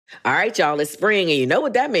All right, y'all, it's spring, and you know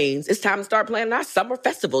what that means. It's time to start planning our summer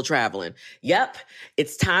festival traveling. Yep,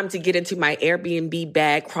 it's time to get into my Airbnb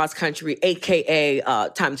bag cross-country, a.k.a.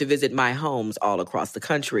 Time to visit my homes all across the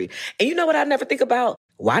country. And you know what I never think about?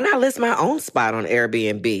 Why not list my own spot on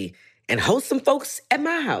Airbnb and host some folks at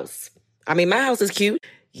my house? I mean, my house is cute.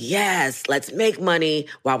 Yes, let's make money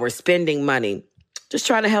while we're spending money. Just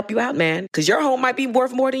trying to help you out, man, because your home might be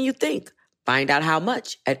worth more than you think. Find out how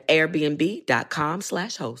much at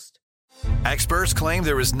airbnb.com/host. Experts claim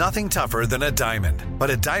there is nothing tougher than a diamond.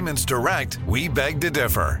 But at Diamonds Direct, we beg to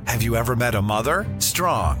differ. Have you ever met a mother?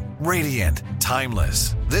 Strong, radiant,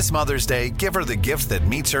 timeless. This Mother's Day, give her the gift that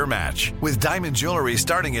meets her match. With diamond jewelry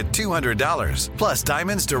starting at $200. Plus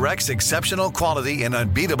Diamonds Direct's exceptional quality and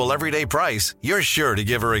unbeatable everyday price, you're sure to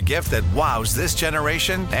give her a gift that wows this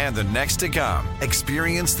generation and the next to come.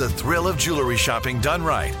 Experience the thrill of jewelry shopping done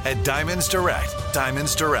right at Diamonds Direct.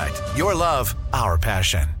 Diamonds Direct. Your love, our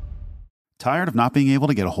passion. Tired of not being able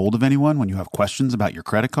to get a hold of anyone when you have questions about your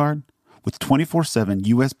credit card? With 24/7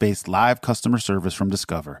 U.S.-based live customer service from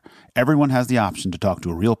Discover, everyone has the option to talk to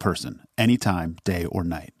a real person anytime, day or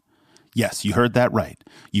night. Yes, you heard that right.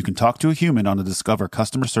 You can talk to a human on the Discover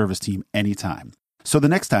customer service team anytime. So the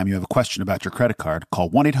next time you have a question about your credit card, call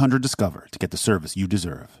 1-800-DISCOVER to get the service you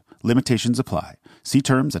deserve. Limitations apply. See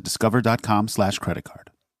terms at discover.com/creditcard.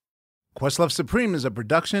 Questlove Supreme is a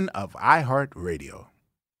production of iHeartRadio.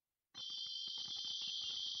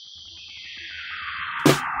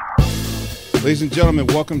 Ladies and gentlemen,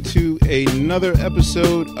 welcome to another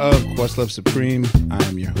episode of Questlove Supreme. I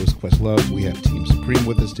am your host, Questlove. We have Team Supreme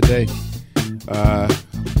with us today.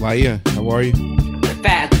 Laia, how are you?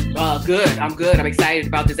 Fat. Good. I'm good. I'm excited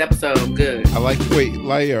about this episode. I'm good. Wait,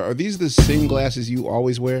 Laia, are these the same glasses you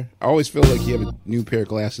always wear? I always feel like you have a new pair of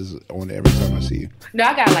glasses on every time I see you. No,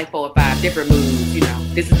 I got like 4 or 5 different moods, you know.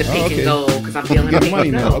 This is the pink and gold because I'm feeling Get pink money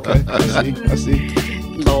and now. gold. Okay, I see.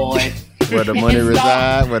 Lord. Where the money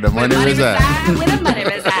reside, where the money reside. Where the money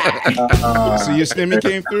reside. So your stimmy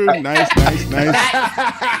came through? Nice.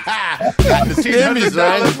 Got the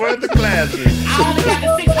 $200 for the glasses. I only got the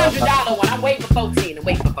 $600 one. I'm waiting for 14.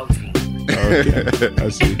 Okay, I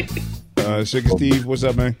see. Sugar Steve, what's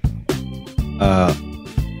up, man?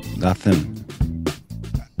 Nothing.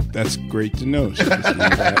 That's great to know, Sugar Steve.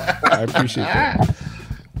 I appreciate that.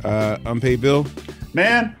 Unpaid Bill?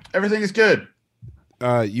 Man, everything is good.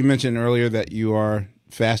 You mentioned earlier that you are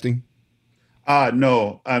fasting.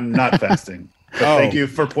 No, I'm not fasting. But thank you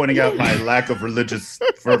for pointing out my lack of religious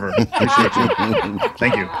fervor. Appreciate you.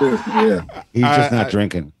 Thank you. Yeah, he's just not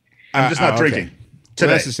drinking. I'm just not drinking. Okay. Today.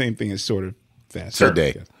 Well, that's the same thing as sort of fasting.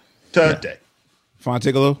 Today.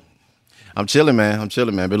 Fontigolo? I'm chilling, man.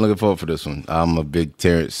 Been looking forward for this one. I'm a big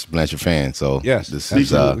Terrence Blanchard fan, so yes, this is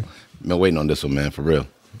been waiting on this one, man, for real.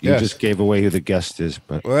 You just gave away who the guest is,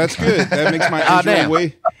 but well, that's good. That makes my intro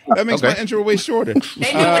way. That makes my intro way shorter.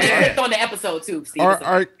 They knew when they clicked on the episode too. Steve.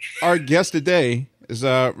 Our guest today is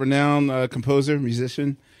a renowned composer,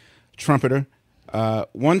 musician, trumpeter,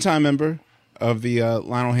 one-time member of the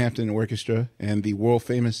Lionel Hampton Orchestra and the world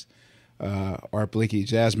famous Art Blakey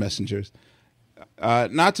Jazz Messengers.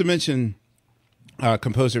 Not to mention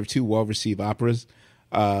composer of 2 well-received operas,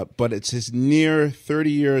 but it's his near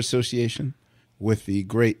 30-year association with the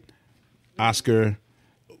great Oscar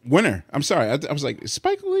winner. I'm sorry, I was like,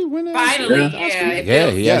 Spike Lee winner? Finally,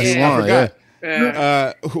 he won. I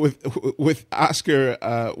forgot. With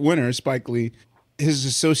Oscar winner Spike Lee, his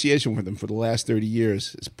association with him for the last 30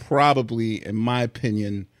 years is probably, in my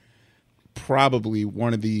opinion,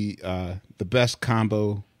 one of the best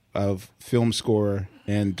combo of film scorer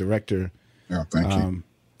and director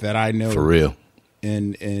that I know for real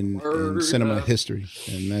in cinema history,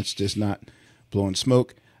 and that's just not blowing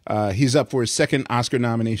smoke. He's up for his second Oscar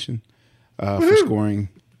nomination for scoring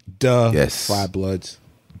Five Bloods.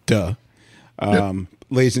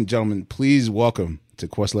 Ladies and gentlemen, please welcome to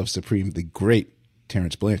Questlove Supreme the great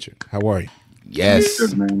Terrence Blanchard. How are you? Yes.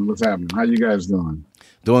 Good, man. What's happening? How you guys doing?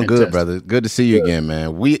 Doing good, brother. Good to see you again,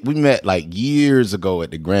 man. We met like years ago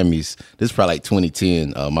at the Grammys. This is probably like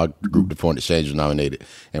 2010. My group, The Foreign Exchange, was nominated,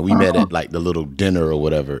 and we met at like the little dinner or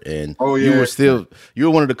whatever. And you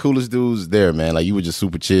were one of the coolest dudes there, man. Like you were just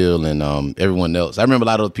super chill, and everyone else. I remember a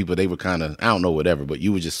lot of those people. They were kind of, I don't know, whatever, but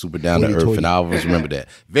you were just super down to earth, and I always remember that.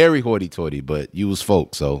 Very hoity-toity, but you was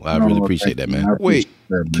folk, so I really appreciate that, man. Wait,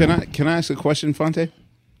 can I ask a question, Fonte?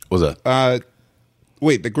 What's up?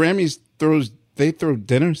 Wait, the Grammys they throw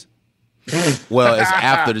dinners? Well, it's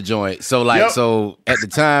after the joint. So so at the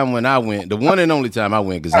time when I went, the one and only time I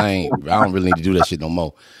went, because I don't really need to do that shit no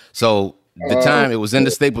more. So the time it was in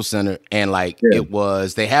the Staples Center, and it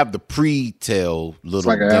was they have the pre-tail little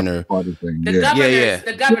like dinner. Party thing. The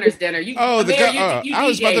governor's dinner. I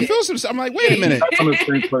was about to feel some. I'm like, wait a minute. Governor's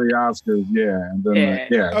thing for the Oscars, and then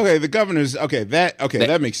Okay, the governor's.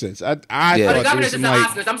 That makes sense. I the thought governor's is the like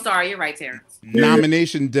Oscars. I'm sorry, you're right, Terrence.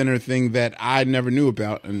 nomination dinner thing that I never knew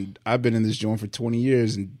about, and I've been in this joint for 20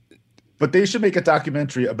 years. But they should make a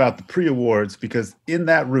documentary about the pre-awards, because in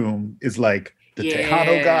that room is like the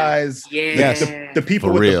Tejano guys, the people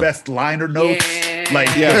For with real. the best liner notes.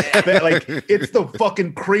 It's the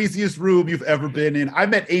fucking craziest room you've ever been in. I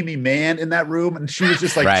met Amy Mann in that room, and she was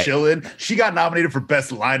just chilling. She got nominated for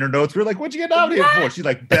best liner notes. We were like, "What'd you get nominated for?" She's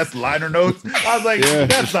like, "Best liner notes." I was like,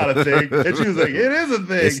 "That's not a thing." And she was like, "It is a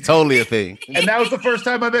thing." It's totally a thing. And that was the first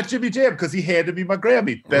time I met Jimmy Jam, because he handed me my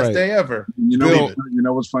Grammy. Best day ever. You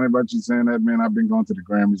know what's funny about you saying that, man? I've been going to the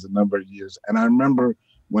Grammys a number of years, and I remember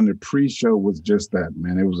when the pre-show was just that,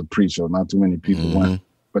 man. It was a pre-show. Not too many people went.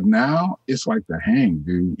 But now it's like the hang,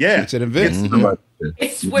 dude. Yeah. It's an event.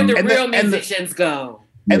 It's where the real musicians go.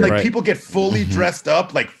 And people get fully dressed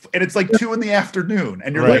up, and it's like 2 PM,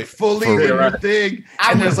 and you're like fully in your thing.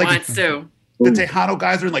 I and went once too. The Tejano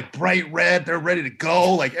guys are in like bright red. They're ready to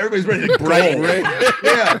go. Like everybody's ready to Bright go. red.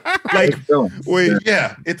 Yeah. Like Wait,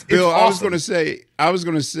 it's Bill, awesome. I was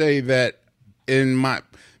gonna say that in my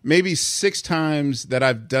maybe 6 times that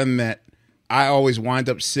I've done that, I always wind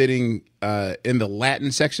up sitting in the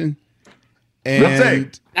Latin section.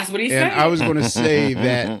 And that's what he said. And I was gonna say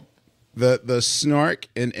that the snark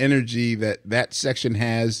and energy that section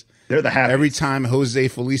has. They're the happiest. Every time Jose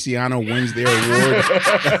Feliciano wins their award.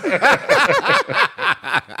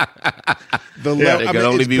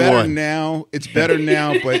 Only be better one. now. It's better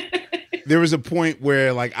now, but there was a point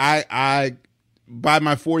where I by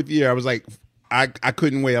my 4th year, I was like, I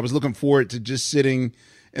couldn't wait. I was looking forward to just sitting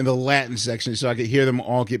in the Latin section so I could hear them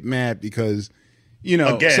all get mad, because,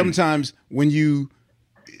 sometimes when the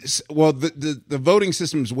voting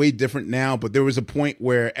system is way different now, but there was a point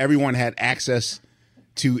where everyone had access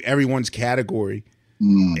to everyone's category.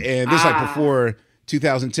 And this before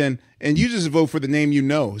 2010, and you just vote for the name you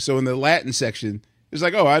know. So in the Latin section, it's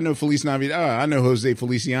like, oh, I know Feliz Navidad. I know Jose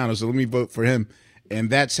Feliciano, so let me vote for him. And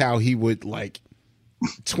that's how he would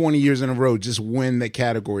 20 years in a row just win that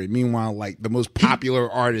category. Meanwhile, the most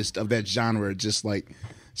popular artist of that genre just he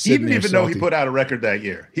didn't even know he put out a record that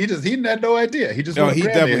year. He had no idea. He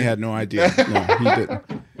definitely had no idea. No, he didn't.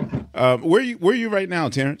 Where are you right now,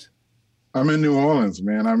 Terrence? I'm in New Orleans,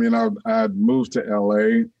 man. I mean, I'd moved to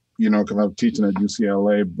LA, because I'm teaching at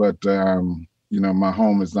UCLA, but my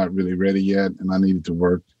home is not really ready yet, and I needed to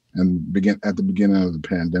work. And at the beginning of the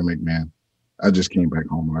pandemic, man, I just came back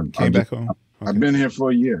home. Came back home. Okay. I've been here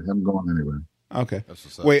for a year. Haven't gone anywhere. Okay.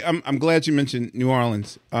 Wait, I'm glad you mentioned New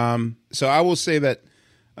Orleans. So I will say that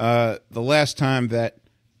the last time that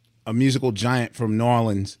a musical giant from New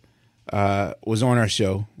Orleans was on our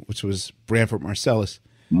show, which was Branford Marsalis.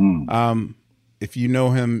 If you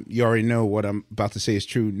know him, you already know what I'm about to say is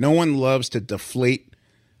true. No one loves to deflate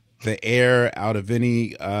the air out of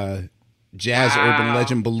any jazz urban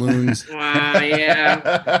legend balloons that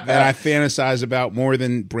I fantasize about more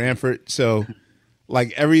than Branford. So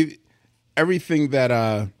everything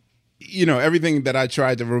that everything that I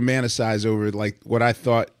tried to romanticize over what I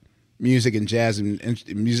thought music and jazz and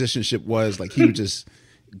musicianship was, he would just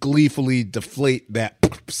gleefully deflate that.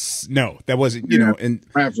 No, that wasn't, and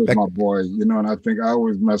Branford's my boy, and I think I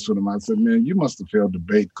always mess with him. I said, man, you must have failed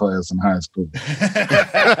debate class in high school. He's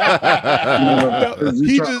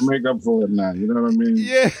trying to make up for it now. You know what I mean?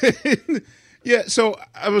 Yeah. Yeah. So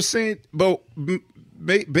I was saying, but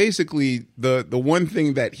basically the one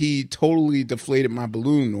thing that he totally deflated my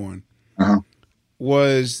balloon on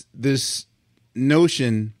was this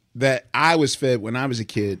notion that I was fed when I was a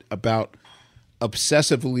kid about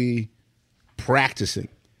obsessively practicing.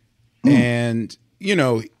 And,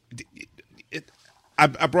 I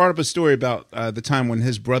brought up a story about the time when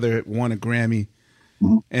his brother won a Grammy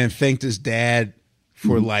and thanked his dad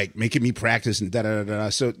for making me practice and da-da-da-da.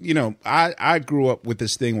 So, I grew up with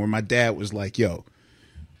this thing where my dad was like, yo,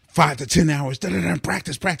 5 to 10 hours, da-da-da,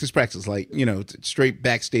 practice, straight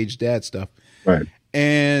backstage dad stuff. Right.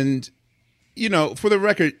 And, for the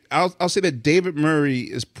record, I'll say that David Murray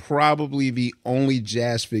is probably the only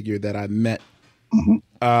jazz figure that I met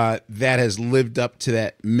that has lived up to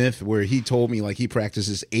that myth where he told me he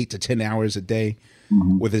practices 8 to 10 hours a day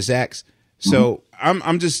with his axe. So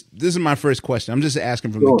I'm just, this is my first question. I'm just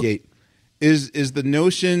asking from the gate. Is the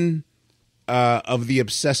notion of the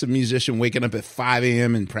obsessive musician waking up at 5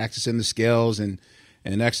 a.m. and practicing the scales and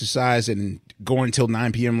exercise and going until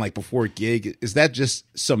 9 p.m. before a gig, is that just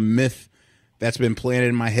some myth that's been planted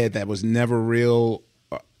in my head that was never real,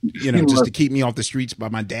 just to keep me off the streets by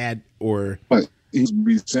my dad? Or he's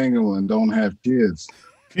be single and don't have kids.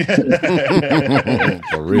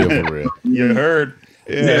 For real. You heard.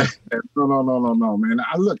 Yeah. No, man.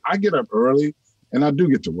 I get up early and I do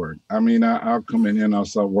get to work. I mean, I'll come in here and I'll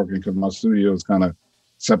start working because my studio is kind of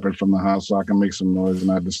separate from the house, so I can make some noise and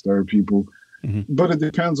not disturb people. Mm-hmm. But it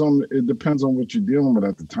depends on what you're dealing with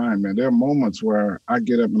at the time, man. There are moments where I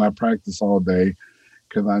get up and I practice all day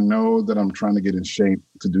because I know that I'm trying to get in shape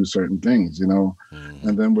to do certain things, Mm-hmm.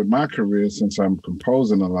 And then with my career, since I'm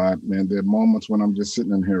composing a lot, man, there are moments when I'm just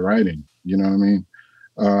sitting in here writing. You know what I mean?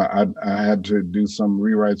 I had to do some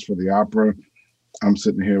rewrites for the opera. I'm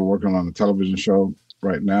sitting here working on a television show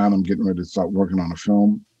right now, and I'm getting ready to start working on a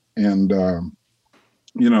film. And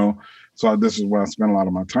so this is where I spend a lot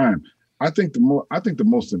of my time. I think the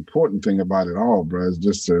most important thing about it all, bro, is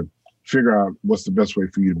just to figure out what's the best way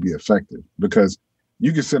for you to be effective. Because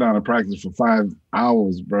you can sit down and practice for 5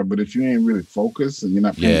 hours, bro, but if you ain't really focused and you're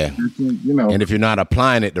not paying attention, and if you're not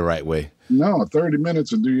applying it the right way, 30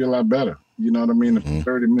 minutes will do you a lot better. You know what I mean? Mm-hmm. If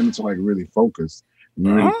 30 minutes are like really focused,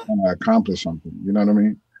 you really kind of accomplish something. You know what I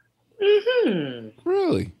mean? Mm-hmm.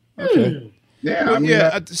 Really? Okay.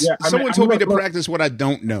 Yeah. Someone told me to practice what I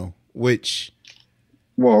don't know, which.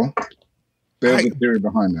 Well, there's a theory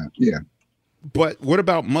behind that. Yeah. But what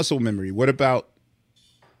about muscle memory? What about,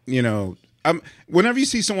 whenever you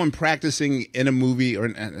see someone practicing in a movie,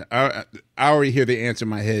 or I already hear the answer in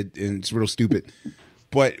my head and it's real stupid.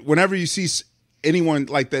 But whenever you see anyone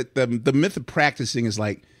like that, the myth of practicing is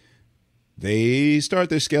like, they start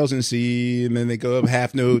their scales in C and then they go up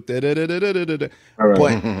half note. Right.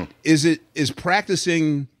 But is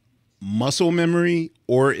practicing muscle memory,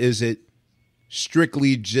 or is it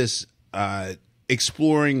strictly just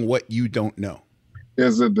exploring what you don't know?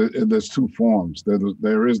 There's two forms.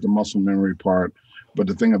 There is the muscle memory part, but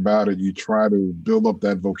the thing about it, you try to build up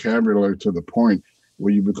that vocabulary to the point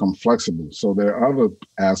where you become flexible. So there are other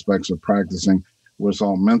aspects of practicing where it's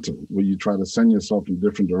all mental, where you try to send yourself in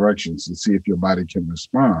different directions to see if your body can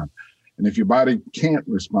respond. And if your body can't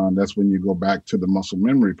respond, that's when you go back to the muscle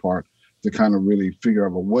memory part to kind of really figure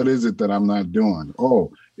out, well, what is it that I'm not doing?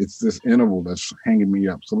 Oh, it's this interval that's hanging me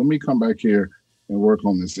up. So let me come back here and work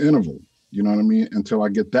on this interval. You know what I mean? Until I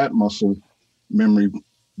get that muscle memory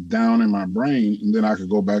down in my brain, and then I could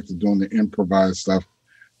go back to doing the improvised stuff.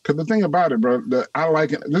 Because the thing about it, bro, I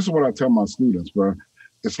like it. This is what I tell my students, bro.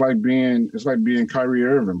 It's like being Kyrie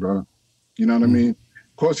Irving, bro. You know what I mean?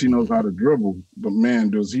 Of course, he knows how to dribble, but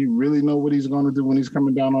man, does he really know what he's going to do when he's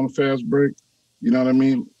coming down on a fast break? You know what I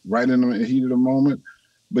mean? Right in the heat of the moment.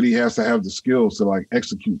 But he has to have the skills to like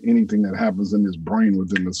execute anything that happens in his brain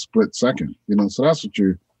within a split second. So that's what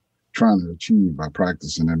you're trying to achieve by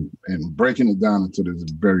practicing and breaking it down into these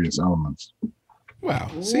various elements.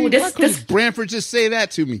 Wow. See, why couldn't Branford just say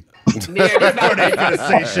that to me? Say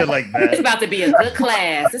shit like that. It's about to be a good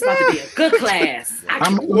class. That's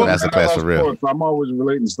a class for real. I'm always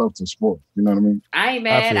relating stuff to sports. You know what I mean? I ain't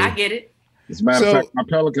mad. I get it. As a matter of fact, my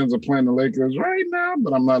Pelicans are playing the Lakers right now,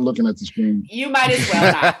 but I'm not looking at the screen. You might as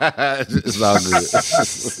well not. It's all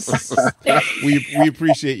good. We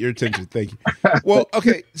appreciate your attention. Thank you. Well,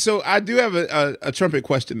 okay, so I do have a trumpet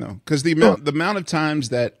question, though, because the amount of times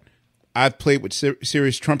that I've played with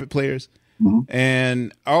serious trumpet players,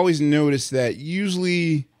 and I always notice that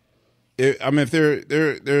usually, if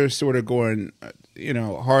they're sort of going,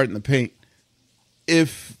 hard in the paint,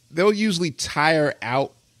 if they'll usually tire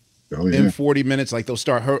out in 40 minutes, like they'll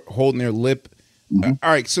start holding their lip. All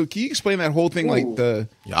right, so can you explain that whole thing, like the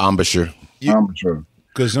embouchure? Embouchure.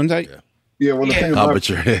 Gesundheit? Yeah, well, the thing about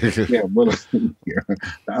embouchure. The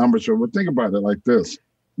embouchure. Well, think about it like this.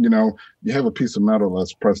 You have a piece of metal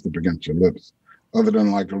that's pressed up against your lips, other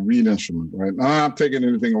than like a reed instrument, right? I'm not taking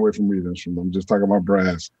anything away from reed instrument. I'm just talking about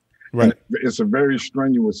brass. Right. And it's a very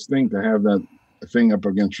strenuous thing to have that thing up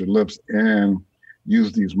against your lips and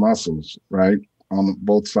use these muscles, right, on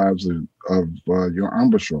both sides of your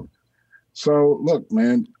embouchure. So look,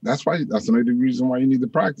 man, that's another reason why you need to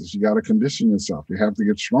practice. You got to condition yourself. You have to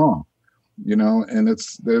get strong, and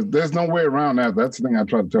there's no way around that. That's the thing I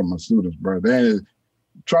try to tell my students, bro.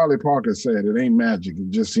 Charlie Parker said, it ain't magic. It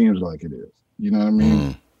just seems like it is. You know what I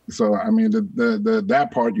mean? So, I mean, that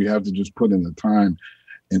part you have to just put in the time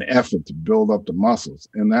and effort to build up the muscles.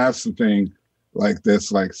 And that's the thing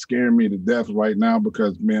that's like scaring me to death right now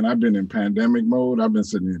because, man, I've been in pandemic mode. I've been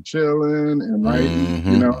sitting here chilling and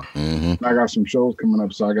writing, I got some shows coming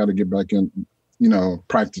up, so I got to get back in,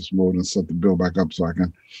 practice mode and set the build back up so I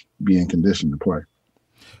can be in condition to play.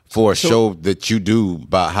 For a show that you do,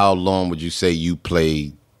 about how long would you say you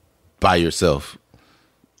play by yourself?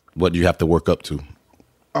 What do you have to work up to?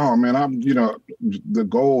 Oh man, the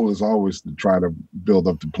goal is always to try to build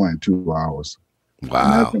up to playing 2 hours. Wow.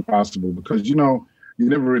 And that's impossible because you're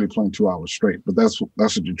never really playing 2 hours straight, but that's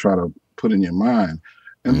what you try to put in your mind.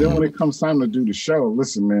 And then when it comes time to do the show,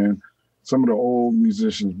 listen, man, some of the old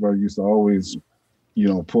musicians, bro, used to always,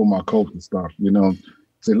 pull my coat and stuff,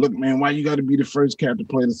 say, look, man, why you got to be the first cat to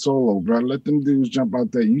play the solo, bro? Let them dudes jump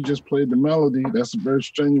out there. You just played the melody. That's a very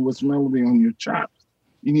strenuous melody on your chops.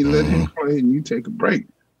 You need to let him play and you take a break.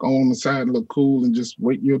 Go on the side, look cool, and just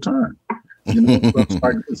wait your turn.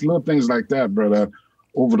 It's little things like that, bro, that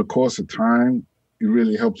over the course of time, it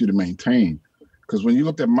really helps you to maintain. Because when you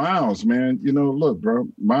look at Miles, man, look, bro,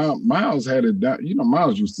 Miles had it down.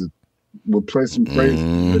 Miles would play some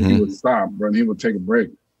crazy, but he would stop, bro, and he would take a break.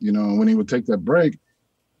 And when he would take that break,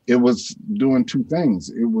 it was doing two things.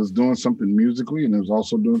 It was doing something musically, and it was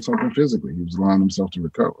also doing something physically. He was allowing himself to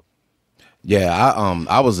recover. Yeah,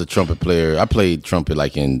 I was a trumpet player. I played trumpet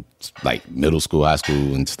in middle school, high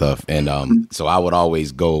school, and stuff. And so I would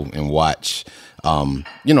always go and watch. I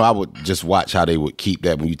would just watch how they would keep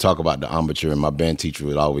that. When you talk about the embouchure, and my band teacher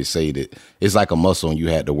would always say that it's like a muscle and you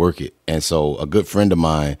had to work it. And so a good friend of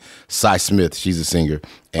mine, Cy Smith, she's a singer,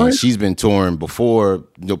 and she's been touring before,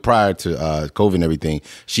 prior to COVID and everything.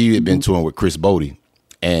 She had been touring with Chris Bodie,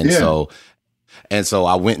 and so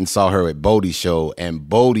I went and saw her at Bodie's show, and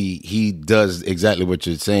Bodie, he does exactly what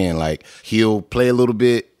you're saying. Like, he'll play a little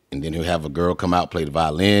bit, and then he'll have a girl come out, play the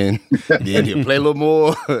violin. Then he'll play a little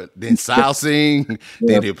more. Then Sal sing.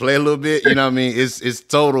 Then he'll play a little bit. You know what I mean? It's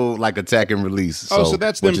total like attack and release. So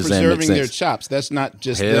that's them preserving their chops. That's not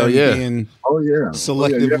just them being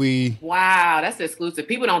selectively. Wow, that's exclusive.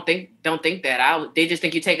 People don't think that. They just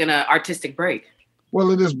think you're taking an artistic break.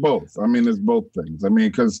 Well, it is both. I mean, it's both things. I mean,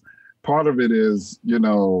 because part of it is,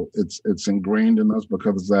 it's ingrained in us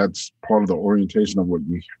because that's part of the orientation of what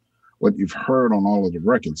you've heard on all of the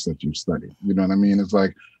records that you've studied. You know what I mean? It's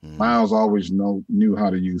like Miles always knew how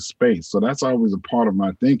to use space. So that's always a part of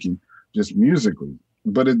my thinking, just musically.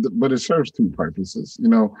 But it serves two purposes.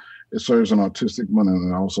 It serves an artistic one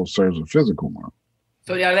and it also serves a physical one.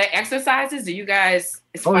 So are there exercises? Do you guys,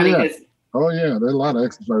 it's funny because... Oh yeah, there are a lot of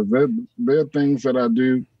exercises. There are things that I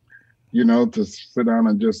do, to sit down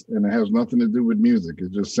and it has nothing to do with music.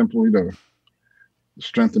 It's just simply to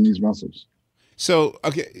strengthen these muscles. So,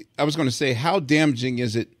 okay, I was going to say, how damaging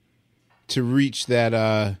is it to reach that?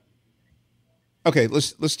 Okay,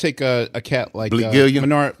 let's take a cat like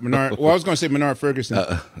Menard. Well, I was going to say Menard Ferguson.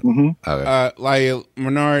 Like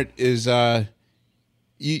Menard is,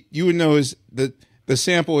 you would know is the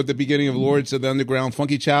sample at the beginning of Lords of the Underground,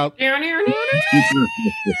 Funky Child.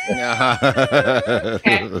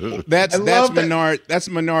 That's Menard. That's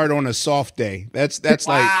Menard on a soft day. That's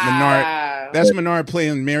like Menard. That's Menard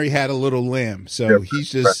playing Mary Had a Little Lamb. So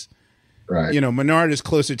he's just, Menard is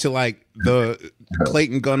closer to like the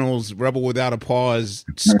Clayton Gunnell's Rebel Without a Pause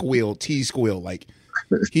squeal, T squeal. Like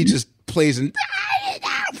he just plays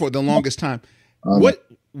for the longest time.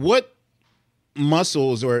 What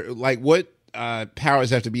muscles or like what powers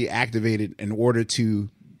have to be activated in order to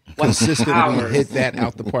consistently hit that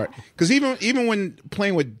out the park? Because even when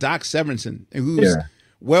playing with Doc Severinsen, who's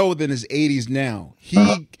well within his 80s now,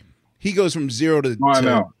 he goes from 0 to I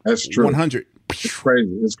know. That's true. 100. It's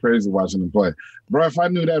crazy. It's crazy watching him play, bro. If I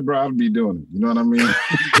knew that, bro, I'd be doing it. You know what I mean?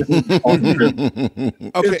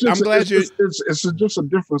 Okay, I'm glad you're. It's just a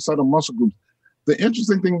different set of muscle groups. The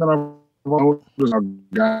interesting thing that I've noticed is a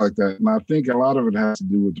guy like that, and I think a lot of it has to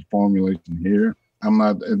do with the formulation here. I'm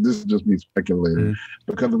not. This is just me speculating,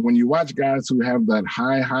 because when you watch guys who have that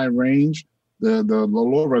high range, the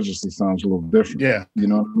low register sounds a little different. Yeah, you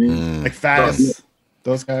know what I mean? Like fast.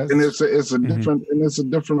 Those guys, and it's a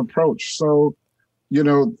different approach. So,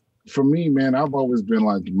 for me, man, I've always been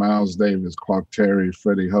like Miles Davis, Clark Terry,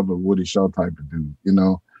 Freddie Hubbard, Woody Shaw type of dude.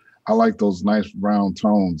 I like those nice round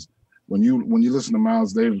tones. When you listen to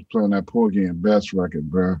Miles Davis playing that Porgy and Bess record,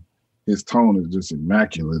 bro, his tone is just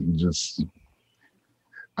immaculate and just.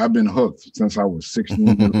 I've been hooked since I was 16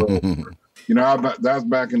 years old. That's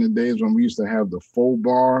back in the days when we used to have the faux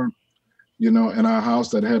bar. In our house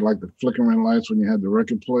that had like the flickering lights when you had the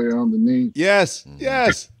record player underneath. Yes.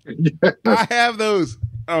 I have those.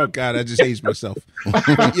 Oh God, I just aged myself.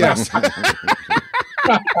 Yes.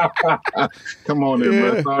 Come on in,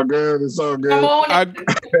 man. It's all good. It's all good. Come on.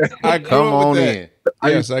 I come on in.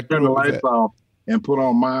 Yes, I turn the lights off and put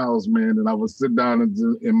on Miles, man, and I would sit down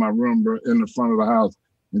in my room, bro, in the front of the house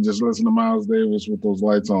and just listen to Miles Davis with those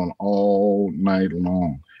lights on all night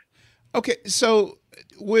long. Okay, so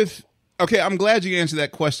I'm glad you answered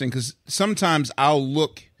that question, because sometimes I'll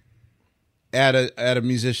look at a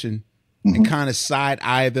musician and kind of side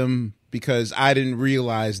eye them because I didn't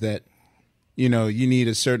realize that, you know, you need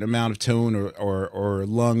a certain amount of tone or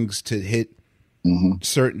lungs to hit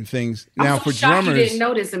certain things. Now, I'm so for shocked drummers, you didn't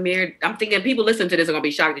know this, Amir. I'm thinking people listening to this are gonna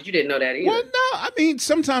be shocked that you didn't know that either. Well, no, I mean,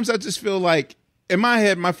 sometimes I just feel like in my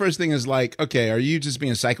head, my first thing is like, okay, are you just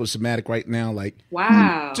being psychosomatic right now? Like,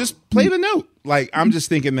 wow, just play the note. Like, I'm just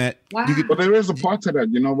thinking that. Wow. But there is a part to that.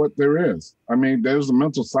 You know what? There is. I mean, there's a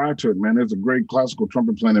mental side to it, man. There's a great classical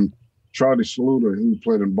trumpet player named Charlie Schluter, who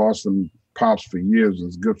played in Boston Pops for years.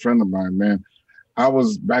 Is a good friend of mine, man. I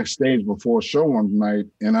was backstage before a show one night,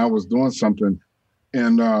 and I was doing something.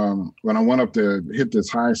 And when I went up to hit this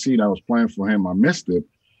high seat, I was playing for him. I missed it.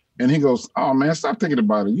 And he goes, "Oh man, stop thinking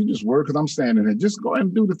about it. You just work because I'm standing here. Just go ahead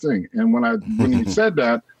and do the thing." And when he said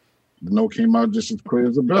that, the note came out just as clear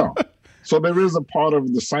as a bell. So there is a part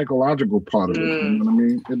of the psychological part of it. You know what I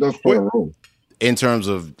mean? It does play a role. In terms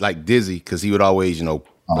of like Dizzy, because he would always, you know,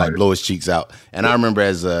 like blow his cheeks out. And I remember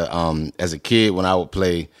as a kid when I would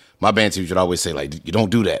play, my band teacher would always say, like, you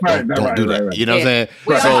don't do that. Don't do that. Right. You know what I'm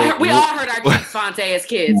saying? We all heard our Fonte as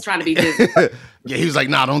kids trying to be Dizzy. Yeah, he was like,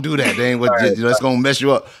 nah, don't do that. They ain't what that's gonna mess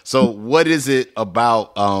you up. So what is it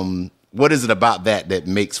about that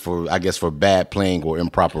makes for, I guess, for bad playing or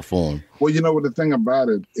improper form? Well, you know what the thing about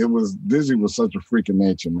it, Dizzy was such a freak of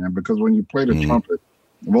nature, man, because when you play the trumpet,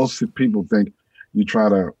 most people think you try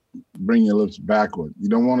to bring your lips backward. You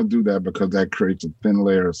don't want to do that because that creates a thin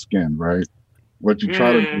layer of skin, right? What you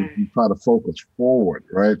try to do, you try to focus forward,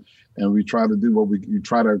 right? And we try to do you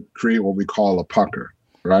try to create what we call a pucker,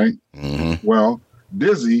 right? Well,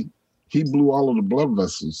 Dizzy, he blew all of the blood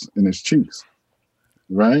vessels in his cheeks,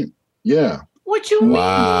 right? Yeah. What you mean?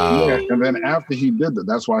 Yeah. And then after he did that,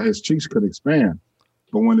 that's why his cheeks could expand.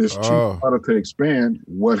 But when his cheeks started to expand,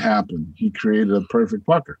 what happened? He created a perfect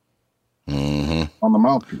pucker on the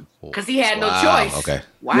mouthpiece. Because he had no choice. Okay.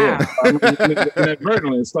 Wow. Yeah. I mean,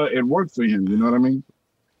 inadvertently, it worked for him. You know what I mean?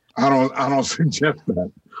 I don't suggest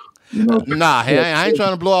that. You know? Nah, hey, I ain't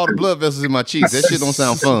trying to blow all the blood vessels in my cheeks. That shit don't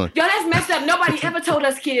sound fun. Yo, that's messed up. Nobody ever told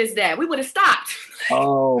us kids that. We would have stopped.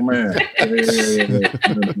 Oh man. I wouldn't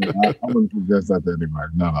suggest that to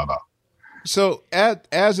anybody. No. So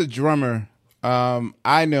as a drummer,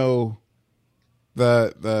 I know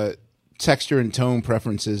the texture and tone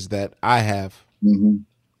preferences that I have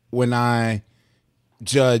when I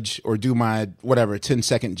judge or do my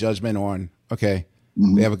 10-second judgment on, okay,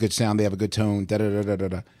 they have a good sound, they have a good tone,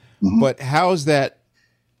 da-da-da-da-da-da. But how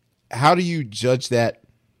do you judge that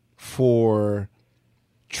for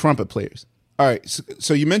trumpet players? All right,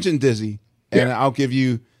 so you mentioned Dizzy, and I'll give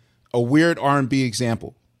you a weird R&B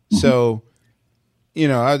example. So, you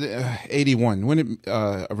know, 81, when did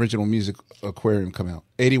Original Music Aquarium come out?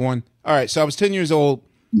 81? All right, so I was 10 years old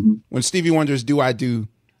when Stevie Wonder's Do I Do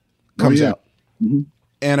comes out.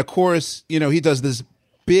 And of course, you know, he does this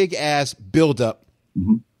big-ass build-up.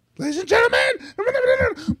 Ladies and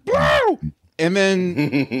gentlemen, blow! And then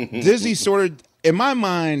Dizzy sort of, in my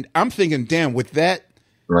mind, I'm thinking, damn, with that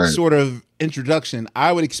sort of introduction,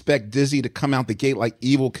 I would expect Dizzy to come out the gate like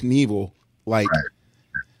Evel Knievel, like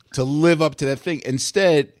to live up to that thing.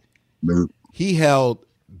 Instead, he held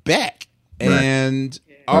back. And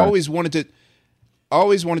I always wanted to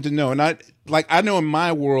know. And I know in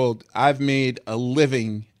my world, I've made a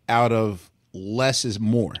living out of less is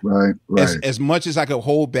more. Right. As much as I could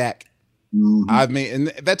hold back, I've made, and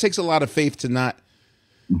that takes a lot of faith to not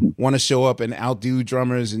want to show up and outdo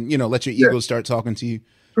drummers and, you know, let your ego start talking to you.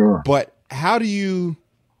 Sure. But how do you,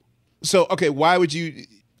 why would you,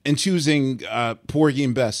 in choosing Porgy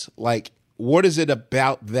and Bess, like, what is it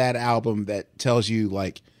about that album that tells you,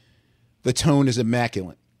 like, the tone is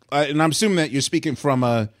immaculate? And I'm assuming that you're speaking from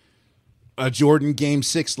a Jordan Game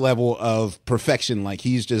 6 level of perfection, like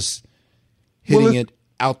he's just hitting it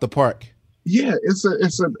out the park. Yeah, it's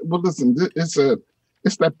that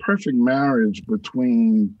perfect marriage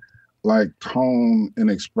between like tone and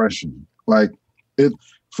expression. Like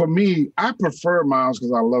for me, I prefer Miles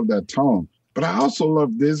because I love that tone, but I also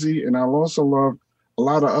love Dizzy, and I also love a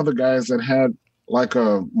lot of other guys that had like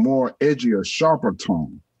a more edgier, sharper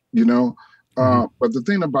tone, you know? But the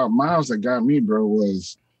thing about Miles that got me, bro,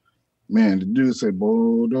 was, man, the dude said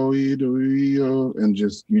bo do e do e o, and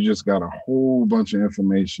you just got a whole bunch of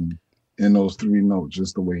information in those three notes,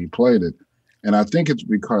 just the way he played it. And I think it's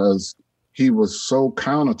because he was so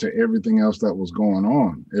counter to everything else that was going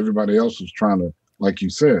on. Everybody else was trying to, like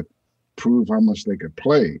you said, prove how much they could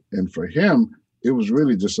play. And for him, it was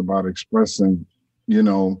really just about expressing, you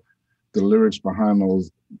know, the lyrics behind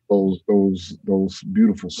those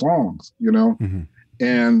beautiful songs, you know?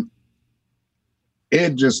 And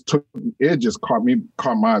it just caught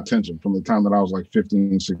my attention from the time that I was like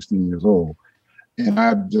 15, 16 years old. And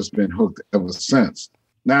I've just been hooked ever since.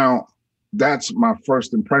 Now, that's my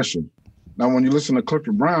first impression. Now, when you listen to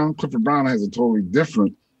Clifford Brown has a totally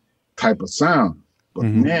different type of sound. But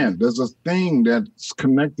man, there's a thing that's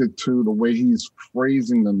connected to the way he's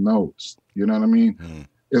phrasing the notes. You know what I mean?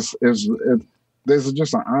 There's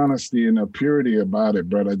just an honesty and a purity about it,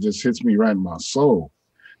 bro, that just hits me right in my soul.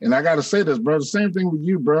 And I got to say this, bro, the same thing with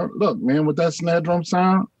you, bro. Look, man, with that snare drum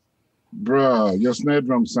sound, bro, your snare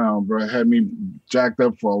drum sound, bro, had me jacked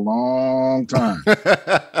up for a long time.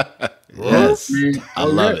 Yes, I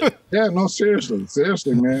love it. Yeah, no, seriously,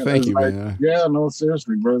 man. Thank you, like, man. Yeah, no,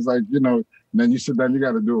 seriously, bro. It's like, then you sit down, you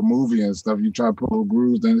got to do a movie and stuff. You try to pull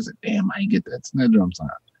grooves, then you say, damn, I ain't get that snare drum sound.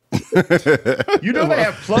 They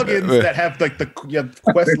have plugins that have like the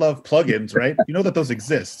Questlove plugins, right? You know that those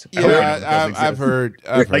exist. Yeah, I've heard.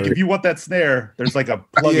 Like if you want that snare, there's like a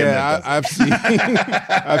plugin. Yeah, I've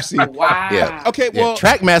seen. Wow. Yeah. Okay, well,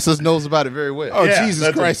 Trackmasters knows about it very well. Oh, yeah,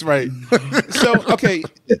 Jesus Christ! Right. So, okay,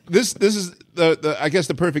 this is the I guess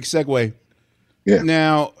the perfect segue. Yeah.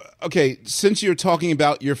 Now, okay, since you're talking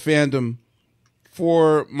about your fandom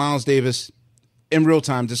for Miles Davis in real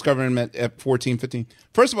time, discovering him at 14, 15.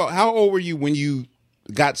 First of all, how old were you when you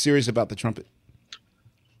got serious about the trumpet?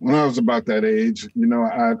 When I was about that age,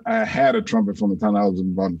 I had a trumpet from the time I was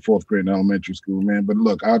about in fourth grade in elementary school, man. But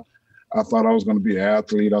look, I thought I was going to be an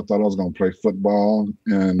athlete. I thought I was going to play football.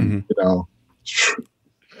 And, I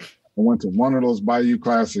went to one of those Bayou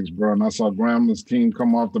Classics, bro, and I saw Gramblin's team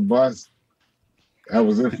come off the bus. That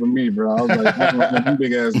was it for me, bro. I was like, them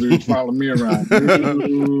big ass dudes follow me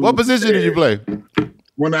around. What position did you play?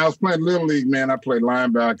 When I was playing Little League, man, I played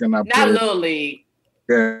linebacker and I Not played. Little League.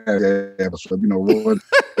 Yeah. So, what?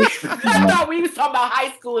 I thought we was talking about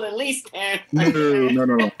high school at least, man. No.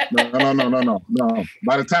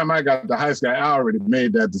 By the time I got to high school, I already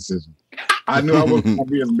made that decision. I knew I wasn't going to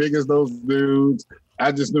be as big as those dudes.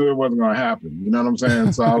 I just knew it wasn't going to happen. You know what I'm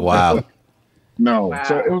saying? So Wow. No. Wow.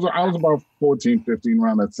 So I was about 14, 15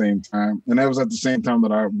 around that same time. And that was at the same time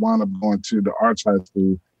that I wound up going to the Arts High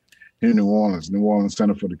School in New Orleans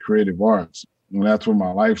Center for the Creative Arts. And that's where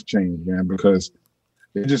my life changed, man, because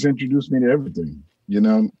it just introduced me to everything.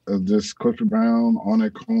 Just Clifford Brown,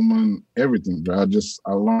 Ornette Coleman, everything. Bro.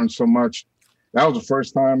 I learned so much. That was the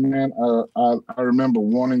first time, man. I remember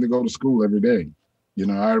wanting to go to school every day.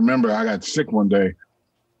 I remember I got sick one day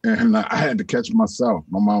and I had to catch myself.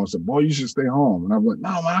 My mom said, boy, you should stay home. And I was like,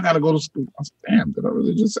 no, man, I got to go to school. I said, damn, did I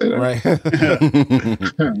really just say that? Right.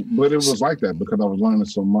 But it was like that because I was learning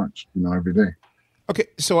so much, every day. Okay,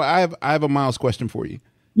 so I have a Miles question for you.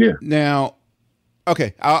 Yeah. Now,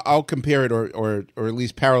 okay, I'll compare it or at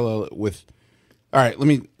least parallel it with. All right,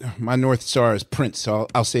 my North Star is Prince, so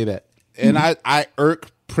I'll say that. And I irk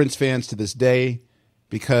Prince fans to this day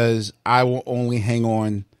because I will only hang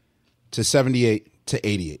on to 78 to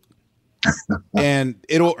 88. And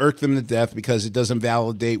it'll irk them to death because it doesn't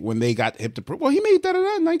validate when they got hip to. Well, he made that in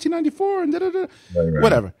 1994 and da-da-da. Right.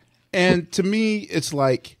 Whatever. And to me, it's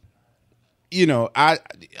like, I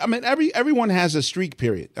mean, everyone has a streak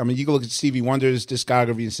period. I mean, you can look at Stevie Wonder's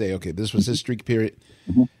discography and say, okay, this was his streak period.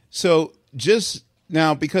 So just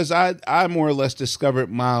now, because I more or less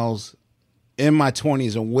discovered Miles in my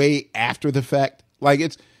 20s and way after the fact, like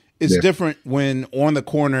it's different when On the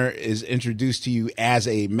Corner is introduced to you as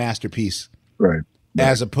a masterpiece, right?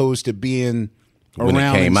 As opposed to being when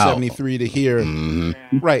around in out. 73 to hear,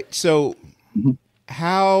 right? So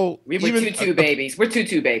how we were tutu babies. We're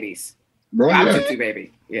tutu babies. Right. I'm a tutu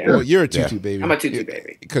baby. Yeah. Well, you're a tutu baby. I'm a tutu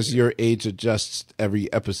baby because your age adjusts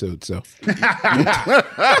every episode. So.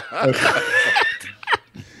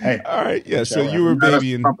 Hey, all right, yeah. So you were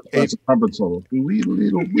babying. That's a trumpet solo.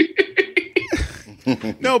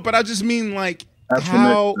 No, but I just mean like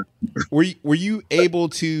how were you able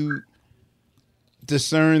to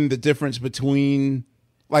discern the difference between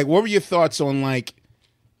like what were your thoughts on like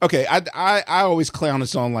okay I always clown a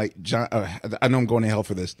song like John I know I'm going to hell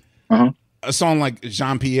for this a song like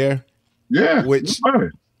Jean-Pierre which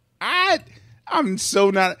I'm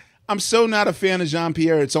so not a fan of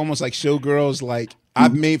Jean-Pierre. It's almost like Showgirls. Like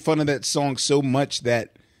I've made fun of that song so much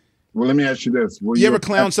that. Well, let me ask you this. You ever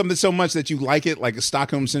clown something so much that you like it, like a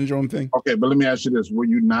Stockholm Syndrome thing? Okay, but let me ask you this. Were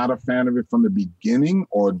you not a fan of it from the beginning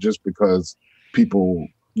or just because people,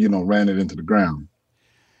 ran it into the ground?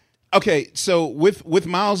 Okay, so with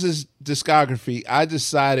Miles's discography, I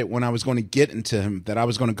decided when I was going to get into him that I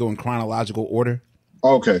was going to go in chronological order.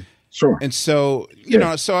 Okay, sure. And so,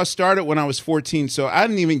 so I started when I was 14. So I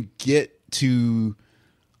didn't even get to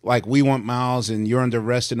like We Want Miles and You're Under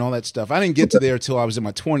Arrest and all that stuff. I didn't get to there until I was in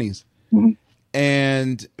my 20s.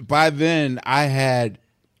 And by then I had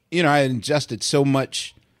ingested so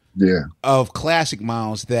much of classic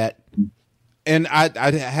Miles that, and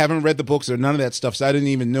I haven't read the books or none of that stuff, so I didn't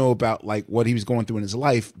even know about like what he was going through in his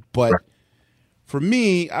life. But for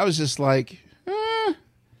me, I was just like,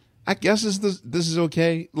 I guess this is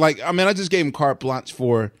okay. Like, I mean, I just gave him carte blanche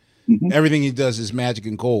for everything he does is magic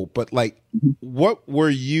and gold. But like, what were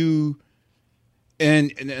you?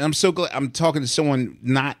 And I'm so glad I'm talking to someone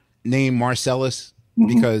not named Marcellus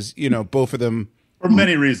because both of them for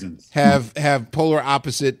many reasons have polar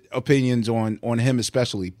opposite opinions on him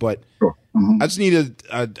especially. But I just need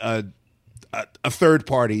a third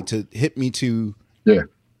party to hit me to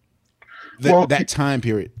that time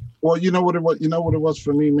period. Well, you know what it was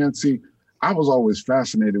for me, man. See, I was always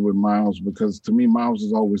fascinated with Miles because to me, Miles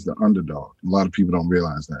is always the underdog. A lot of people don't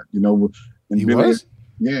realize that. He was?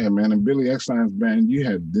 Yeah, man. In Billy Eckstine's band, you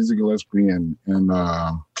had Dizzy Gillespie and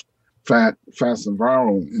Fats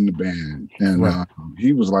Navarro in the band, and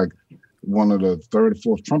he was like one of the third or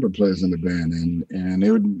fourth trumpet players in the band, and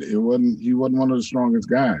he wasn't one of the strongest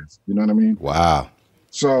guys. You know what I mean? Wow.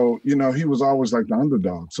 So, he was always like the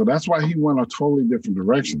underdog. So that's why he went a totally different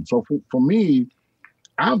direction. So for me,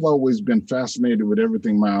 I've always been fascinated with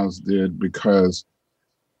everything Miles did because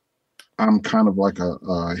I'm kind of like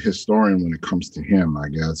a historian when it comes to him, I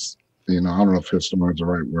guess. I don't know if historian is the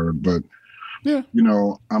right word, but,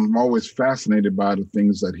 I'm always fascinated by the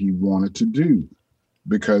things that he wanted to do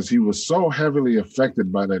because he was so heavily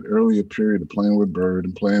affected by that earlier period of playing with Bird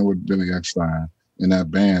and playing with Billy Eckstine in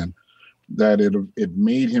that band that it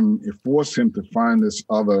forced him to find this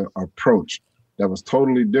other approach that was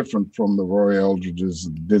totally different from the Roy Eldridges,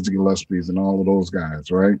 Dizzy Gillespies, and all of those guys,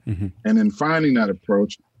 right? And in finding that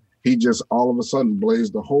approach, he just all of a sudden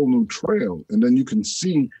blazed a whole new trail. And then you can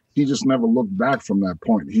see he just never looked back from that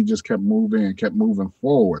point. He just kept moving and kept moving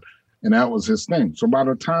forward. And that was his thing. So by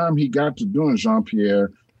the time he got to doing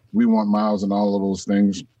Jean-Pierre, We Want Miles, and all of those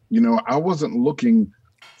things, I wasn't looking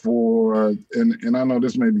for, and I know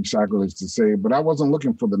this may be sacrilege to say, but I wasn't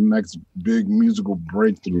looking for the next big musical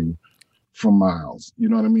breakthrough from Miles. You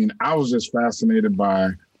know what I mean? I was just fascinated by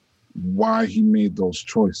why he made those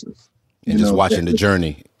choices. And just watching the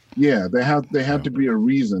journey. Yeah, they had to be a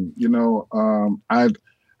reason.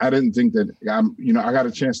 I didn't think that I got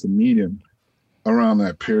a chance to meet him around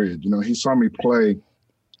that period. He saw me play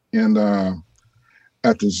in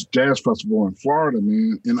at this jazz festival in Florida,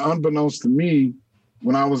 man. And unbeknownst to me,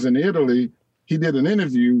 when I was in Italy, he did an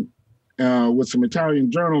interview with some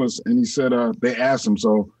Italian journalists, and he said they asked him,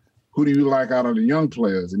 "So, who do you like out of the young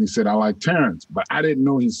players?" And he said, "I like Terrence," but I didn't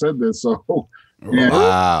know he said this. So,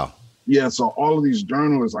 wow. Yeah, so all of these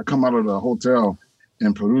journalists, I come out of the hotel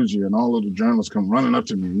in Perugia, and all of the journalists come running up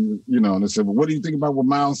to me, and they said, "Well, what do you think about what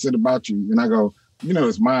Miles said about you?" And I go,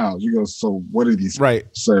 it's Miles. You go, "So what did he say?" Right.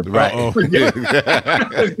 Yeah,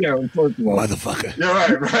 first of all, motherfucker.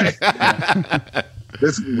 Yeah, right.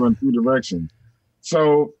 This is going two directions.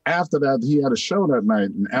 So after that, he had a show that night,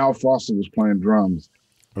 and Al Foster was playing drums.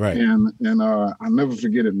 Right. And I'll never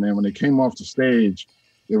forget it, man. When they came off the stage,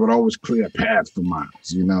 they would always clear a path for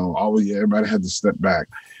Miles. Everybody had to step back.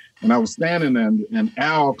 And I was standing there, and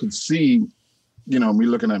Al could see, me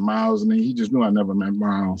looking at Miles, and he just knew I never met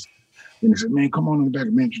Miles. And he said, "Man, come on in the back.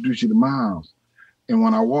 Let me introduce you to Miles." And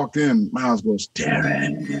when I walked in, Miles goes,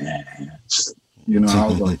 "Terrence." I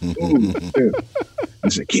was like, "Ooh, shit." He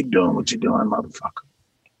said, "Keep doing what you're doing, motherfucker."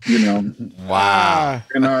 Wow.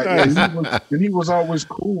 And he was always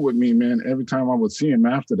cool with me, man, every time I would see him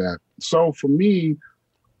after that. So for me,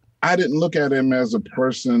 I didn't look at him as a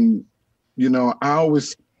person, I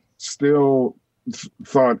always still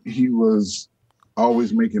thought he was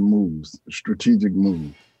always making moves, strategic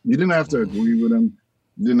moves. You didn't have to agree with him.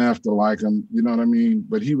 You didn't have to like him, you know what I mean?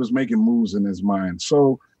 But he was making moves in his mind.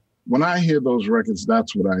 So when I hear those records,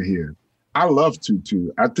 that's what I hear. I love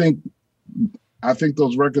Tutu. I think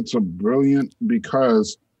those records are brilliant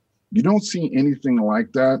because you don't see anything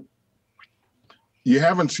like that. You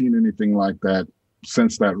haven't seen anything like that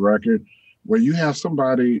since that record, where you have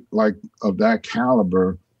somebody like of that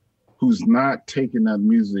caliber who's not taking that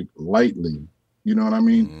music lightly. You know what I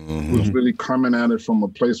mean? Who's really coming at it from a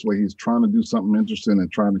place where he's trying to do something interesting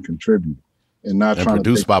and trying to contribute. And not trying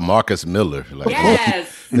produced by Marcus Miller.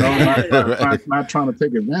 Yes. Not trying to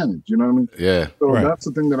take advantage. You know what I mean? Yeah. So that's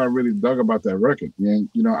the thing that I really dug about that record. And,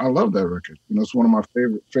 I love that record. It's one of my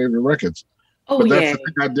favorite records. Oh, but that's the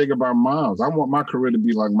thing I dig about Miles. I want my career to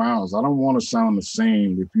be like Miles. I don't want to sound the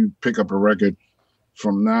same. If you pick up a record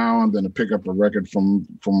from now and then to pick up a record from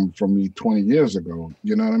me 20 years ago,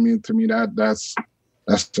 you know what I mean? To me, that's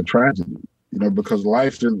a tragedy. Because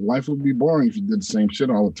life would be boring if you did the same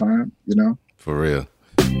shit all the time. For real.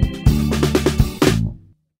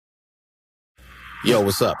 Yo,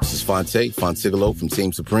 what's up? This is Fontigolo from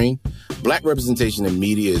Team Supreme. Black representation in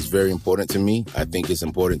media is very important to me. I think it's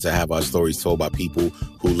important to have our stories told by people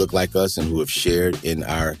who look like us and who have shared in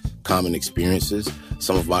our common experiences.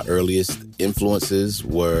 Some of my earliest influences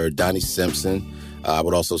were Donnie Simpson. I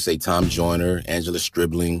would also say Tom Joyner, Angela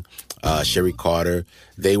Stribling, Sherry Carter.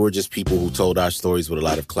 They were just people who told our stories with a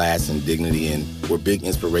lot of class and dignity and were big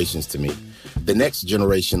inspirations to me. The next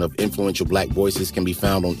generation of influential Black voices can be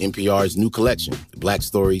found on NPR's new collection, Black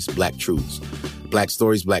Stories, Black Truths. Black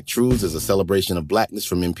Stories, Black Truths is a celebration of Blackness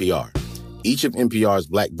from NPR. Each of NPR's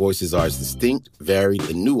Black voices are as distinct, varied,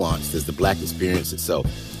 and nuanced as the Black experience itself.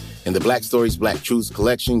 In the Black Stories, Black Truths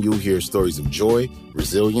collection, you'll hear stories of joy,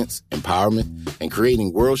 resilience, empowerment, and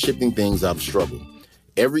creating world-shifting things out of struggle.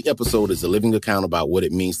 Every episode is a living account about what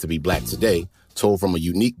it means to be Black today, told from a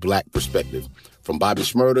unique Black perspective. From Bobby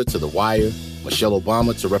Shmurda to The Wire, Michelle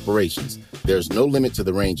Obama to reparations, there's no limit to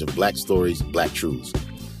the range of Black stories, Black truths.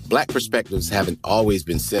 Black perspectives haven't always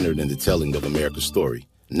been centered in the telling of America's story.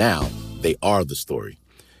 Now, they are the story.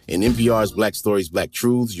 In NPR's Black Stories, Black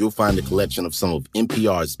Truths, you'll find a collection of some of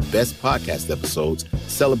NPR's best podcast episodes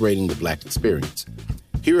celebrating the Black experience.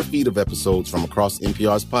 Hear a feed of episodes from across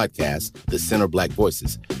NPR's podcasts that center Black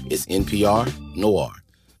voices. It's NPR Noir.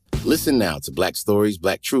 Listen now to Black Stories,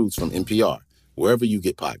 Black Truths from NPR, wherever you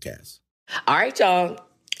get podcasts. All right, y'all.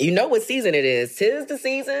 You know what season it is. 'Tis the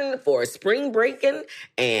season for spring breaking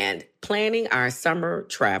and planning our summer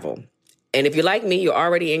travel. And if you're like me, you're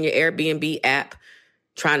already in your Airbnb app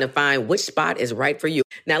trying to find which spot is right for you.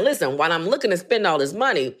 Now, listen, while I'm looking to spend all this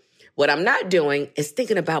money, what I'm not doing is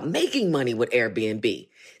thinking about making money with Airbnb.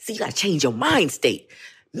 See, you got to change your mind state.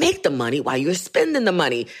 Make the money while you're spending the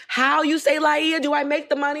money. How, you say, Laia, do I make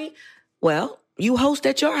the money? Well, you host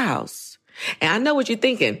at your house. And I know what you're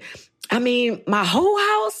thinking. I mean, my whole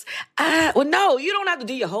house? Well, no, you don't have to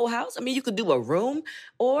do your whole house. I mean, you could do a room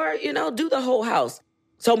or, do the whole house.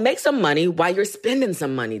 So make some money while you're spending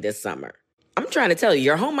some money this summer. I'm trying to tell you,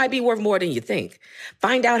 your home might be worth more than you think.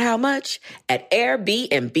 Find out how much at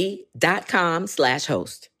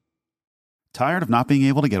airbnb.com/host. Tired of not being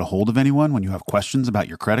able to get a hold of anyone when you have questions about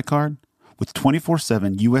your credit card? With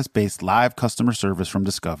 24/7 U.S.-based live customer service from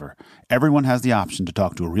Discover, everyone has the option to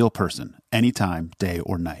talk to a real person anytime, day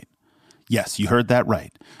or night. Yes, you heard that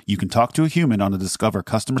right. You can talk to a human on the Discover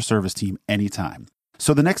customer service team anytime.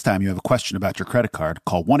 So the next time you have a question about your credit card,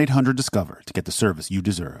 call 1-800-DISCOVER to get the service you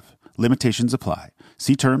deserve. Limitations apply.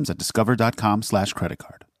 See terms at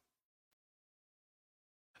discover.com/creditcard.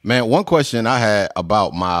 Man, one question I had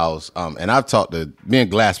about Miles, and I've talked to me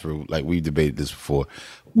and Glasper, like we debated this before.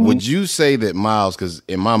 Mm-hmm. Would you say that Miles, because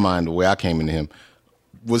in my mind, the way I came into him,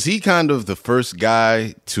 was he kind of the first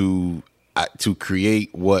guy to create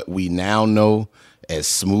what we now know as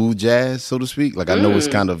smooth jazz, so to speak? Like I know it's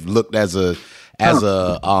kind of looked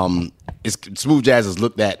smooth jazz is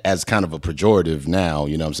looked at as kind of a pejorative now,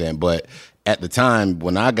 you know what I'm saying? But at the time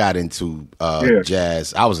when I got into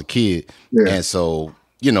jazz, I was a kid, and so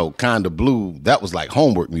Kind of Blue, that was like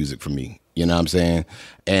homework music for me. You know what I'm saying?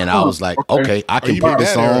 And I was like, okay, I can put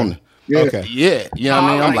this on. Okay. Yeah. You know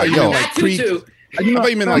what I mean? I'm like, yo. I thought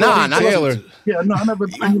you meant like Creed Taylor. Yeah, no, I never.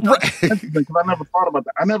 Because I never thought about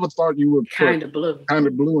that. I never thought you would Kind of Blue. Kind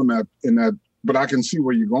of Blue in that. But I can see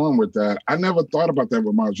where you're going with that. I never thought about that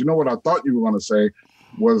with Miles. You know what I thought you were going to say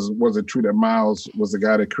was it true that Miles was the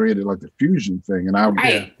guy that created like the fusion thing? And I'd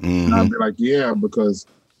be like, yeah, because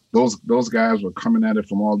those guys were coming at it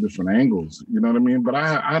from all different angles. You know what I mean? But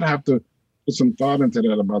I'd have to put some thought into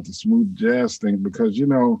that about the smooth jazz thing because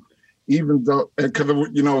even though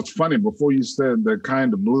it's funny. Before you said the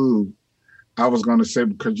Kind of Blue, I was going to say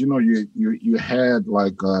because you had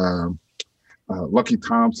like Lucky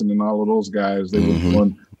Thompson and all of those guys. They were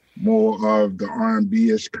doing more of the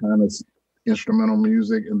R&B-ish kind of instrumental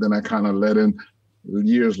music, and then I kind of led in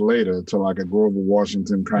years later to like a Grover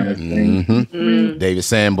Washington kind of thing. David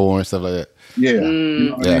Sanborn, stuff like that. Yeah. You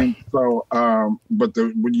know what I mean? So, but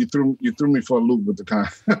when you threw me for a loop with the kind.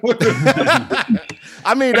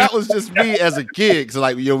 I mean, that was just me as a kid. So,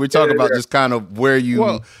 like, we're talking about just kind of where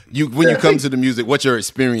when you come to the music, what your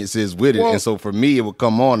experience is with it. And so for me, it would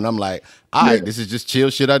come on, and I'm like, all right, this is just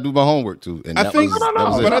chill shit I do my homework to. And I think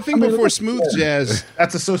before smooth jazz,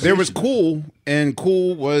 that's association. There was Cool, and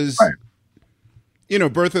Cool was. Right.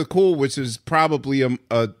 Birth of Cool, which is probably a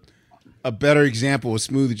better example of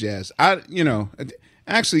smooth jazz.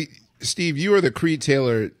 Actually, Steve, you are the Creed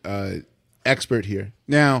Taylor expert here.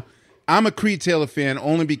 Now, I'm a Creed Taylor fan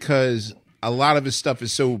only because a lot of his stuff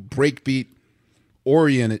is so breakbeat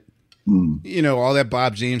oriented. All that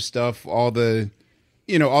Bob James stuff, all the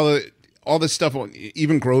all this stuff on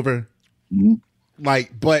even Grover. Mm-hmm.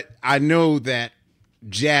 Like, but I know that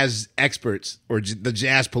jazz experts or the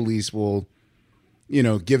jazz police will,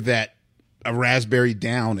 give that a raspberry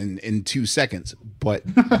down in 2 seconds. But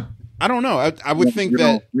I don't know. I would think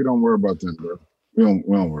that we don't worry about that, bro. We don't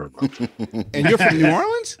worry about that. And you're from New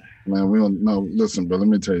Orleans? Man, we don't. No, listen, bro. Let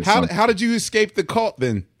me tell you something. How did you escape the cult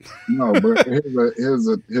then? No, but here's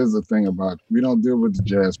the thing about we don't deal with the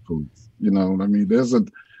jazz police. You know what I mean? There's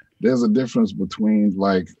a difference between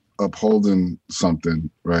like upholding something,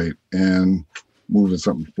 right, and moving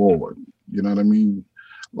something forward. You know what I mean?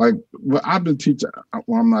 Like, well, I've been teaching.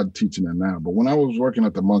 Well, I'm not teaching it now, but when I was working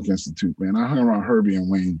at the Monk Institute, man, I hung around Herbie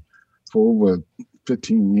and Wayne for over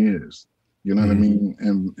 15 years. You know what I mean?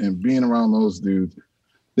 And being around those dudes,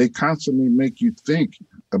 they constantly make you think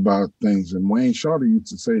about things. And Wayne Shorter used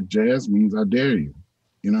to say, "Jazz means I dare you."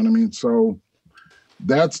 You know what I mean? So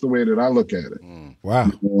that's the way that I look at it. Wow.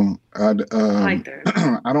 I like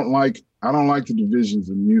that. I don't like the divisions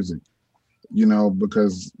in music,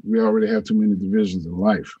 because we already have too many divisions in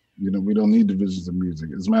life. We don't need divisions in music.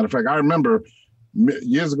 As a matter of fact, I remember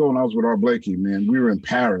years ago when I was with Art Blakey, man, we were in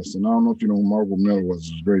Paris, and I don't know if you know who Margot Miller was,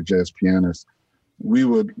 a great jazz pianist. We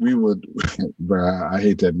would, bro, I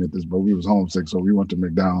hate to admit this, but we was homesick, so we went to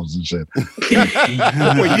McDonald's and shit. Wait,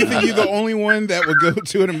 you think you're the only one that would go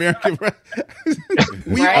to an American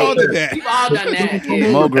We all did that. We've all done that.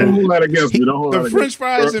 Don't hold that against me. The French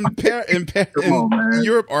fries in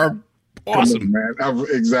Europe are awesome. On, man.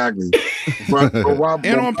 Exactly. But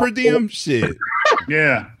and on per diem, shit.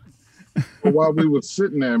 Yeah. But while we were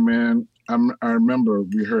sitting there, man, I remember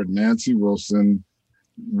we heard Nancy Wilson.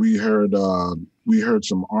 We heard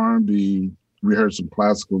some R&B. We heard some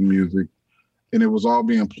classical music, and it was all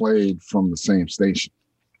being played from the same station.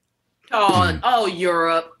 Oh,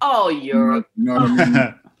 Europe. Oh, Europe. You know what I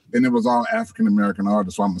mean? And it was all African American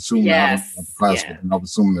artists. So I'm assuming classical. Yeah. I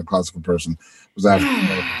was assuming the classical person was African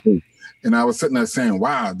American too. And I was sitting there saying,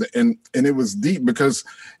 "Wow!" And it was deep because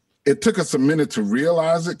it took us a minute to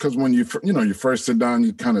realize it. Because when you first sit down,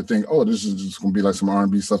 you kind of think, "Oh, this is just going to be like some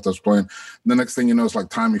R&B stuff that's playing." And the next thing you know, it's like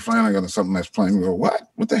Tommy Flanagan or something that's playing. We go,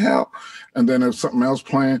 "What? What the hell?" And then there's something else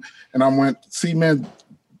playing, and I went, "See, man,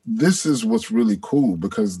 this is what's really cool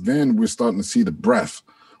because then we're starting to see the breadth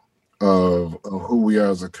of who we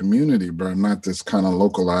are as a community, bro. Not this kind of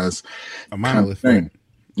localized a monolith kind of thing."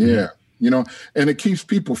 Yeah. And it keeps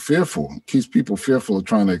people fearful. It keeps people fearful of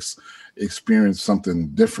trying to experience something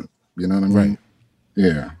different. You know what I mean? Right.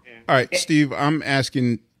 Yeah. All right, Steve, I'm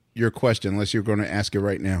asking your question unless you're going to ask it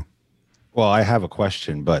right now. Well, I have a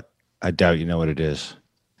question, but I doubt you know what it is.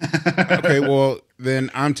 Okay, well,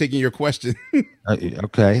 then I'm taking your question.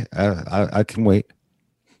 Okay, I can wait.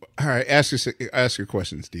 All right, ask your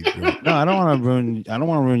question, Steve. No, I don't want to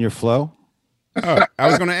ruin your flow. I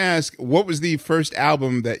was going to ask, what was the first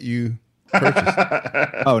album that you purchased?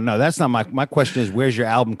 Oh no, that's not my question. Is where's your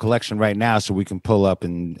album collection right now, so we can pull up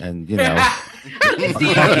and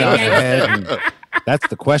that's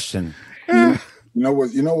the question. You know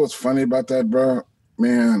what's funny about that, bro?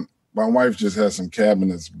 Man, my wife just had some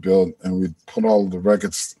cabinets built, and we put all of the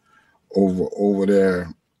records over there.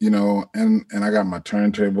 And I got my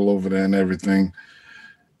turntable over there and everything.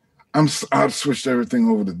 I've switched everything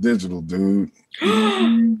over to digital, dude.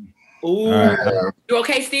 Ooh. You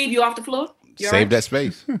okay, Steve? You off the floor? Save that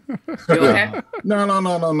space. You okay? No.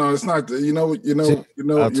 It's not.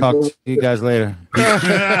 I'll talk to you guys later.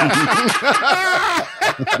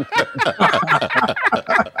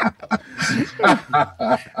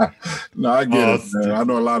 No, I get it, man. I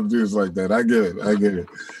know a lot of dudes like that. I get it.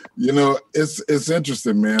 It's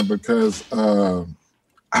interesting, man, because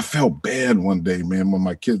I felt bad one day, man, when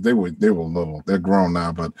my kids, they were little. They're grown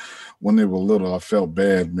now, but when they were little, I felt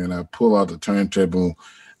bad, man. I pulled out the turntable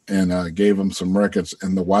and I gave them some records,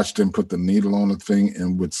 and to watch them put the needle on the thing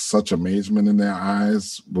and with such amazement in their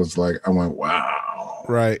eyes was like, I went, wow.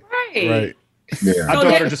 Right. Yeah. My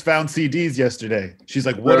daughter just found CDs yesterday. She's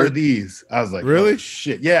like, "What are these?" I was like, "Really? Oh,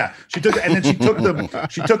 shit, yeah." She took it, and then she took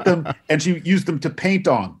them, and she used them to paint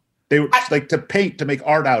on. They were like to paint, to make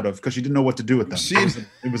art out of, because she didn't know what to do with them.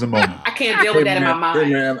 It was a moment. I can't deal with that in my mind.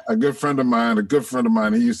 Hey man, a good friend of mine,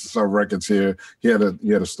 he used to sell records here. He had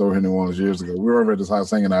a store here in New Orleans years ago. We were over at his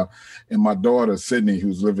house hanging out, and my daughter, Sydney,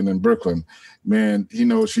 who's living in Brooklyn, man, he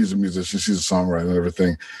knows she's a musician, she's a songwriter and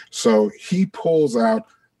everything. So he pulls out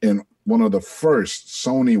in one of the first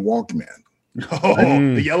Sony Walkman. Oh,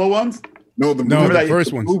 the yellow ones? No, the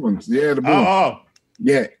first ones. Blue ones. Yeah, the blue ones.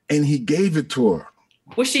 Yeah, and he gave it to her.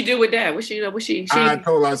 What'd she do with that? I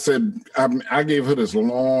told her, I said, I gave her this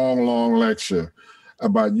long lecture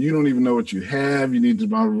about you don't even know what you have. You need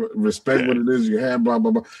to respect what it is you have, blah,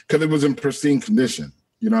 blah, blah. Because it was in pristine condition.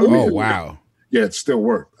 You know what I mean? Oh, wow. Yeah, it still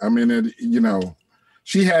worked. I mean,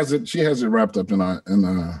 she has it wrapped up in her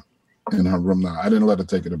room now. I didn't let her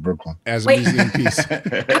take it to Brooklyn. As a museum piece.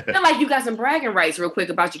 I feel like you got some bragging rights real quick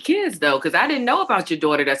about your kids, though, because I didn't know about your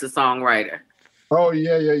daughter that's a songwriter. Oh,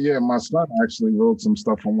 yeah. My son actually wrote some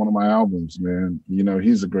stuff on one of my albums, man.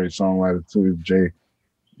 He's a great songwriter, too. Jay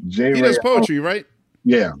He does poetry, right?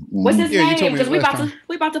 Yeah. What's his Yeah, you told name? me Because last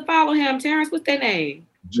we about to follow him. Terrence, what's their name?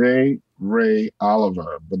 J. Ray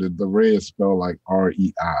Oliver, but the Ray is spelled like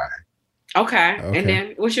REI. Okay. And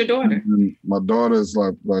then what's your daughter? And my daughter's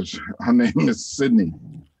like, her name is Sydney,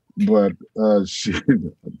 but she's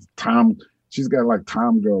got like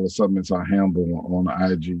Tom Girl or something. It's her handle on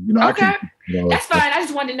the IG. Okay. That's fine. I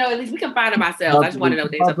just wanted to know. At least we can find them ourselves. I just want to know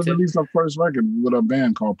what they're up to. Release our first record with a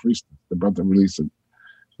band called Priestess. They're about to release it.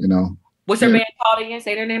 What's her band called again?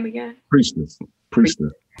 Say their name again. Priestess.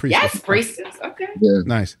 Yes, Priestess. Okay. Yeah.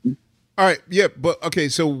 Nice. All right. Yeah. But okay.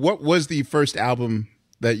 So what was the first album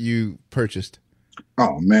that you purchased?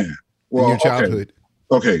 Oh, man. Well, in your childhood.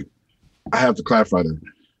 Okay. I have to clarify that.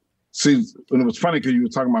 See, when it was funny because you were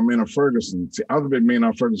talking about Maynard Ferguson. See, I was a big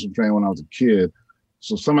Maynard Ferguson fan when I was a kid.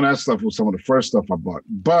 So some of that stuff was some of the first stuff I bought.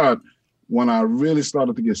 But when I really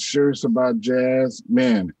started to get serious about jazz,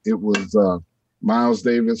 man, it was Miles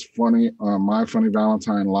Davis, My Funny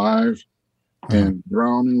Valentine Live, and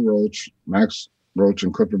Brown and Roach, Max Roach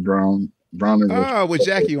and Clifford Brown and Roach. Oh, with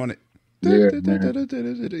Jackie on it. Yeah,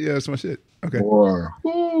 yeah, that's my shit. Okay. Boy,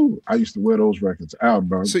 I used to wear those records out,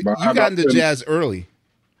 bro. So you got into jazz early.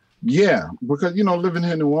 Yeah, because, living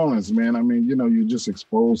here in New Orleans, man, I mean, you're just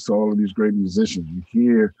exposed to all of these great musicians. You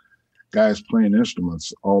hear guys playing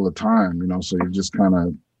instruments all the time, so you just kind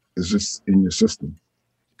of, it's just in your system.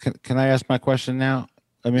 Can I ask my question now?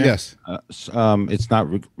 I mean, yes. It's not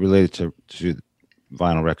related to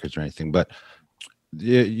vinyl records or anything, but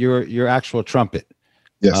your actual trumpet.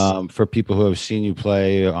 Yes. For people who have seen you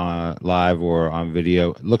play live or on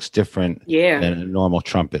video, it looks different than a normal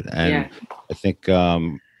trumpet. And I think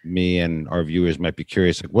me and our viewers might be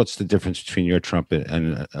curious, like, what's the difference between your trumpet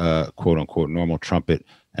and quote unquote normal trumpet?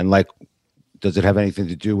 And like, does it have anything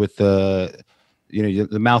to do with the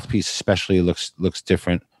mouthpiece especially looks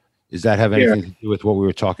different? Does that have anything to do with what we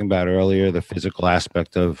were talking about earlier, the physical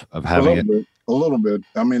aspect of having it? A little bit.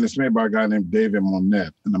 I mean, it's made by a guy named David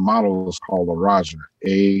Monette, and the model is called a Raja,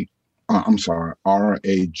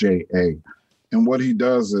 R-A-J-A. And what he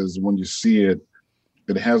does is when you see it,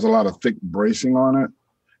 it has a lot of thick bracing on it.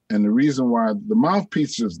 And the reason why the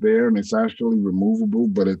mouthpiece is there and it's actually removable,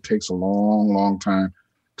 but it takes a long, long time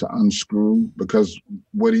to unscrew, because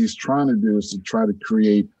what he's trying to do is to try to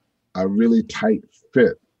create a really tight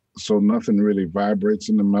fit so nothing really vibrates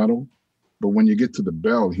in the metal. But when you get to the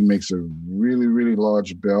bell, he makes a really, really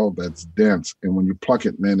large bell that's dense. And when you pluck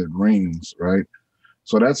it, man, it rings, right?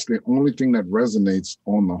 So that's the only thing that resonates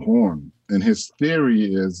on the horn. And his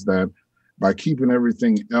theory is that by keeping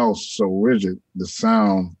everything else so rigid, the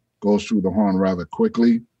sound goes through the horn rather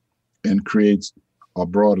quickly and creates a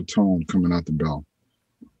broader tone coming out the bell.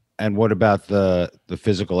 And what about the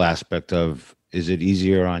physical aspect of, is it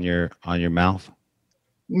easier on your mouth?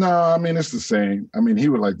 No, I mean, it's the same. I mean, he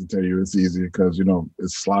would like to tell you it's easier because,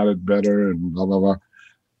 it's slotted better and blah, blah, blah.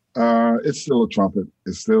 It's still a trumpet.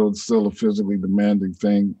 It's still a physically demanding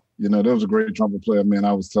thing. There was a great trumpet player, man.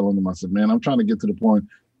 I was telling him, I said, man, I'm trying to get to the point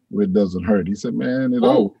where it doesn't hurt. He said, man, it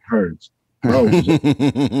always hurts. Bro, let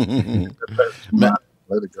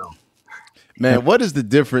it go. Man, what is the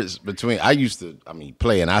difference between,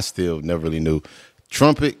 play, and I still never really knew,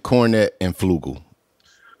 trumpet, cornet, and flugel?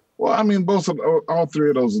 Well, I mean, all three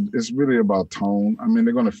of those, it's really about tone. I mean,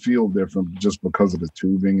 they're going to feel different just because of the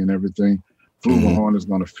tubing and everything. Flugelhorn is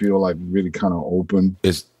going to feel like really kind of open.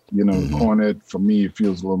 Cornet, for me, it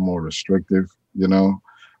feels a little more restrictive,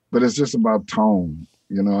 but it's just about tone,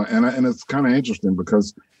 and it's kind of interesting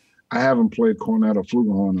because I haven't played cornet or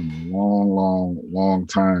flugelhorn in a long, long, long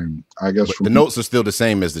time. I guess the notes are still the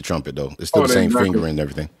same as the trumpet, though. It's still the same fingering and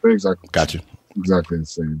everything. Exactly. Gotcha. Exactly the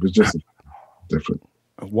same, but just different.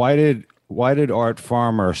 Why did Art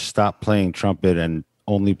Farmer stop playing trumpet and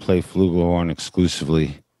only play flugelhorn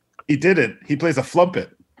exclusively? He didn't. He plays a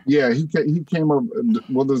flumpet. Yeah, he came up.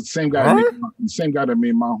 Well, the same guy that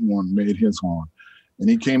made my horn made his horn, and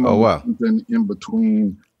he came up with something in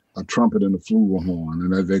between a trumpet and a flugelhorn,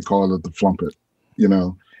 and they call it the flumpet.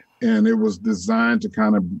 And it was designed to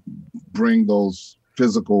kind of bring those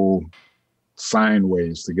physical sine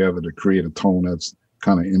waves together to create a tone that's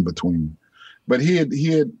kind of in between. But he had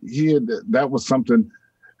that was something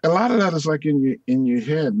a lot of that is like in your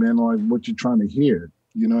head, man, like what you're trying to hear.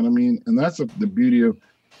 You know what I mean? And that's the beauty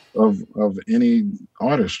of any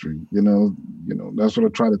artistry. You know, that's what I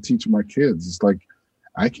try to teach my kids. It's like,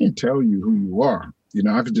 I can't tell you who you are. You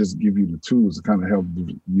know, I could just give you the tools to kind of help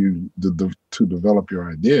you to develop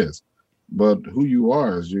your ideas. But who you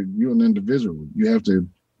are is you're an individual. You have to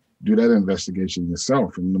do that investigation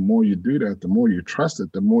yourself. And the more you do that, the more you trust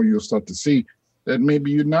it, the more you'll start to see that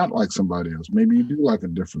maybe you're not like somebody else. Maybe you do like a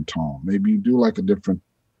different tone. Maybe you do like a different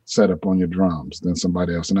setup on your drums than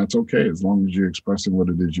somebody else. And that's okay, as long as you're expressing what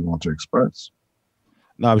it is you want to express.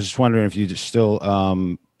 No, I was just wondering if you just still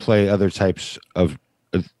play other types of,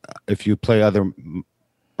 if you play other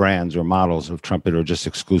brands or models of trumpet, or just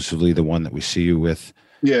exclusively the one that we see you with.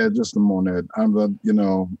 Yeah, just the Monet.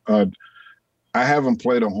 I haven't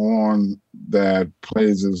played a horn that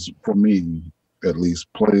plays for me, at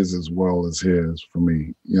least plays as well as his for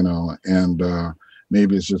me, you know, and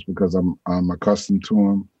maybe it's just because I'm accustomed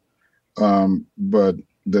to him. But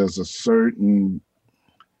there's a certain,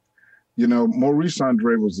 you know, Maurice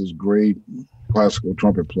Andre was this great classical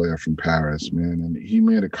trumpet player from Paris, man. And he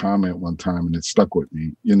made a comment one time and it stuck with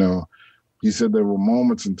me. You know, he said there were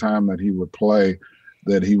moments in time that he would play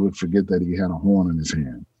that he would forget that he had a horn in his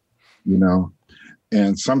hand, you know?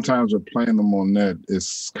 And sometimes with playing the Monet,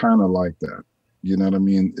 it's kind of like that. You know what I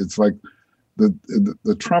mean? It's like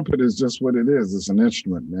the trumpet is just what it is. It's an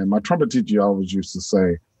instrument, man. My trumpet teacher always used to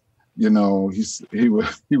say, you know, he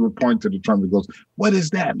would point to the trumpet and goes, "What is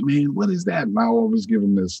that, man? What is that?" And I always give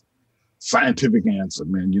him this scientific answer,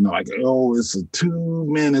 man. You know, like, "Oh, it's a tube,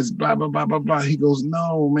 man. It's blah, blah, blah, blah, blah." He goes,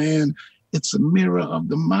 "No, man. It's a mirror of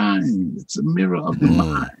the mind. It's a mirror of the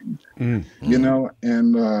mind." You know,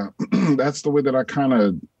 and that's the way that I kind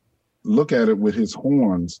of look at it with his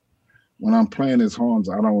horns. When I'm playing his horns,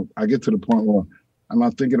 I get to the point where I'm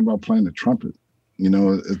not thinking about playing the trumpet. You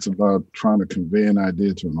know, it's about trying to convey an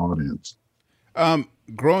idea to an audience.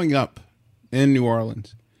 Growing up in New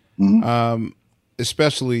Orleans,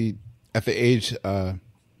 especially at the age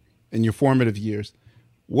in your formative years,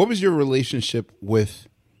 what was your relationship with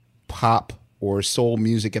pop or soul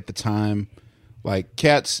music at the time? Like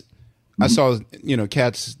Cats, I saw, you know,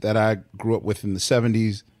 Cats that I grew up with in the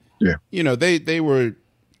 70s. Yeah. You know, they were,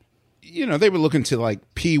 you know, they were looking to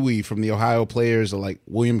like Pee Wee from the Ohio Players, or like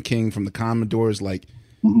William King from the Commodores. Like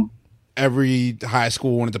every high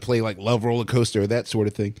school wanted to play like Love Roller Coaster or that sort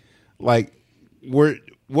of thing. Like, what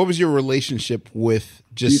was your relationship with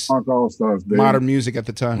just All-Stars, modern music at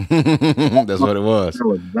the time? That's what it was.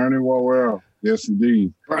 Bernie Worrell. Yes,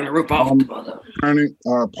 indeed. Burn the roof off, brother. Parliament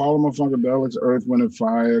Funkadelics, Earth, Wind and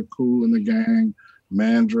Fire, Kool and the Gang,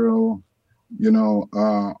 Mandrill, you know,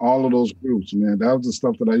 all of those groups, man. That was the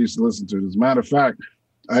stuff that I used to listen to. As a matter of fact,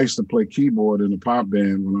 I used to play keyboard in a pop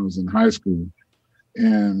band when I was in high school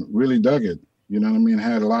and really dug it. You know what I mean?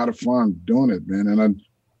 Had a lot of fun doing it, man. And I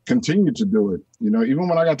continued to do it. You know, even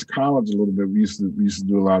when I got to college a little bit, we used to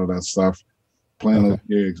do a lot of that stuff, playing those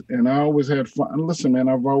gigs. And I always had fun. And listen, man,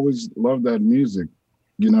 I've always loved that music.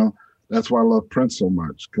 You know, that's why I love Prince so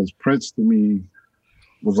much, because Prince to me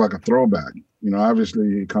was like a throwback. You know,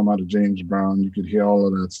 obviously he come out of James Brown. You could hear all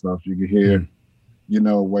of that stuff. You could hear, you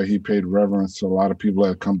know, where he paid reverence to a lot of people that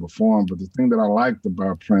had come before him. But the thing that I liked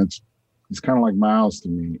about Prince, he's kind of like Miles to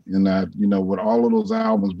me, in that, you know, with all of those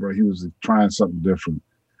albums, bro, he was trying something different.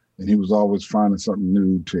 And he was always finding something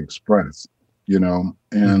new to express, you know.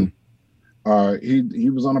 And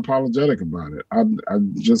he was unapologetic about it. I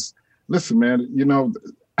just, listen, man, you know,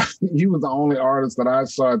 he was the only artist that I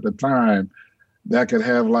saw at the time that could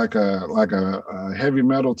have like a heavy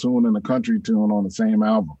metal tune and a country tune on the same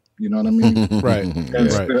album. You know what I mean? Right.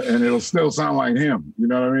 And it'll still sound like him. You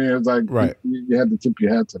know what I mean? It's like, you had to tip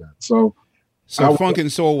your hat to that. So funk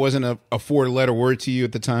and soul wasn't a 4-letter word to you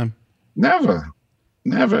at the time? Never,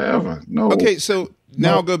 ever. No. Okay, so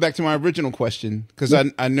now I'll go back to my original question, because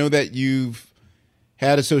I know that you've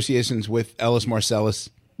had associations with Ellis Marsalis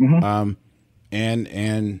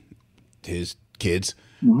and his kids.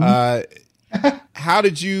 How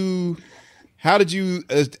did you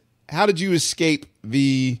escape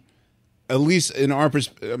the, at least in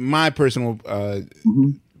my personal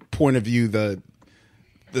point of view,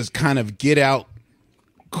 this kind of get out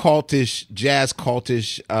jazz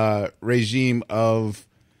cultish regime of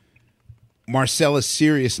Marsalis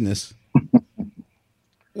seriousness,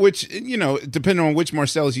 which, you know, depending on which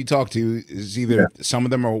Marsalis you talk to, is either some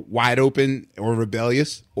of them are wide open or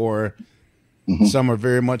rebellious, or some are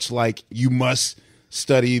very much like, you must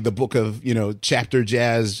study the book of, you know, chapter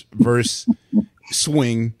jazz, verse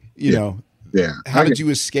swing, you know. Yeah. How did you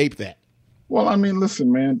escape that? Well, I mean, listen,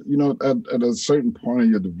 man, you know, at a certain point in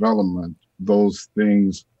your development, those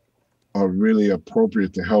things are really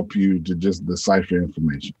appropriate to help you to just decipher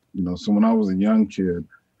information. You know, so when I was a young kid,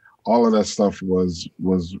 all of that stuff was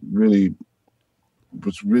really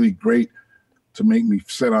great to make me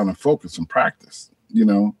sit down and focus and practice, you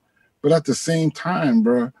know. But at the same time,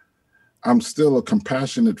 bro, I'm still a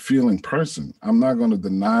compassionate feeling person. I'm not going to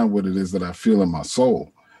deny what it is that I feel in my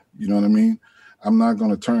soul. You know what I mean? I'm not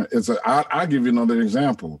going to turn. I'll give you another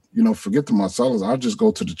example. You know, forget the Marcellus. I'll just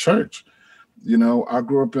go to the church. You know, I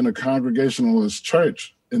grew up in a Congregationalist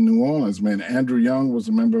church in New Orleans, man. Andrew Young was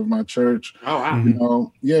a member of my church. Oh, wow. You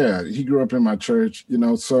know, yeah, he grew up in my church, you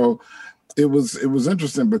know, so it was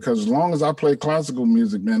interesting because as long as I played classical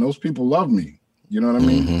music, man, those people loved me. You know what I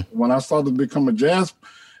mean? Mm-hmm. When I started to become a jazz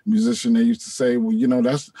musician, they used to say, well, you know,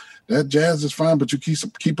 that jazz is fine, but you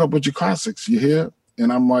keep up with your classics, you hear?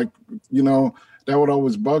 And I'm like, you know, that would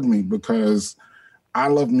always bug me because I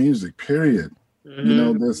love music, period. Mm-hmm. You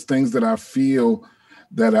know, there's things that I feel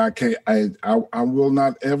that I will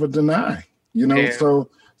not ever deny, you know? Yeah.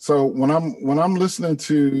 So when I'm listening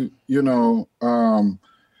to, you know,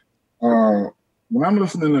 when I'm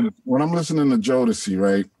listening to Jodeci,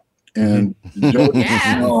 right? And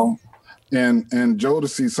Jodeci, you know, and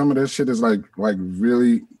Jodeci, some of that shit is like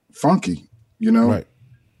really funky, you know? Right.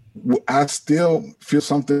 I still feel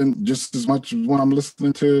something just as much when I'm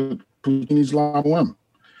listening to Puccini's La Boheme.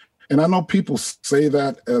 And I know people say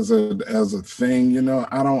that as a thing, you know.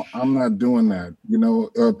 I'm not doing that, you know.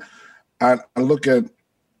 I look at,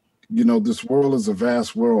 you know, this world is a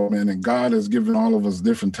vast world, man, and God has given all of us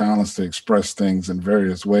different talents to express things in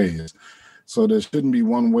various ways. So there shouldn't be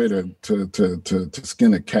one way to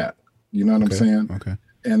skin a cat. You know what I'm saying? Okay.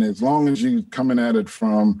 And as long as you're coming at it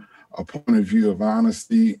from a point of view of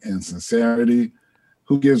honesty and sincerity,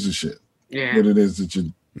 who gives a shit what it is that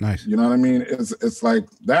you. Nice. You know what I mean? It's like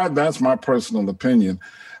that. That's my personal opinion.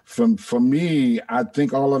 For me, I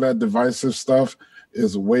think all of that divisive stuff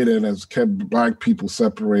is a way that has kept Black people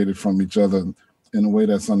separated from each other in a way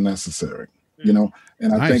that's unnecessary. You know,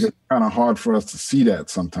 and I think it's kind of hard for us to see that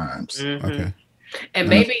sometimes. Mm-hmm. Okay. And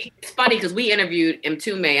maybe it's funny because we interviewed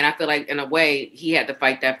Mtume, and I feel like in a way he had to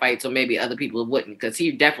fight that fight, so maybe other people wouldn't, because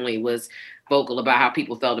he definitely was vocal about how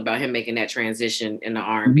people felt about him making that transition in the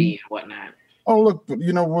R&B and whatnot. Oh, look,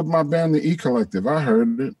 you know, with my band, the E Collective, I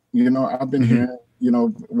heard it. You know, I've been hearing, you know,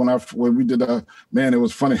 when we did man, it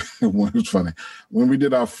was funny. It was funny. When we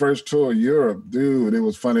did our first tour of Europe, dude, it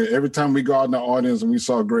was funny. Every time we go out in the audience and we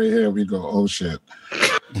saw gray hair, we go, oh, shit.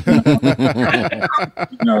 You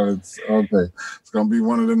know, it's okay. It's going to be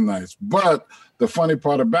one of them nights. But the funny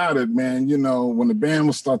part about it, man, you know, when the band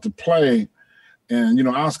will start to play, and, you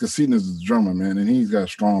know, Oscar Seaton is the drummer, man, and he's got a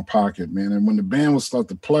strong pocket, man. And when the band will start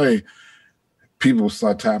to play, people will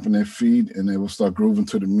start tapping their feet and they will start grooving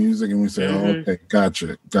to the music, and we say, oh, okay,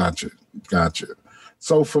 gotcha.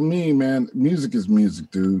 So for me, man, music is music,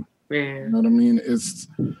 dude. Yeah. You know what I mean? It's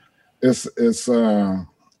you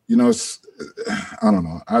know, it's, I don't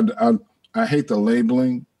know. I hate the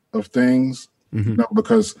labeling of things, you know,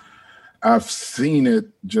 because I've seen it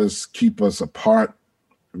just keep us apart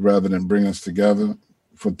rather than bring us together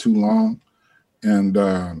for too long. And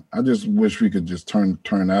I just wish we could just turn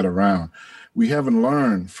that around. We haven't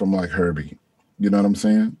learned from like Herbie, you know what I'm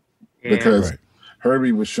saying? Yeah. Because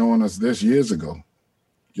Herbie was showing us this years ago.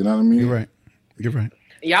 You know what I mean? You're right.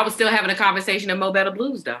 Y'all was still having a conversation at Mo Better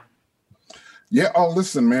Blues, though. Yeah. Oh,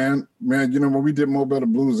 listen, man. You know, when we did Mo Better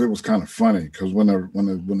Blues, it was kind of funny because when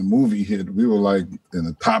the movie hit, we were like in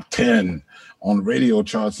the top 10 on the radio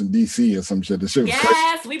charts in DC or some shit. The shit was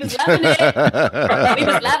crazy. We was loving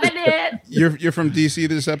it. You're from DC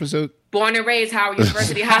this episode? Born and raised Howard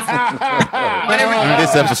University Hospital.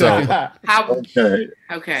 This episode.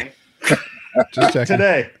 Okay. Just checking.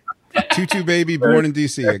 Today. Tutu baby, born in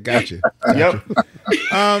DC. I got you. Yep.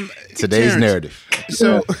 Today's Terrence, narrative.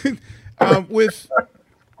 So, with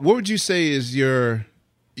what would you say is your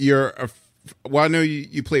well, I know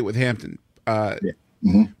you played with Hampton, but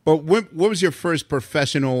what was your first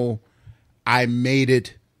professional? I made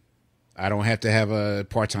it. I don't have to have a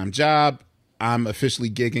part-time job. I'm officially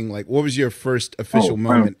gigging. Like, what was your first official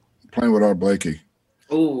moment? Playing with Art Blakey.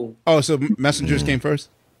 Ooh. Oh, so Messengers came first?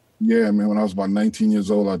 Yeah, man. When I was about 19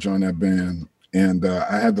 years old, I joined that band, and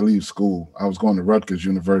I had to leave school. I was going to Rutgers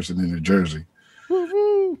University in New Jersey.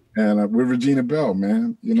 Woo-hoo. And with Regina Bell,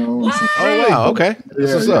 man. You know. Oh, wow. Okay.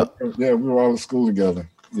 Yeah, what's up? Yeah, we were all in school together.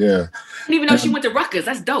 Yeah. I didn't even know she went to Rutgers.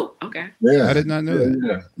 That's dope. Okay. Yeah. I did not know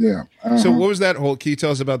that. Yeah. So what was that whole, can you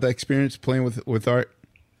tell us about that experience playing with Art?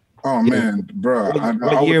 Oh, man, bro.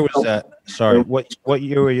 What year was that? Sorry. What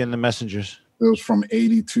year were you in the Messengers? It was from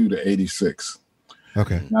 82 to 86.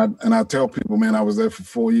 Okay. And I tell people, man, I was there for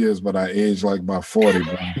 4 years, but I aged like about 40.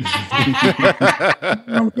 Bro. You know what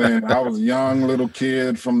I'm saying? I was a young little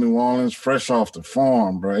kid from New Orleans, fresh off the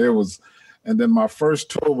farm, bro. It was, and then my first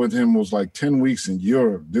tour with him was like 10 weeks in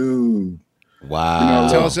Europe, dude. Wow. You know,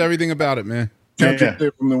 tell us everything about it, man.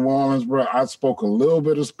 From New Orleans, bro. I spoke a little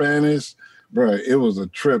bit of Spanish, bro. It was a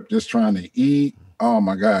trip just trying to eat. Oh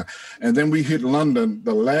my God. And then we hit London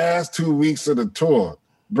the last 2 weeks of the tour.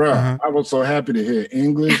 Bro, I was so happy to hear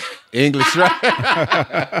English. Right?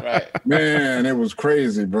 Right. Man, it was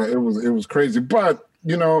crazy, bro. It was crazy. But,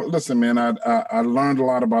 you know, listen, man, I learned a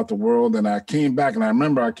lot about the world, and I came back, and I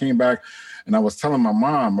remember I came back and I was telling my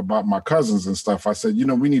mom about my cousins and stuff. I said, you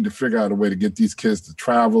know, we need to figure out a way to get these kids to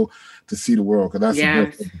travel, to see the world, because that's a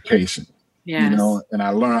great education. Yes. You know, and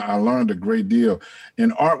I learned a great deal.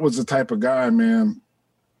 And Art was the type of guy, man,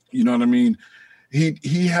 you know what I mean?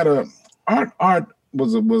 He had Art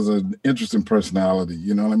was an interesting personality,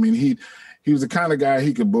 you know what I mean? He was the kind of guy,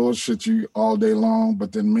 he could bullshit you all day long,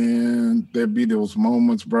 but then, man, there'd be those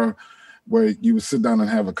moments, bro, where you would sit down and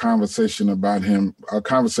have a conversation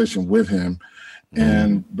with him,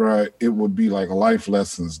 and, bro, it would be like life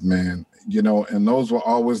lessons, man, you know, and those were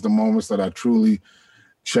always the moments that I truly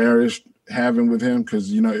cherished having with him, because,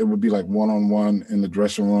 you know, it would be like one-on-one in the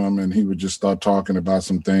dressing room, and he would just start talking about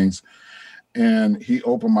some things, and he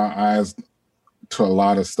opened my eyes to a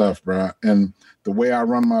lot of stuff, bro. And the way I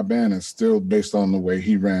run my band is still based on the way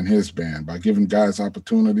he ran his band, by giving guys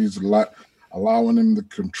opportunities, allowing them to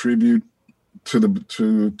contribute to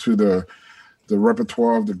the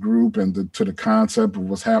repertoire of the group and to the concept of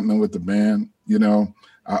what's happening with the band. You know,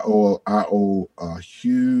 I owe a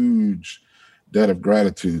huge debt of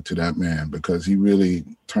gratitude to that man, because he really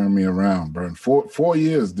turned me around, bro. 4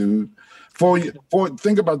 years, dude. 4 years.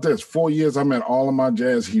 Think about this. 4 years, I met all of my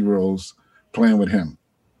jazz heroes playing with him.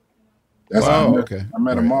 That's how I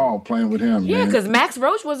met them all playing with him. Yeah, because Max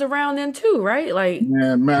Roach was around then too, right? Like,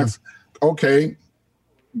 man, Max. Okay,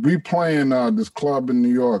 we playing this club in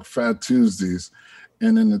New York, Fat Tuesdays,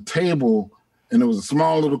 and in the table, and it was a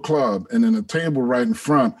small little club, and in the table right in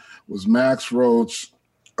front was Max Roach,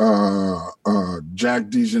 Jack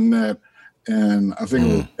DeJohnette, and I think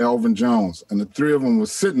it was Elvin Jones, and the three of them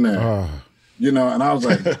was sitting there. You know, and I was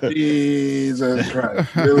like, Jesus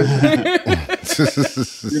Christ, really?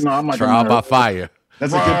 You know, I'm like trial by fire.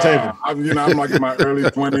 That's a good table. I'm like in my early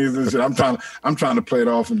 20s and shit. I'm trying to play it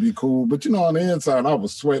off and be cool, but you know, on the inside, I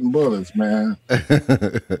was sweating bullets, man.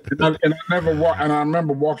 and I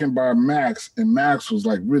remember walking by Max, and Max was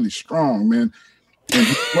like really strong, man. And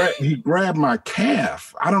he grabbed my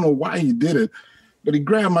calf. I don't know why he did it, but he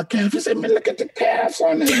grabbed my calf. He said, man, look at the calves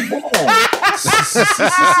on this ball.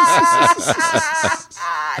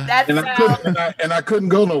 And I couldn't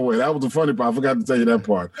go nowhere. That was the funny part. I forgot to tell you that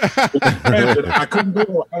part. I couldn't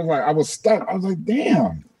go. I was stuck. I was like,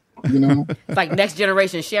 damn. You know? It's like next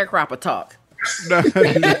generation sharecropper talk.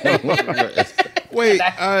 Wait,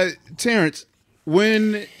 Terrence,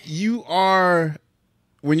 when you're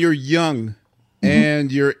young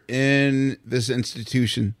and you're in this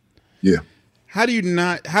institution, yeah. How do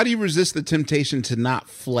you resist the temptation to not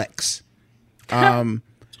flex?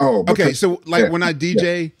 Okay, so like when I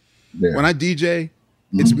DJ,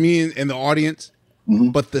 it's me in the audience,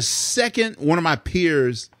 but the second one of my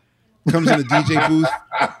peers comes in the DJ booth,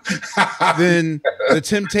 then the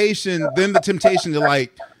temptation to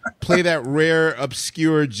like play that rare,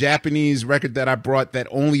 obscure Japanese record that I brought that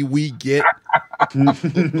only we get,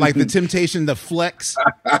 like the temptation to flex,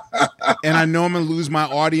 and I know I'm gonna lose my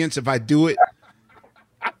audience if I do it.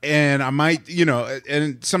 And I might, you know,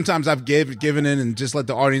 and sometimes I've given in and just let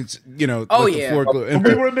the audience, you know, the floor go.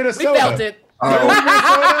 We were in Minnesota. We felt it.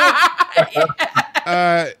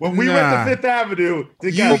 When we went to Fifth Avenue,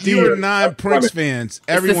 you were 9 Prince fans.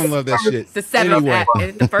 Everyone loved that shit. It's the seventh,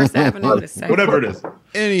 the First Avenue, the second. Whatever it is.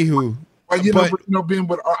 Anywho. Well, being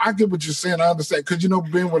with Art, I get what you're saying. I understand, because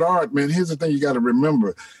being with Art, man. Here's the thing: you got to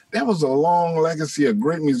remember that was a long legacy of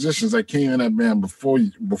great musicians that came in that band before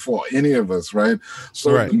any of us, right?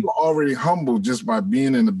 So you were already humble just by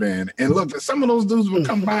being in the band. And look, some of those dudes would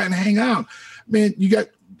come by and hang out. Man,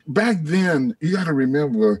 back then. You got to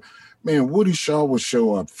remember. Man, Woody Shaw would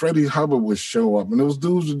show up. Freddie Hubbard would show up. And those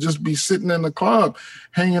dudes would just be sitting in the club,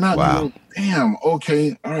 hanging out. Wow. You know, damn,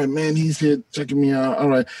 okay. All right, man, he's here checking me out. All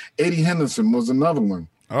right. Eddie Henderson was another one.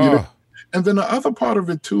 Oh. You know? And then the other part of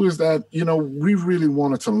it, too, is that, we really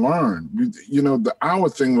wanted to learn. Our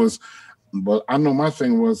thing was, but I know my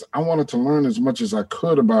thing was, I wanted to learn as much as I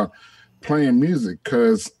could about playing music,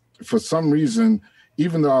 because for some reason,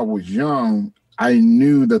 even though I was young, I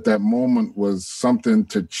knew that moment was something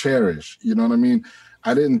to cherish. You know what I mean?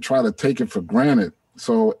 I didn't try to take it for granted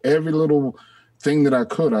So every little thing that I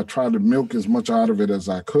could, I tried to milk as much out of it as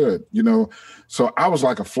I could, you know. So I was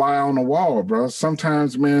like a fly on the wall, bro.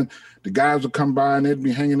 Sometimes, man, the guys would come by and they'd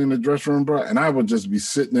be hanging in the dressing room, bro, and I would just be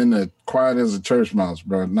sitting in there quiet as a church mouse,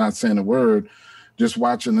 bro, not saying a word, just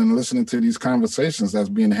watching and listening to these conversations that's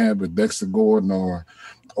being had with Dexter Gordon or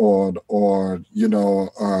you know,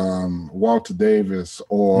 Walter Davis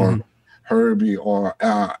or Herbie or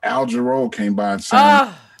Al Jarreau came by and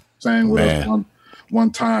sang with us one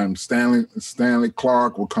time. Stanley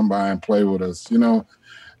Clark will come by and play with us, you know.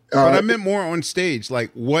 But I meant more on stage,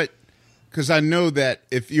 like what, because I know that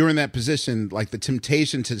if you're in that position, like the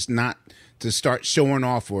temptation to start showing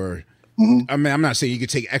off or, I mean, I'm not saying you could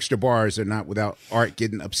take extra bars or not without Art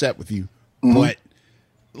getting upset with you, but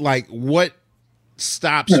like what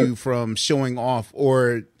stops you from showing off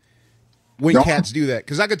or when cats do that?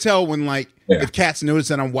 Because I could tell when like if cats notice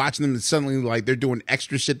that I'm watching them and suddenly like they're doing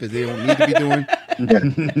extra shit that they don't need to be doing.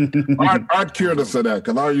 Art cured us of that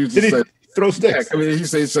because I used to say, throw sticks. I mean, he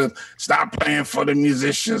said, "Stop playing for the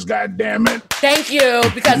musicians, God damn it!" Thank you,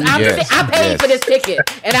 because I paid for this ticket,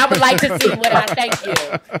 and I would like to see what I thank you,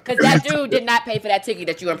 because that dude did not pay for that ticket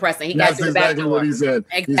that you impressing. He got to the back door. What he said.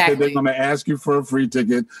 Exactly. He said they're going to ask you for a free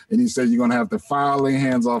ticket, and he said you're going to have to file their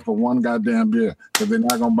hands off for one goddamn beer because they're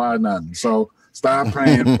not going to buy nothing. So stop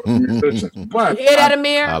paying for the musicians. But you hear that,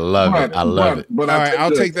 Amir? I love it. I love it. But all right,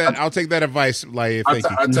 I'll take that. I'll take that advice. Like, thank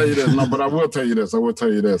you. I tell you this. No, but I will tell you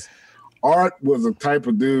this. Art was a type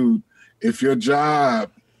of dude, if your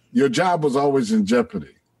job was always in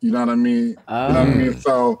jeopardy. You know what I mean? You know what I mean?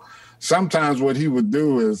 So sometimes what he would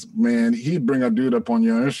do is, man, he'd bring a dude up on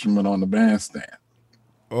your instrument on the bandstand.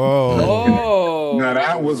 Oh. Now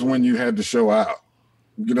that was when you had to show out.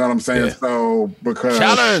 You know what I'm saying? Yeah. So because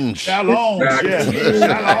challenge.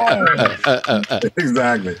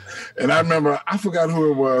 Exactly. And I remember, I forgot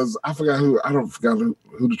who it was. I forgot who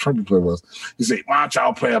the trumpet player was. He said, "Why don't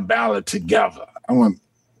y'all play a ballad together?" I went,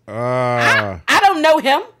 I don't know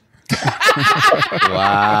him.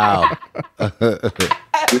 Wow.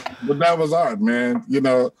 But that was Art, man. You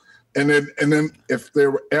know, and then if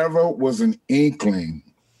there ever was an inkling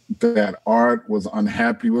that Art was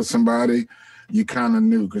unhappy with somebody, you kind of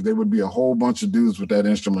knew, because there would be a whole bunch of dudes with that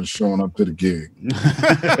instrument showing up to the gig.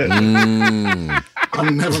 I'll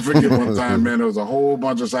never forget one time, man, there was a whole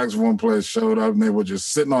bunch of saxophone players showed up and they were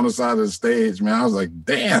just sitting on the side of the stage, man. I was like,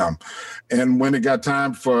 damn. And when it got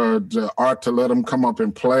time for Art to let them come up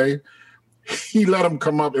and play, he let them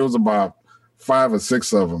come up. It was about 5 or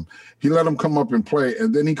 6 of them. He let them come up and play,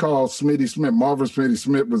 and then he called Smitty Smith. Marvin Smitty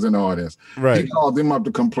Smith was in the audience. Right. He called them up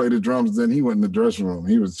to come play the drums. Then he went in the dressing room.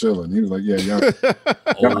 He was chilling. He was like, "Yeah,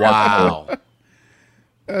 wow,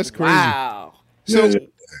 that's crazy." Wow. So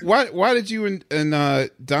why did you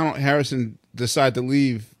and Donald Harrison decide to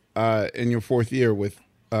leave in your 4th year with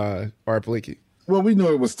Art Blakey? Well, we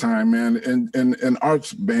knew it was time, man. And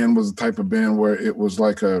Art's band was the type of band where it was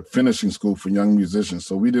like a finishing school for young musicians.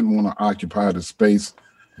 So we didn't want to occupy the space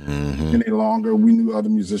any longer. We knew other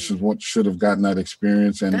musicians should have gotten that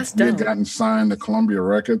experience. And we had gotten signed to Columbia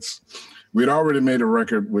Records. We'd already made a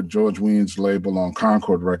record with George Wean's label on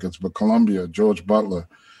Concord Records, but Columbia, George Butler,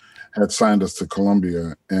 had signed us to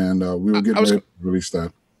Columbia. And we were getting ready to release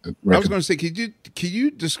that record. I was going to say, could you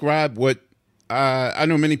describe what, I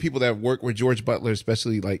know many people that have worked with George Butler,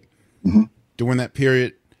 especially like during that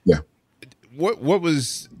period. Yeah. What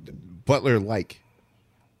was Butler like?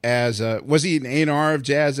 Was he an A&R of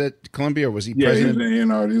jazz at Columbia, or was he president? Yeah, he was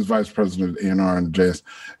an A&R. He was vice president of A&R and jazz.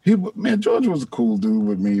 George was a cool dude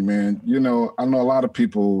with me, man. You know, I know a lot of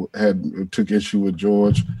people took issue with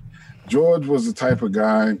George. George was the type of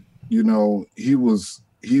guy, you know, he was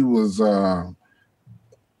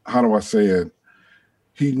how do I say it?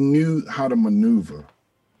 He knew how to maneuver,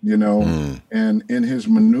 you know, and in his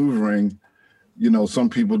maneuvering, you know, some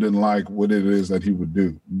people didn't like what it is that he would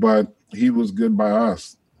do, but he was good by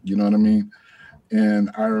us, you know what I mean?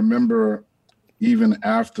 And I remember even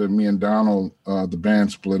after me and Donald, the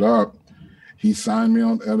band split up, he signed me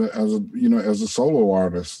on as a solo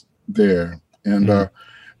artist there. And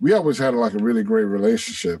we always had like a really great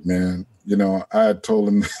relationship, man. You know, I had told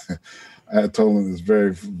him this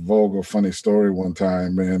very vulgar, funny story one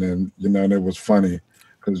time, man, and you know, and it was funny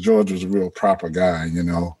because George was a real proper guy, you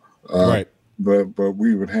know. Right. But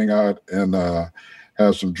we would hang out and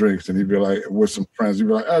have some drinks, and he'd be like, with some friends, he'd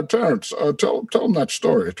be like, "Terrence, tell him that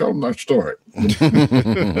story. Tell him that story."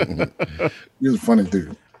 He was a funny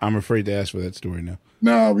dude. I'm afraid to ask for that story now.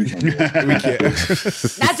 No, we can't. We can't.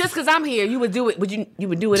 Not just because I'm here. You would do it. You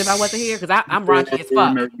would do it if I wasn't here? Because I'm raunchy as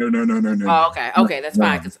fuck. No. Oh, okay, that's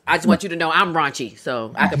fine. Because I just want you to know I'm raunchy,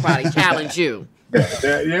 so I could probably challenge you.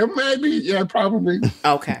 Yeah, maybe. Yeah, probably.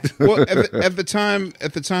 Okay. Well, at the time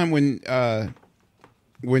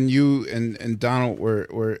when you and Donald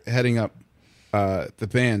were heading up the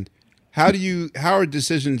band, how are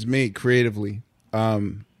decisions made creatively,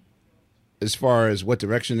 as far as what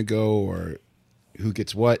direction to go or who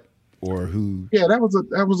gets what or who? Yeah, that was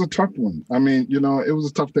a tough one. I mean, it was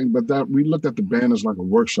a tough thing, but that we looked at the band as like a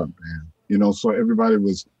workshop band, so everybody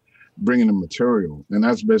was bringing the material, and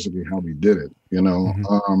that's basically how we did it.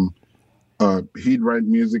 He'd write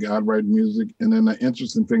music, I'd write music, and then the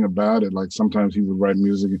interesting thing about it, like sometimes he would write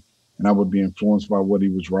music, and I would be influenced by what he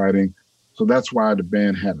was writing. So that's why the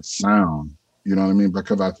band had a sound. You know what I mean?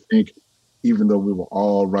 Because I think even though we were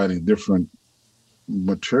all writing different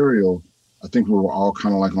material, I think we were all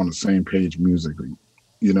kind of like on the same page musically,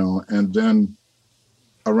 and then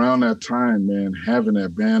around that time, man, having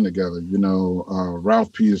that band together,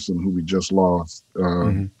 Ralph Peterson, who we just lost,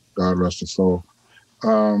 God rest his soul.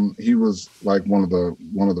 He was like one of the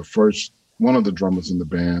drummers in the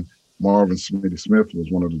band. Marvin Smitty Smith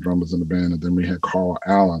was one of the drummers in the band. And then we had Carl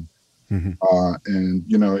Allen. And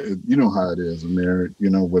you know how it is in there,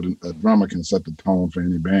 with a drummer can set the tone for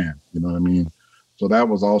any band, you know what I mean? So that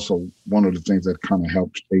was also one of the things that kind of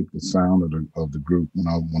helped shape the sound of the group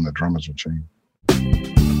when the drummers were changed.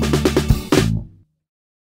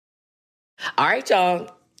 All right, y'all.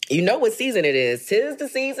 You know what season it is. 'Tis the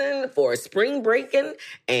season for spring breaking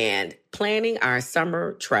and planning our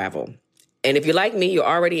summer travel. And if you're like me, you're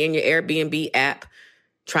already in your Airbnb app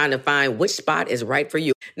trying to find which spot is right for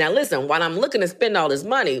you. Now, listen, while I'm looking to spend all this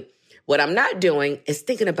money, what I'm not doing is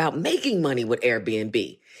thinking about making money with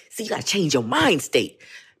Airbnb. See, you got to change your mind state.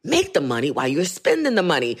 Make the money while you're spending the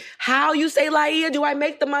money. How, you say, Laia, do I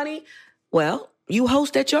make the money? Well, you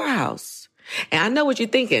host at your house. And I know what you're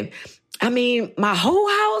thinking. I mean, my whole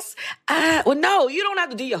house? Well, no, you don't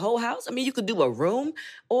have to do your whole house. I mean, you could do a room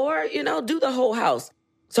or, do the whole house.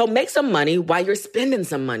 So make some money while you're spending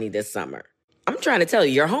some money this summer. I'm trying to tell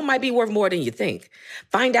you, your home might be worth more than you think.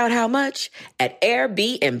 Find out how much at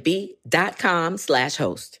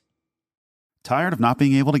airbnb.com/host. Tired of not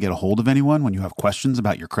being able to get a hold of anyone when you have questions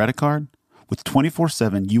about your credit card? With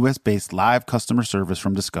 24/7 U.S.-based live customer service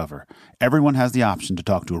from Discover, everyone has the option to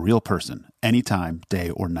talk to a real person anytime,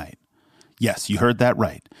 day or night. Yes, you heard that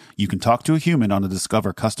right. You can talk to a human on the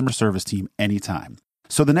Discover customer service team anytime.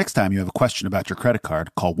 So the next time you have a question about your credit card,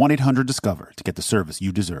 call 1-800-DISCOVER to get the service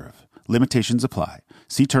you deserve. Limitations apply.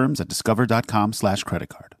 See terms at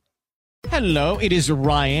discover.com/creditcard. Hello, it is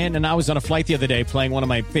Ryan, and I was on a flight the other day playing one of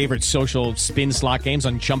my favorite social spin slot games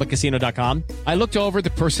on ChumbaCasino.com. I looked over at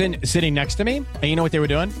the person sitting next to me, and you know what they were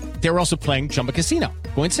doing? They were also playing Chumba Casino.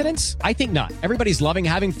 Coincidence? I think not. Everybody's loving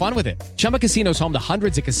having fun with it. Chumba Casino is home to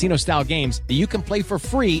hundreds of casino-style games that you can play for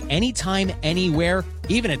free anytime, anywhere,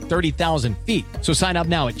 even at 30,000 feet. So sign up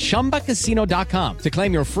now at ChumbaCasino.com to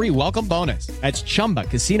claim your free welcome bonus. That's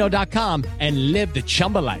ChumbaCasino.com and live the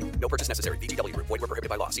Chumba life. No purchase necessary. VGW. Void where prohibited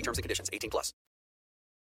by law. See terms and conditions. 18+.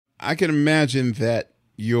 I can imagine that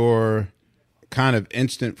your kind of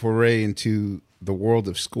instant foray into the world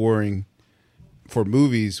of scoring for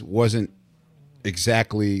movies wasn't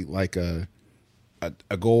exactly like a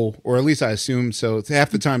goal, or at least I assume so. It's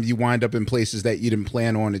half the time you wind up in places that you didn't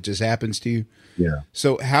plan on. It just happens to you. Yeah.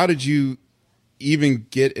 So how did you even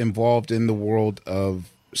get involved in the world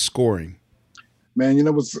of scoring? Man,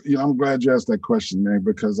 I'm glad you asked that question, man,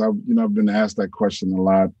 because I've been asked that question a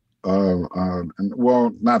lot.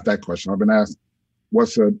 Not that question. I've been asked,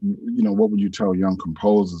 what would you tell young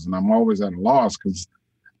composers? And I'm always at a loss because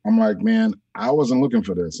I'm like, man, I wasn't looking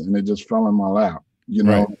for this, and it just fell in my lap.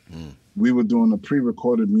 Right. We were doing the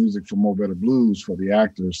pre-recorded music for Mo Better Blues for the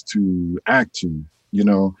actors to act to,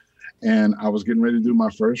 and I was getting ready to do my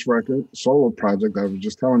first record, solo project I was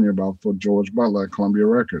just telling you about for George Butler at Columbia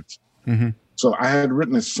Records. Mm-hmm. So I had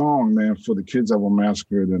written a song, man, for the kids that were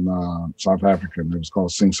massacred in South Africa, and it was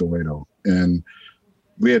called Sing Soweto. And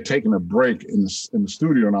we had taken a break in the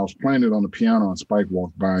studio, and I was playing it on the piano, and Spike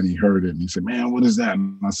walked by, and he heard it, and he said, man, what is that?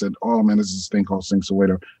 And I said, oh, man, this is this thing called Sing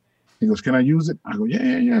Soweto. He goes, can I use it? I go,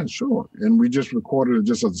 yeah, sure. And we just recorded it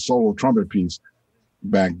just as a solo trumpet piece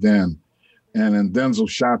back then. And then Denzel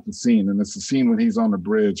shot the scene, and it's the scene when he's on the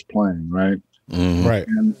bridge playing, right? Mm-hmm. Right.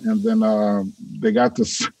 And then they got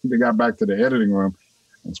back to the editing room,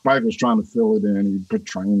 and Spike was trying to fill it in. He put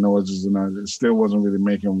train noises, and it still wasn't really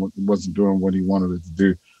wasn't doing what he wanted it to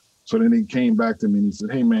do. So then he came back to me and he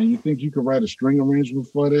said, hey man, you think you could write a string arrangement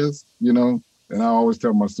for this? And I always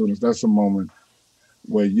tell my students, that's a moment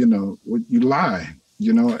where, you lie,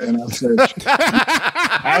 and I said,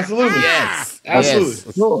 absolutely. Yes.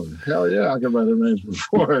 Absolutely. Sure. Hell yeah, I can write arrangements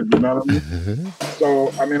for it. You know what I mean?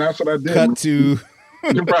 So, I mean, that's what I did. Cut to...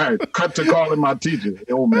 Right. Cut to calling my teacher.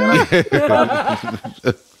 Oh, man.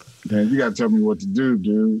 Man, you got to tell me what to do,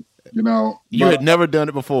 dude. You know. You had never done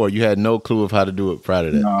it before. You had no clue of how to do it prior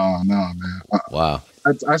to that. No, man. Wow.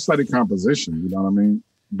 I studied composition, you know what I mean?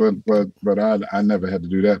 But I never had to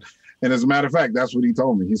do that. And as a matter of fact, that's what he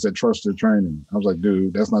told me. He said, trust your training. I was like,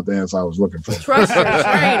 dude, that's not the answer I was looking for. Trust your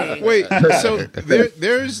training. Wait, so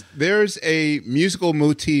there's a musical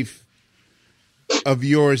motif of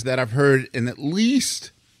yours that I've heard in at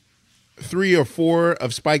least 3 or 4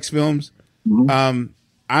 of Spike's films. Mm-hmm.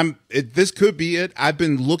 This could be it. I've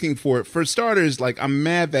been looking for it. For starters, like, I'm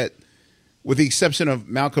mad that, with the exception of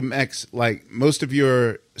Malcolm X, like, most of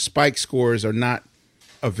your Spike scores are not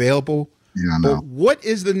available. Yeah, I know. But what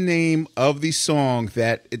is the name of the song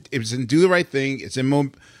that it was in Do the Right Thing? It's in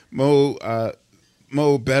Mo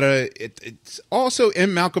Better. It's also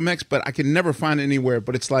in Malcolm X, but I can never find it anywhere.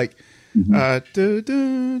 But it's like, it's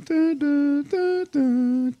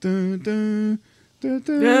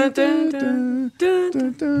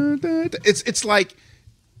like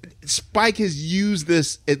Spike has used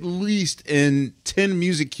this at least in 10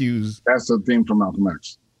 music cues. That's a theme from Malcolm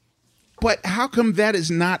X. But how come that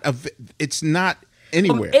is not it's not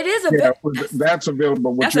anywhere? It is available. That's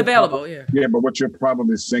available. That's available. Yeah. Yeah, but what you're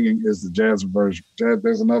probably singing is the jazz version.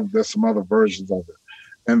 There's some other versions of it.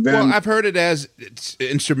 And then, well, I've heard it as it's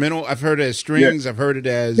instrumental. I've heard it as strings. Yeah. I've heard it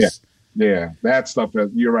as that stuff.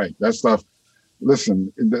 You're right. That stuff.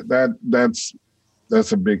 Listen, that's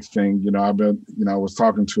a big thing. You know, I was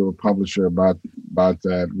talking to a publisher about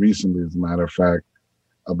that recently. As a matter of fact,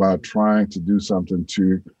 about trying to do something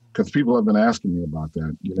because people have been asking me about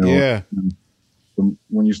that. You know, yeah. And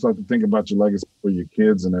when you start to think about your legacy for your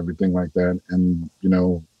kids and everything like that, and you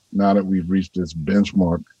know, now that we've reached this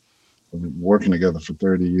benchmark of working together for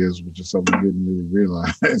 30 years, which is something we didn't really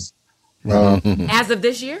realize. As of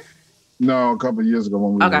this year? No, a couple of years ago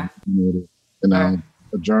when we were, and a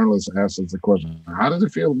journalist asked us the question, how does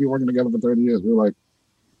it feel to be working together for 30 years? We were like,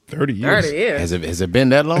 30 years? 30 years. Has it been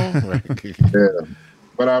that long? Yeah.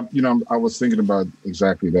 But I was thinking about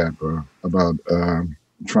exactly that, bro. About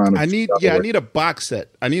trying to. I need a box set.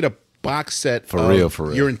 I need a box set for real.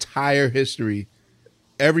 Your entire history,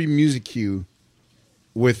 every music cue,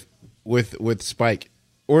 with Spike,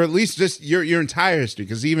 or at least just your entire history,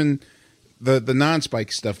 because even the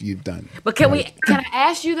non-Spike stuff you've done. But can I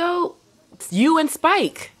ask you though, you and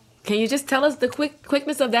Spike, can you just tell us the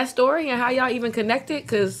quickness of that story and how y'all even connected?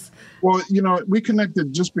 Because we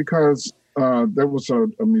connected just because there was a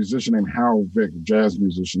musician named Harold Vick, a jazz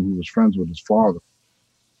musician who was friends with his father,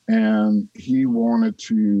 and he wanted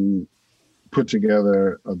to put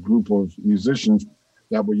together a group of musicians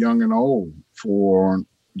that were young and old for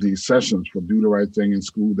these sessions for Do the Right Thing and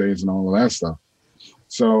School Days and all of that stuff.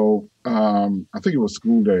 So I think it was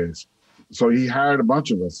School Days. So he hired a bunch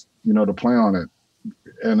of us, to play on it.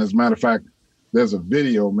 And as a matter of fact, there's a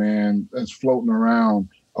video, man, that's floating around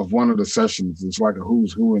of one of the sessions. It's like a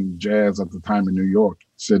who's who in jazz at the time in New York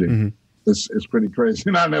City. Mm-hmm. It's pretty crazy.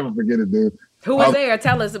 And I'll never forget it, dude. Who was there?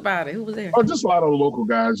 Tell us about it. Who was there? Oh, just a lot of local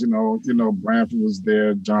guys, Branford was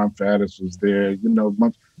there, John Faddis was there,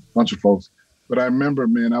 bunch of folks. But I remember,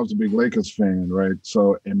 man, I was a big Lakers fan, right?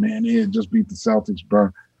 So, and man, they had just beat the Celtics,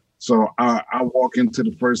 bro. So I walk into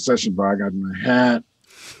the first session, bro. I got my hat,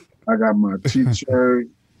 I got my T-shirt,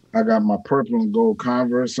 I got my purple and gold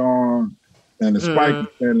Converse on, and the Spike was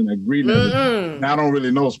standing there greeting me. And I don't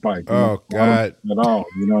really know Spike. Oh, God. At all,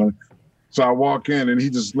 So I walk in, and he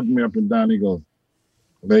just looked me up and down. He goes,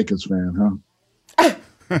 Lakers fan, huh?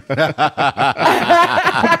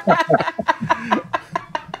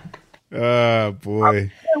 Oh,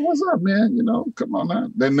 boy. Hey, what's up, man? Come on now.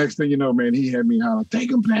 Then next thing you know, man, he had me hollering,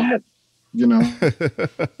 take him, Pat.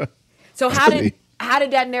 So how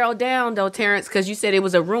did that narrow down, though, Terrence? Because you said it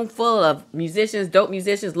was a room full of musicians, dope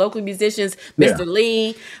musicians, local musicians, Mr.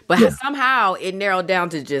 Lee. But somehow it narrowed down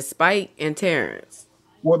to just Spike and Terrence.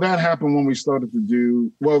 Well, that happened when we started to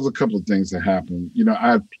do, well, there's a couple of things that happened.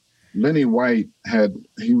 Lenny White had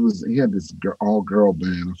this all-girl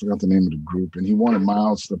band. I forgot the name of the group, and he wanted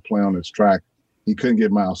Miles to play on his track. He couldn't get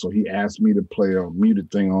Miles, so he asked me to play a muted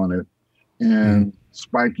thing on it, and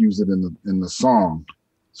Spike used it in the song.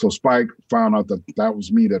 So Spike found out that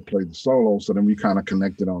was me that played the solo, so then we kind of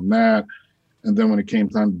connected on that. And then when it came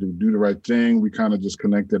time to do the right thing, we kind of just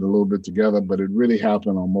connected a little bit together, but it really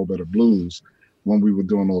happened on Mo Better Blues when we were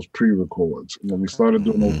doing those pre-records. When we started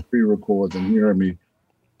doing those pre-records and hearing me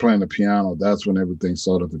playing the piano, that's when everything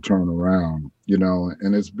started to turn around,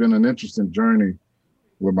 and it's been an interesting journey,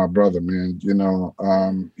 with my brother, man. You know,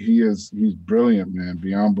 he's brilliant, man,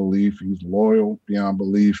 beyond belief. He's loyal beyond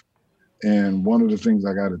belief. And one of the things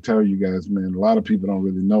I got to tell you guys, man, a lot of people don't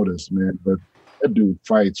really know this, man, but that dude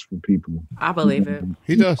fights for people. I believe it.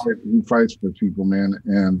 He does. He fights for people, man.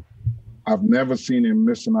 And I've never seen him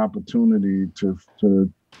miss an opportunity to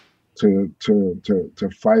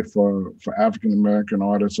fight for African American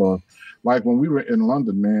artists. Or like when we were in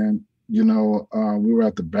London, man, you know, we were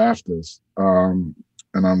at the BAFTAs,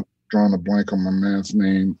 and I'm drawing a blank on my man's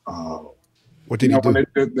name. What did he do? When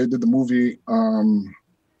they did the movie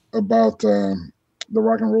about the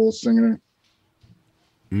rock and roll singer.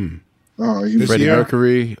 Freddie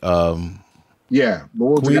Mercury. Yeah, but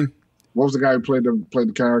what was the guy who played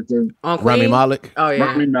the character? Rami Malek. Oh yeah,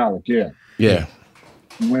 Rami Malek. Yeah. Yeah.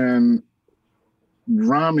 When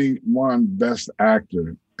Rami won Best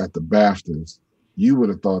Actor at the BAFTAs, you would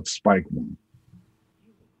have thought Spike won.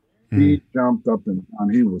 He jumped up and down.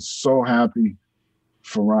 He was so happy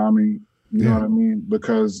for Rami. You know what I mean?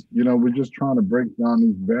 Because, you know, we're just trying to break down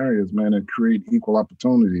these barriers, man, and create equal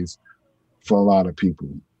opportunities for a lot of people.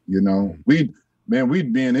 You know, we'd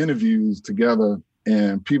be in interviews together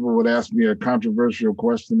and people would ask me a controversial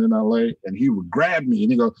question in LA and he would grab me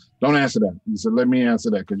and he go, "Don't answer that." He said, "Let me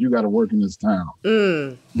answer that because you got to work in this town."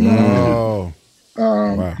 Wow.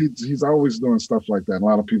 He's always doing stuff like that. A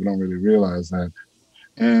lot of people don't really realize that.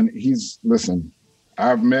 And listen,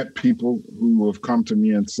 I've met people who have come to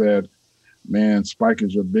me and said, "Man, Spike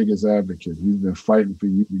is your biggest advocate. He's been fighting for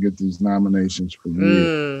you to get these nominations for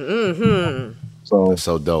years." So that's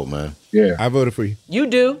so dope, man. Yeah. I voted for you. You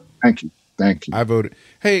do. Thank you. I voted.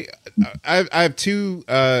 Hey, I have two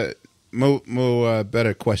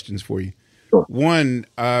better questions for you. Sure. One,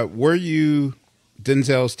 were you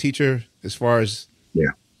Denzel's teacher as far as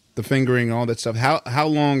the fingering and all that stuff? How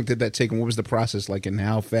long did that take and what was the process like and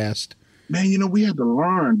how fast? Man, you know, we had to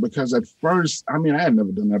learn because at first, I mean, I had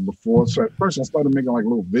never done that before. So at first I started making like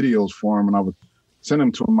little videos for him and I would send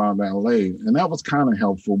them to him out in LA. And that was kind of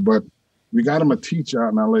helpful, but we got him a teacher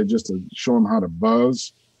out in LA just to show him how to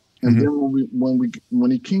buzz. And then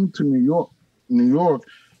when he came to New York,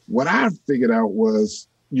 what I figured out was,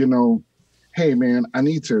 you know, hey man, I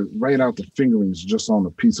need to write out the fingerings just on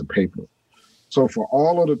a piece of paper. So for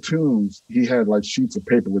all of the tunes, he had like sheets of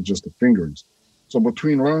paper with just the fingerings. So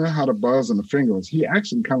between learning how to buzz and the fingerings, he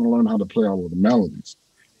actually kind of learned how to play all of the melodies,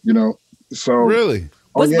 you know? So really?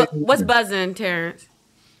 What's buzzing, Terrence?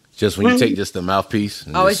 Just when you take just the mouthpiece.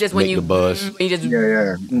 And it's just when you the buzz. You just,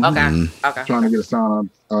 Okay. Okay. Trying to get a sound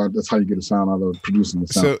out. That's how you get a sound out of producing the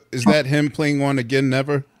sound. So is that him playing On Again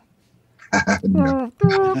Never? No. You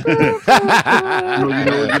know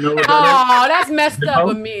what that's messed up,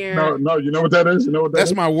 Amir. No, you know what that is? You know what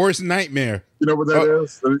that's my worst nightmare. You know what that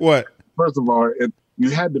is? What? First of all, you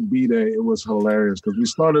had to be there. It was hilarious because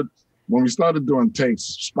when we started doing takes,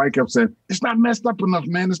 Spike kept saying, "It's not messed up enough,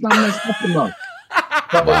 man. It's not messed up enough."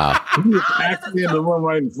 Wow. He was actually in the room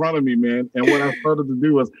right in front of me, man. And what I started to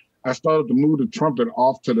do was I started to move the trumpet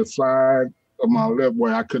off to the side of my lip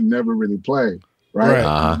where I could never really play. Right.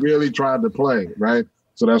 I really tried to play. Right.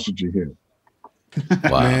 So that's what you hear.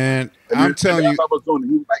 Wow. Man, I'm telling you, I was doing,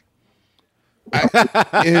 he was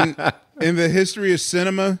like, in the history of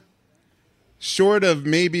cinema, short of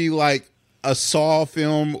maybe like a Saw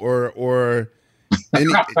film or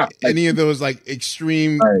any of those like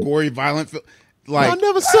extreme gory violent films. Like, I'll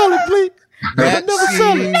never sell it, please. That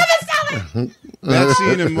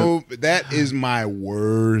scene and move, that is my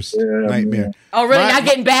worst nightmare. Oh, really? Not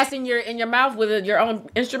getting bass in your mouth with your own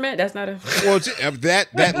instrument? That's not a... Well,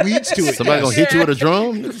 that leads to it. Somebody gonna hit you with a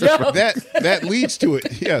drum? That leads to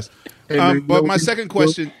it, yes. But my second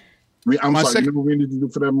question... I'm sorry, you know what we need to do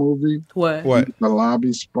for that movie? What? The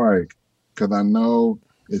lobby Spike, because I know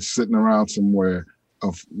it's sitting around somewhere.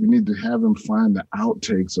 We need to have him find the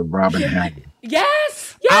outtakes of Robin Hammond.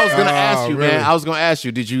 Yes. I was gonna ask you, man. I was gonna ask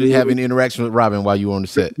you, did you have any interaction with Robin while you were on the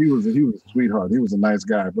set? He was a sweetheart. He was a nice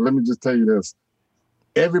guy. But let me just tell you this: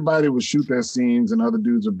 everybody would shoot their scenes, and other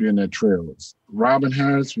dudes would be in their trailers. Robin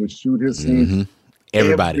Harris would shoot his scenes.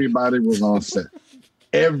 Everybody was on set.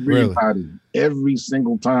 Everybody, every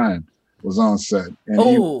single time was on set. And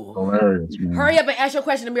he was hilarious, man. Hurry up and ask your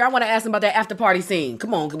question, Amir. I want to ask him about that after party scene.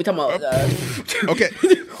 Come on, can we talk about? Okay.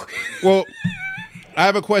 Well, I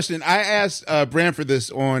have a question. I asked Branford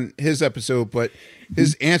this on his episode, but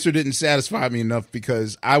his answer didn't satisfy me enough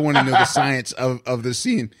because I want to know the science of the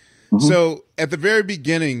scene. Mm-hmm. So at the very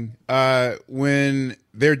beginning, when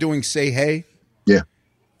they're doing "Say Hey,"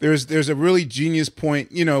 there's a really genius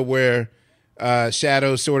point, you know, where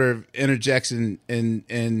Shadow sort of interjects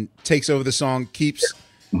and takes over the song, keeps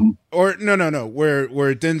or no,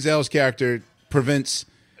 where Denzel's character prevents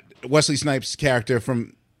Wesley Snipes' character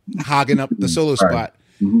from hogging up the solo spot.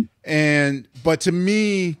 But to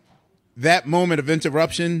me, that moment of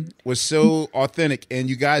interruption was so authentic, and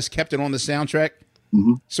you guys kept it on the soundtrack,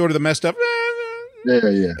 sort of the messed up.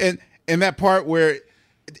 And that part where,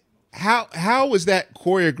 how was that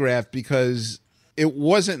choreographed? Because it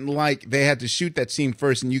wasn't like they had to shoot that scene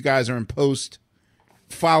first, and you guys are in post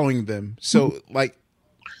following them. So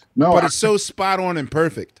but it's so spot on and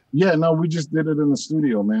perfect. Yeah, no, we just did it in the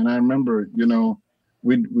studio, man. I remember,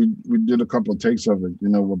 we did a couple of takes of it,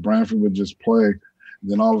 where Branford would just play.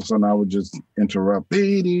 Then all of a sudden I would just interrupt.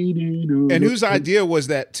 And whose idea was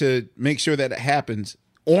that to make sure that it happens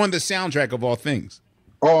on the soundtrack of all things?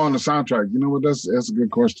 Oh, on the soundtrack. You know what? That's a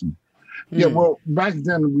good question. Yeah, well, back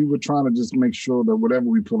then we were trying to just make sure that whatever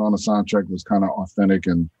we put on the soundtrack was kind of authentic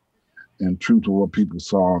and true to what people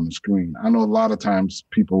saw on the screen. I know a lot of times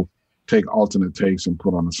people take alternate takes and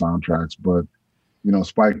put on the soundtracks, but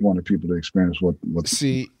Spike wanted people to experience what.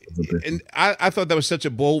 See, and I thought that was such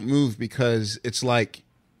a bold move, because it's like,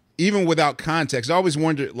 even without context, I always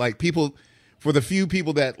wondered, people, for the few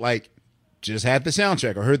people that just had the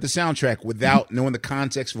soundtrack or heard the soundtrack without knowing the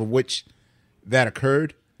context for which that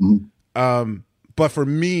occurred. But for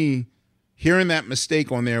me, hearing that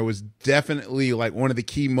mistake on there was definitely one of the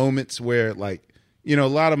key moments where a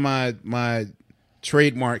lot of my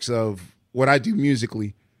trademarks of what I do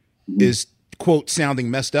musically is, quote,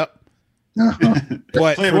 sounding messed up.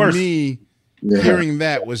 But for me, hearing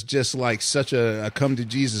that was just such a come to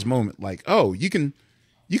Jesus moment. You can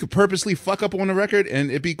purposely fuck up on the record and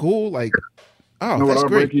it'd be cool. That's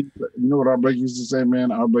great. You know what our break used to say,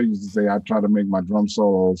 man? Our break used to say, I try to make my drum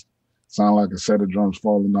solos sound like a set of drums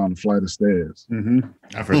falling down a flight of stairs.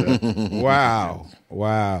 I've heard that.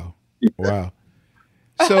 Wow.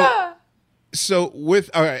 So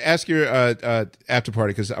ask your after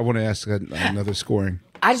party, because I want to ask another scoring.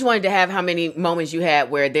 I just wanted to have how many moments you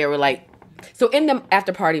had where they were so in the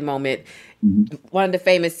after party moment, one of the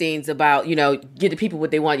famous scenes about, give the people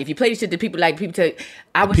what they want. If you play this shit, the people people tell you,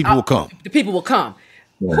 people will come. The people will come.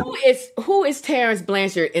 Yeah. Who is Terrence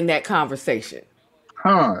Blanchard in that conversation?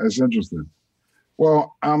 It's interesting.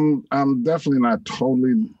 Well, I'm definitely not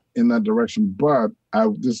totally in that direction, but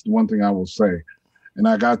this is one thing I will say. And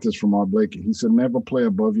I got this from Art Blakey. He said, never play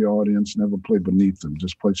above your audience, never play beneath them.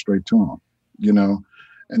 Just play straight to them,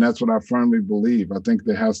 And that's what I firmly believe. I think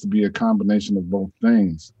there has to be a combination of both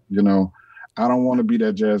things, I don't want to be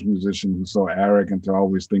that jazz musician who's so arrogant to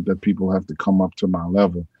always think that people have to come up to my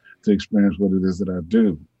level to experience what it is that I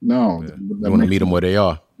do. No. You want to meet them where they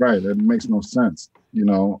are. Right. That makes no sense,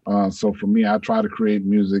 So for me, I try to create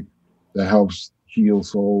music that helps heal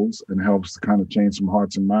souls and helps to kind of change some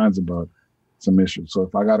hearts and minds about some issues. So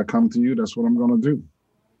if I got to come to you, that's what I'm going to do.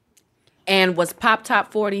 And was Pop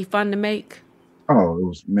Top 40 fun to make? Oh, it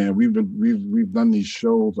was, man. We've done these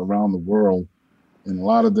shows around the world in a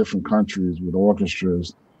lot of different countries with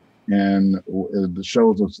orchestras, and the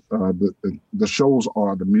shows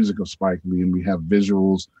are the music of Spike Lee, and we have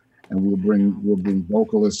visuals, and we'll bring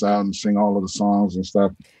vocalists out and sing all of the songs and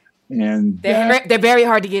stuff. And they're very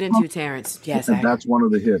hard to get into, Terrence. Yes, that's one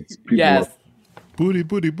of the hits. Yes. Booty,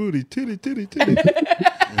 booty, booty, titty, titty, titty.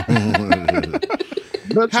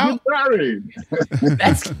 Let's get married.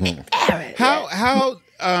 Let's get married. How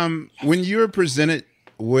when you're presented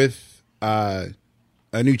with a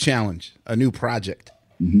new challenge, a new project,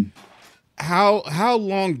 how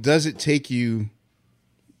long does it take you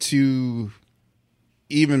to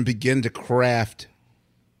even begin to craft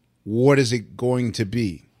what is it going to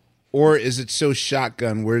be? Or is it so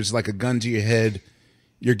shotgun where it's like a gun to your head,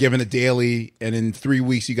 you're given a daily, and in 3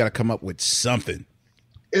 weeks you got to come up with something?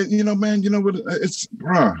 Man, what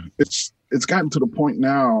it's gotten to the point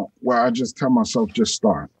now where I just tell myself, just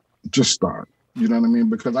start. You know what I mean?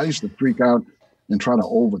 Because I used to freak out and try to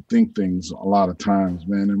overthink things a lot of times,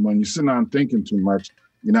 man. And when you sit down thinking too much,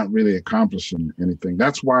 you're not really accomplishing anything.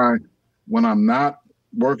 That's why when I'm not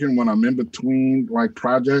working, when I'm in between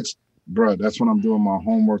projects, that's when I'm doing my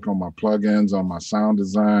homework on my plugins, on my sound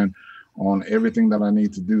design, on everything that I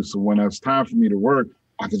need to do. So when it's time for me to work,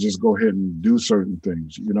 I could just go ahead and do certain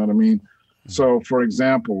things. You know what I mean? Mm-hmm. So for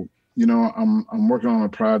example, I'm working on a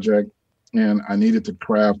project and I needed to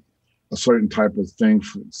craft a certain type of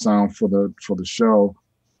sound for the show.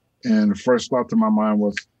 And the first thought to my mind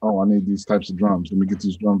was, I need these types of drums. Let me get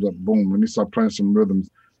these drums up. Boom. Let me start playing some rhythms.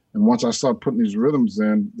 And once I start putting these rhythms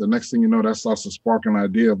in, the next thing you know, that starts to spark an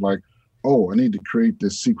idea of I need to create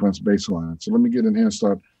this sequence bass line. So let me get in here and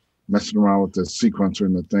start messing around with the sequencer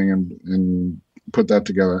and the thing and put that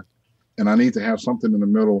together. And I need to have something in the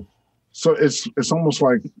middle. So it's almost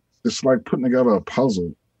like putting together a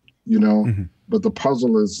puzzle. you know, but the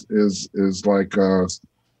puzzle is like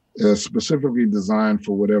is specifically designed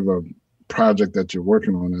for whatever project that you're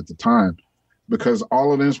working on at the time, because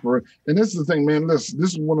all of the inspiration. And this is the thing, man. This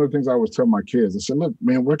is one of the things I always tell my kids. I said, look,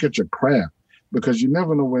 man, work at your craft, because you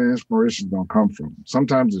never know where inspiration is gonna come from.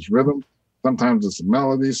 Sometimes it's rhythm, sometimes it's a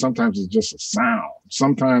melody, sometimes it's just a sound,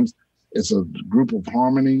 sometimes it's a group of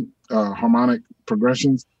harmonic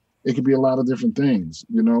progressions. It could be a lot of different things,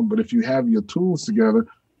 you know. But if you have your tools together,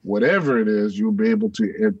 whatever it is, you'll be able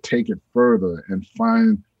to take it further and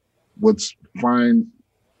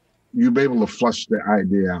you'll be able to flush the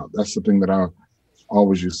idea out. That's the thing that I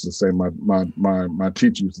always used to say. My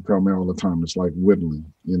teacher used to tell me all the time. It's like whittling,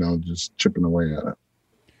 you know, just chipping away at it.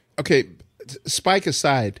 Okay, Spike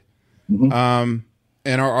aside, and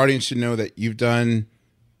our audience should know that you've done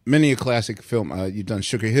many a classic film. You've done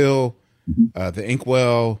Sugar Hill, The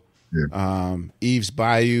Inkwell, Eve's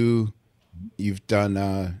Bayou. You've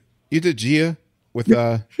done you did Gia with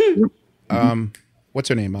what's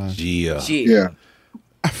her name? Gia. Yeah.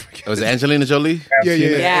 Was it Angelina Jolie?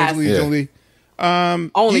 Yeah. Angelina Jolie.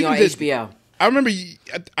 Only on HBO. I remember.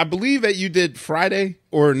 I believe that you did Friday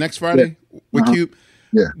or Next Friday with Cube.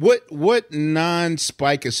 Yeah. What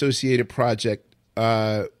non-Spike associated project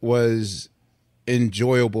was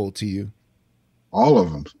enjoyable to you? All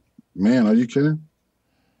of them. Man, are you kidding?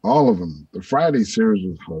 All of them. The Friday series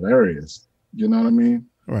was hilarious. You know what I mean?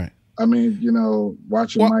 Right. I mean, you know,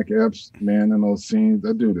 watching Mike Epps, man, in those scenes,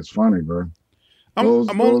 that dude is funny, bro.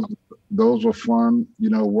 Those were fun. You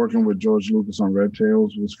know, working with George Lucas on Red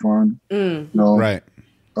Tails was fun. You know? Right.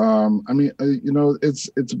 I mean, you know, it's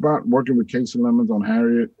about working with Casey Lemons on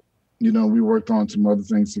Harriet. You know, we worked on some other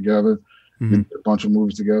things together. We did a bunch of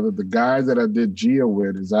movies together. The guy that I did Gia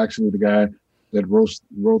with is actually the guy that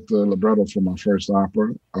wrote the libretto for my first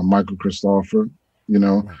opera, Michael Christopher. You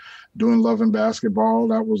know, doing Love and Basketball,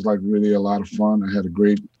 that was like really a lot of fun. I had a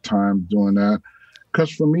great time doing that.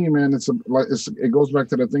 Because for me, man, it goes back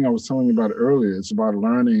to the thing I was telling you about earlier. It's about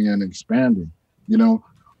learning and expanding. You know,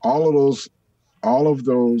 all of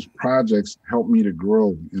those projects helped me to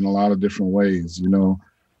grow in a lot of different ways. You know,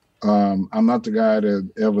 I'm not the guy to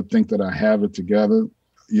ever think that I have it together.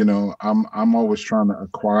 You know, I'm always trying to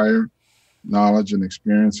acquire knowledge and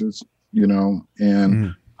experiences. You know,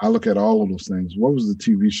 and I look at all of those things. What was the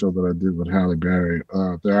TV show that I did with Halle Berry?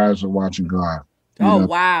 Their Eyes Are Watching God.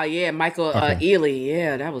 Wow, yeah, Michael Ealy,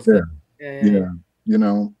 yeah, that was good. Yeah, you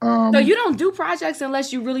know. So you don't do projects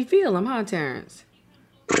unless you really feel them, huh, Terrence?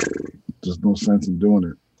 There's no sense in doing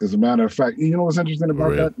it. As a matter of fact, you know what's interesting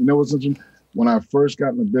about that? You know what's interesting? When I first got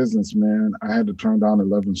in the business, man, I had to turn down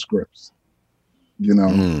 11 scripts. You know,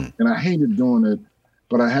 and I hated doing it,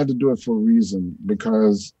 but I had to do it for a reason,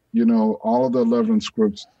 because you know all of the 11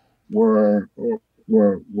 scripts were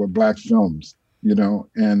Black films. You know,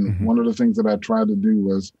 and one of the things that I tried to do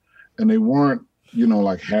was, and they weren't, you know,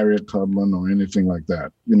 like Harriet Tubman or anything like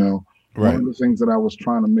that. You know, one of the things that I was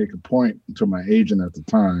trying to make a point to my agent at the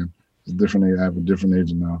time, I have a different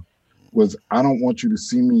agent now, was I don't want you to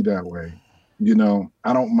see me that way. You know,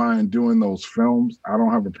 I don't mind doing those films. I don't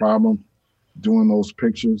have a problem doing those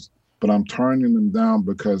pictures, but I'm turning them down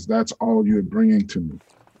because that's all you're bringing to me.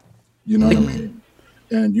 You know what I mean?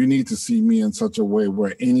 And you need to see me in such a way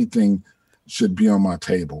where anything should be on my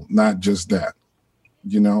table, not just that,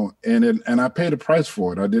 you know, and I paid a price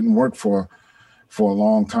for it. I didn't work for a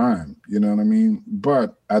long time, you know what I mean?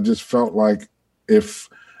 But I just felt like if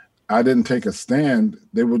I didn't take a stand,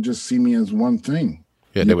 they would just see me as one thing.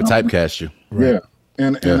 Yeah, they would typecast you. Right.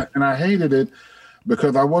 Yeah. And I hated it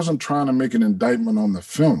because I wasn't trying to make an indictment on the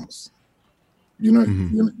films. You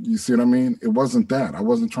know, you see what I mean? It wasn't that. I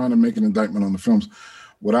wasn't trying to make an indictment on the films.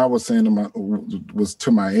 What I was saying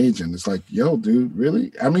to my agent, it's like, yo, dude,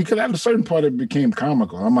 really? I mean, because at a certain point it became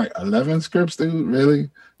comical. I'm like, 11 scripts, dude? Really?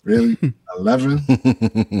 11?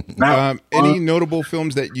 Any notable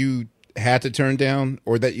films that you had to turn down,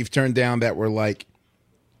 or that you've turned down that were like,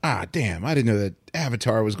 damn, I didn't know that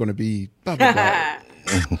Avatar was going to be blah, blah, blah.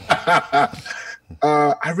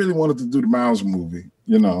 I really wanted to do the Miles movie,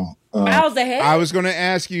 you know. Miles ahead? I was going to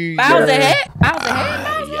ask you. Miles ahead?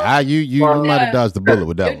 You might have dodged the bullet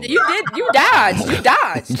with that one. You dodged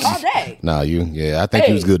all day. I think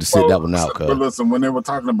he was good to sit that one out. But listen, when they were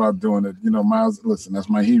talking about doing it, you know, Miles, listen, that's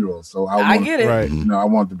my hero. So I get it. Right. You know, I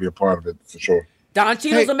wanted to be a part of it for sure. Don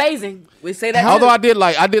Cheadle's amazing. We say that. Although I did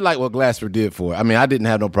like what Glassford did for it. I mean, I didn't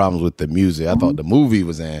have no problems with the music. I thought the movie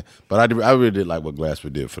was but I really did like what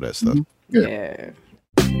Glassford did for that stuff. Yeah.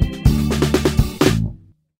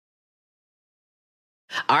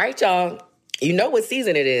 All right, y'all. You know what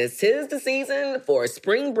season it is. 'Tis the season for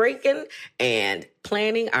spring breaking and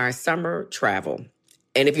planning our summer travel.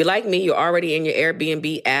 And if you're like me, you're already in your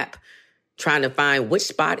Airbnb app trying to find which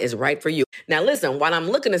spot is right for you. Now, listen, while I'm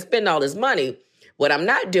looking to spend all this money, what I'm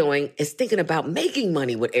not doing is thinking about making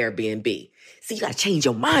money with Airbnb. See, you got to change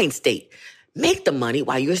your mind state. Make the money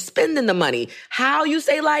while you're spending the money. How, you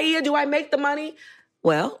say, Laia, do I make the money?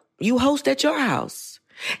 Well, you host at your house.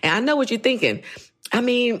 And I know what you're thinking. I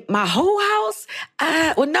mean, my whole house?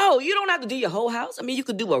 Well, no, you don't have to do your whole house. I mean, you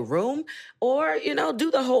could do a room or,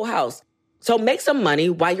 do the whole house. So make some money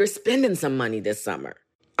while you're spending some money this summer.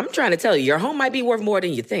 I'm trying to tell you, your home might be worth more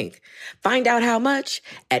than you think. Find out how much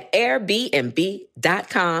at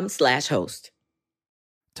airbnb.com/host.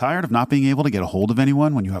 Tired of not being able to get a hold of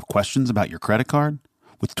anyone when you have questions about your credit card?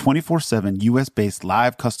 With 24/7 U.S.-based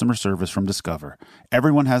live customer service from Discover,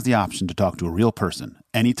 everyone has the option to talk to a real person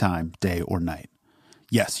anytime, day or night.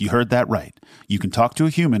 Yes, you heard that right. You can talk to a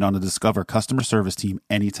human on the Discover customer service team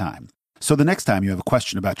anytime. So the next time you have a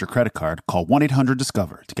question about your credit card, call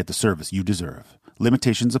 1-800-DISCOVER to get the service you deserve.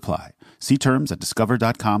 Limitations apply. See terms at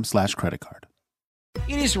discover.com/creditcard.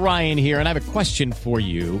 It is Ryan here, and I have a question for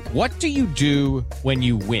you. What do you do when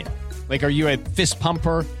you win? Like, are you a fist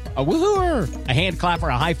pumper, a woohooer, a hand clapper,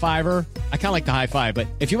 a high fiver? I kind of like the high five, but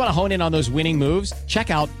if you want to hone in on those winning moves, check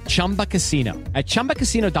out Chumba Casino. At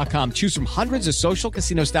ChumbaCasino.com, choose from hundreds of social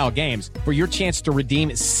casino-style games for your chance to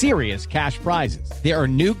redeem serious cash prizes. There are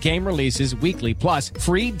new game releases weekly, plus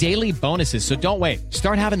free daily bonuses. So don't wait.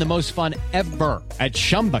 Start having the most fun ever at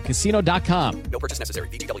ChumbaCasino.com. No purchase necessary.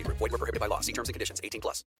 VGW. Void where prohibited by law. See terms and conditions.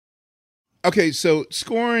 18+. Okay, so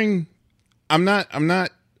scoring, I'm not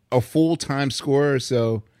a full-time scorer,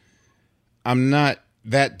 so I'm not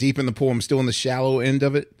that deep in the pool. I'm still in the shallow end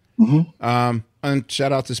of it. Mm-hmm. And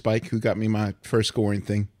shout out to Spike, who got me my first scoring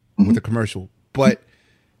thing with a commercial. But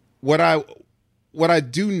what I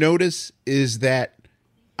do notice is that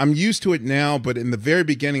I'm used to it now, but in the very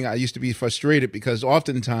beginning, I used to be frustrated because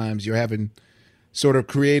oftentimes you're having sort of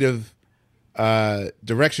creative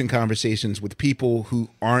direction conversations with people who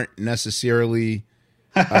aren't necessarily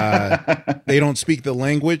they don't speak the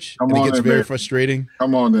language, and it gets very frustrating.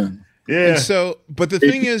 Come on then. Yeah. And so, but the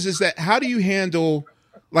thing is that how do you handle,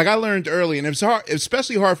 like I learned early, and it's hard,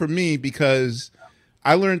 especially hard for me because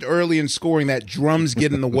I learned early in scoring that drums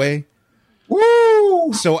get in the way.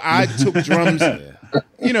 Woo! So I took drums.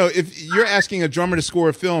 If you're asking a drummer to score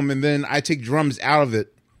a film and then I take drums out of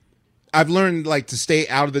it, I've learned like to stay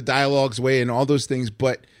out of the dialogue's way and all those things.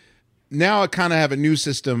 But now I kind of have a new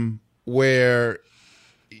system where,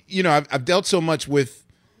 I've dealt so much with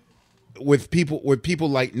people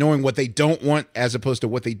like knowing what they don't want as opposed to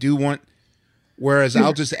what they do want. Whereas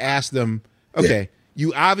I'll just ask them, okay,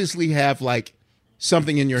 you obviously have like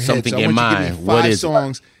something in your head. So I want you to give me 5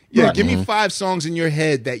 songs. Yeah, right. Give me 5 songs in your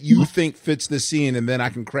head that you think fits the scene, and then I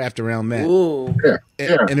can craft around that. Ooh.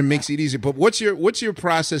 And it makes it easier. But what's your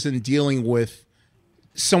process in dealing with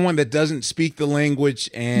someone that doesn't speak the language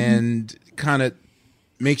and kind of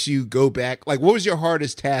makes you go back? Like, what was your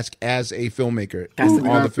hardest task as a filmmaker?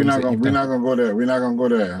 We're not gonna go there. We're not gonna go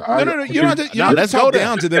there. No. You don't have to talk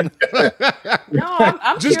down to them. No,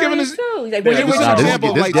 I'm just giving us too. Like, give us an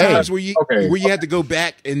example of like times where you had to go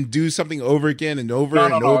back and do something over again and over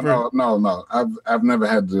and over. No. I've never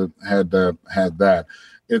had that.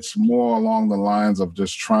 It's more along the lines of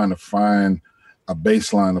just trying to find a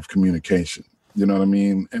baseline of communication. You know what I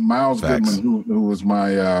mean? And Miles Goodman, who was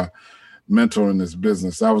my mentor in this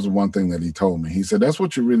business, that was the one thing that he told me. He said, that's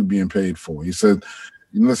what you're really being paid for. He said,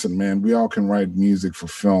 listen, man, we all can write music for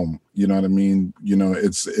film. You know what I mean?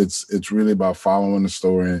 It's really about following the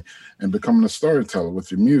story and becoming a storyteller with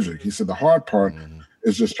your music. He said the hard part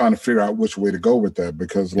is just trying to figure out which way to go with that,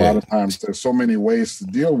 because a lot of times there's so many ways to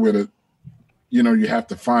deal with it. You have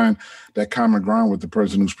to find that common ground with the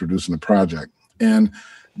person who's producing the project. And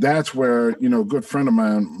that's where, a good friend of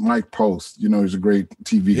mine, Mike Post, he's a great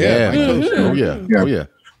TV guy. Oh, yeah.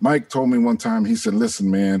 Mike told me one time, he said, listen,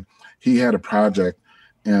 man, he had a project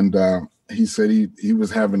and he said he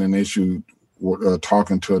was having an issue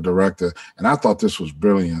talking to a director. And I thought this was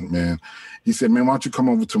brilliant, man. He said, man, why don't you come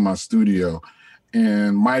over to my studio?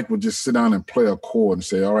 And Mike would just sit down and play a chord and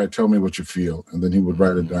say, all right, tell me what you feel. And then he would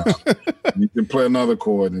write it down. You can play another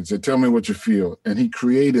chord and say, tell me what you feel. And he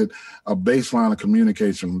created a baseline of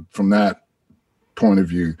communication from that point of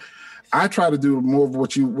view. I try to do more of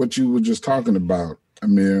what you were just talking about. I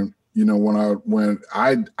mean, when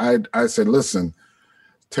I said, listen,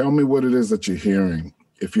 tell me what it is that you're hearing.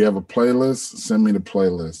 If you have a playlist, send me the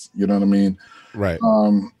playlist. You know what I mean? Right.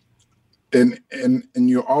 And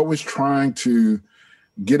you're always trying to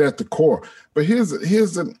get at the core. But here's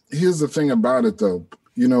the thing about it, though.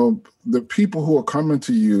 The people who are coming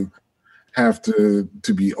to you have to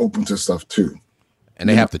be open to stuff too. And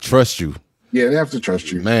they have to trust you. Yeah, they have to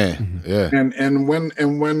trust you, man. Yeah, and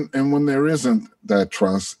when there isn't that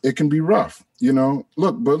trust, it can be rough.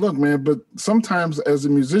 Look, man. But sometimes as a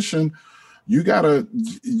musician, you gotta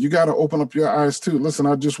open up your eyes too. Listen,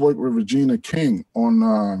 I just worked with Regina King on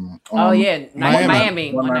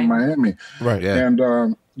Miami. Right. Yeah. And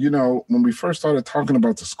when we first started talking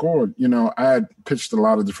about the score, I had pitched a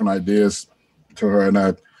lot of different ideas to her, and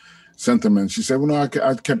I sent them, and she said, "Well, no, I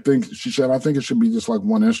kept thinking." She said, "I think it should be just like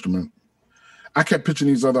one instrument." I kept pitching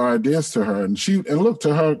these other ideas to her, and look,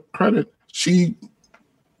 to her credit, she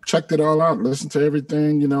checked it all out, listened to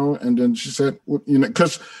everything, and then she said,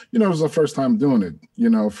 because, it was her first time doing it,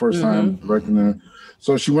 first time directing it.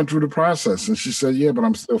 So she went through the process, and she said, yeah, but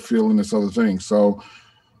I'm still feeling this other thing. So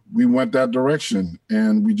we went that direction,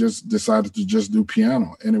 and we just decided to just do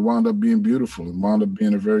piano, and it wound up being beautiful. It wound up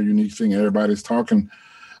being a very unique thing. Everybody's talking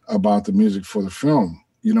about the music for the film,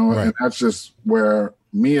 right. And that's just where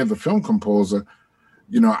me as a film composer,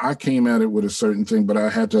 I came at it with a certain thing, but I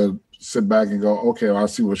had to sit back and go, okay, well, I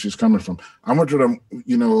see where she's coming from. I went to them,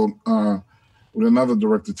 with another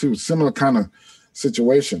director too, similar kind of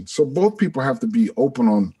situation. So both people have to be open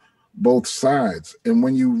on both sides. And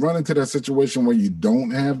when you run into that situation where you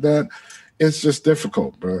don't have that, it's just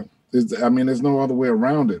difficult, bro. There's no other way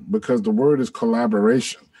around it, because the word is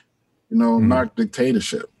collaboration, not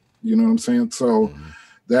dictatorship. You know what I'm saying? So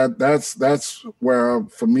that's where,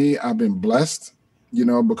 for me, I've been blessed,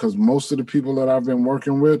 because most of the people that I've been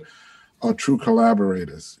working with are true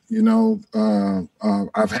collaborators.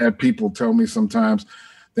 I've had people tell me sometimes,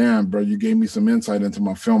 damn, bro, you gave me some insight into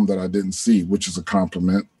my film that I didn't see, which is a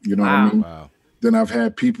compliment. You know what I mean? Wow. Then I've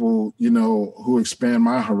had people, who expand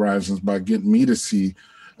my horizons by getting me to see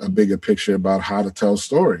a bigger picture about how to tell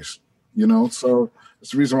stories, So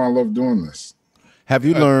it's the reason why I love doing this. Have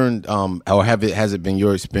you learned, or has it been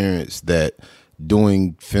your experience that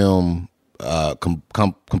doing film,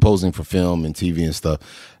 composing for film and TV and stuff,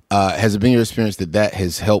 has it been your experience that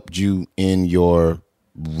has helped you in your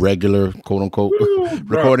regular quote unquote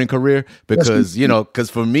recording career? Because because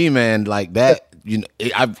for me, man, like that,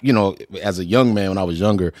 as a young man when I was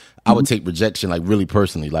younger, I would take rejection like really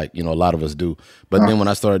personally, like a lot of us do. But then when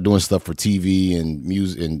I started doing stuff for TV and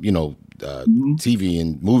music and TV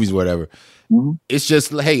and movies, whatever. It's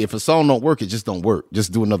just, hey, if a song don't work, it just don't work.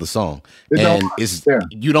 Just do another song.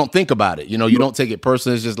 You don't think about it. You don't take it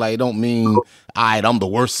personally. It's just like, it don't mean, all right, I'm the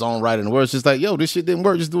worst songwriter in the world. It's just like, yo, this shit didn't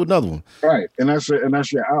work. Just do another one. Right. And that's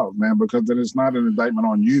your out, man, because then it's not an indictment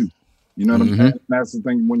on you. You know what I'm saying? That's the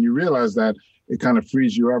thing. When you realize that, it kind of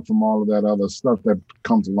frees you up from all of that other stuff that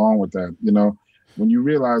comes along with that. When you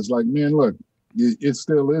realize, like, man, look, it's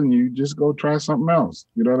still in you. Just go try something else.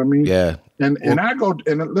 You know what I mean? Yeah. And I go,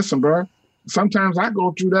 and listen, bro, sometimes I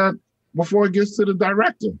go through that before it gets to the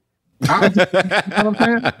director. You know what I'm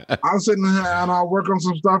saying? I'll sit in there and I'll work on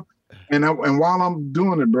some stuff. And while I'm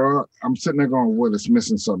doing it, bro, I'm sitting there going, well, it's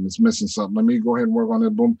missing something. It's missing something. Let me go ahead and work on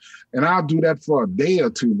it. Boom. And I'll do that for a day or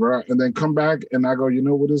two, bro. And then come back and I go, you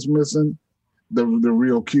know what is missing? The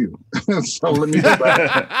real cue. So let me go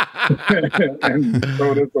back and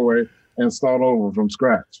throw this away and start over from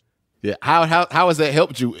scratch. Yeah. How has that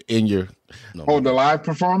helped you in your... the live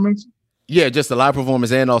performance? Yeah, just the live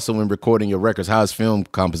performance and also in recording your records. How has film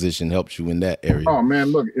composition helped you in that area? Oh,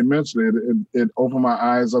 man, look, immensely. It opened my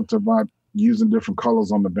eyes up to about using different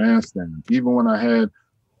colors on the bandstand. Even when I had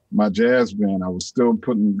my jazz band, I was still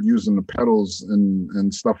using the pedals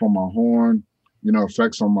and stuff on my horn,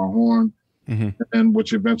 effects on my horn, and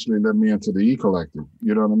which eventually led me into the E Collective.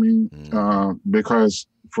 You know what I mean? Because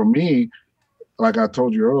for me, like I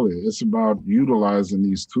told you earlier, it's about utilizing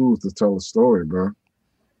these tools to tell a story, bro.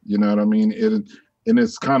 You know what I mean? And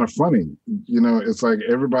it's kind of funny. It's like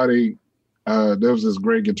everybody, there was this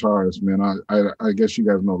great guitarist, man. I guess you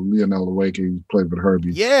guys know Lionel Lewicki. He played with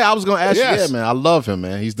Herbie. Yeah, I was going to ask you. Yeah, man. I love him,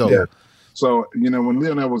 man. He's dope. Yeah. So, when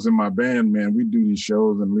Lionel was in my band, man, we'd do these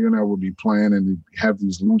shows and Lionel would be playing and he'd have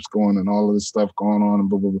these loops going and all of this stuff going on and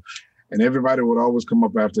blah, blah, blah. And everybody would always come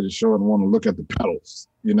up after the show and want to look at the pedals,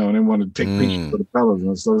 and they want to take pictures of the pedals.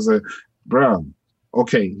 And so I said, bro,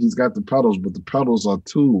 okay, he's got the pedals, but the pedals are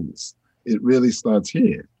tools. It really starts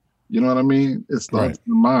here. You know what I mean? It starts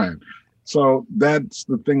in the mind. So that's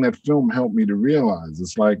the thing that film helped me to realize.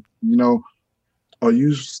 It's like, are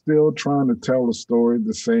you still trying to tell the story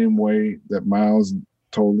the same way that Miles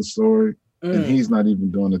told the story? And he's not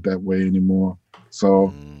even doing it that way anymore.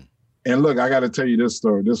 So, and look, I got to tell you this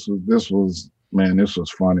story. This was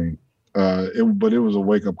funny. But it was a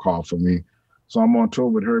wake-up call for me. So I'm on tour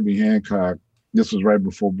with Herbie Hancock. This was right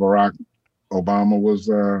before Barack Obama was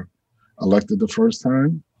elected the first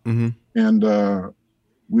time. And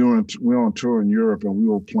we were on tour in Europe, and we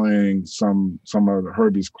were playing some of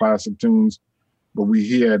Herbie's classic tunes, but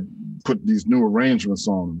he had put these new arrangements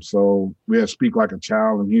on them. So we had Speak Like a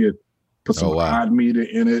Child, and he had put some odd meter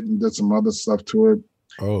in it and did some other stuff to it.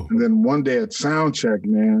 Oh. And then one day at sound check,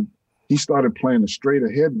 man, he started playing a straight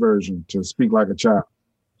ahead version to Speak Like a Child.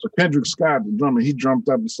 So Kendrick Scott, the drummer, he jumped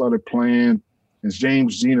up and started playing, and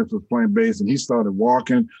James Zenith was playing bass, and he started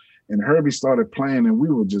walking, and Herbie started playing, and we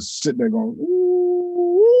were just sitting there going,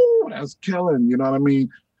 ooh, that's killing, you know what I mean?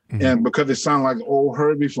 Mm-hmm. And because it sounded like old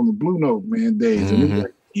Herbie from the Blue Note, man, days. Mm-hmm. And we were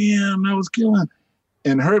like, yeah, that was killing.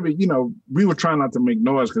 And Herbie, you know, we were trying not to make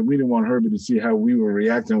noise because we didn't want Herbie to see how we were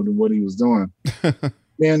reacting to what he was doing.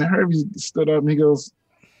 And Herbie stood up and he goes,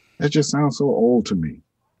 that just sounds so old to me.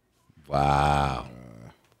 Wow.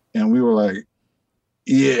 And we were like,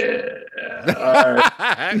 yeah. All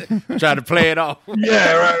right. Trying to play it off.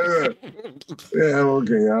 Yeah, right. Yeah,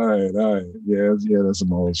 okay, all right. Yeah, that's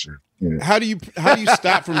some old shit. Yeah. How do you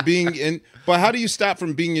stop from being in? But how do you stop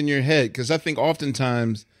from being in your head? Because I think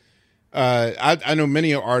oftentimes, I know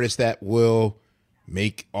many artists that will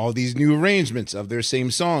make all these new arrangements of their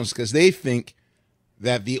same songs because they think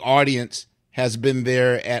that the audience has been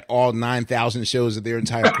there at all 9,000 shows of their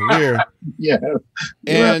entire career. Yeah.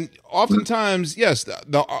 And oftentimes, yes,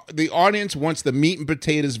 the audience wants the meat and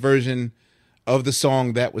potatoes version of the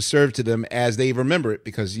song that was served to them as they remember it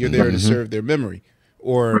because you're there to serve their memory,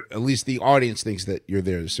 or at least the audience thinks that you're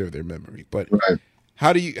there to serve their memory. But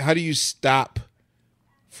how do you stop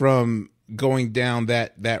from going down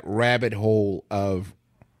that rabbit hole of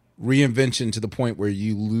reinvention to the point where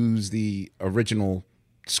you lose the original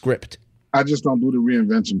script? I just don't do the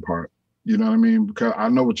reinvention part. You know what I mean? Because I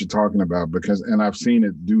know what you're talking about and I've seen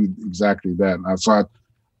it do exactly that. And so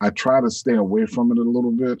I try to stay away from it a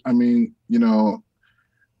little bit. I mean, you know,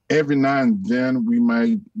 every now and then we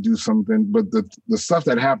might do something, but the stuff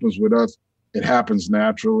that happens with us, it happens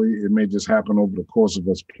naturally. It may just happen over the course of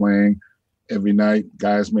us playing every night.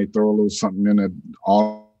 Guys may throw a little something in that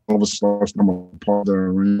all of us starts to come apart the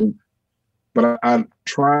arena. But I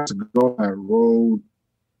try to go that road,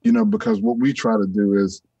 you know, because what we try to do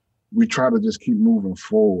is we try to just keep moving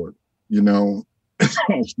forward, you know.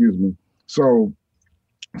 Excuse me. So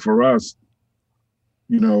for us,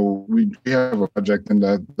 you know, we have a project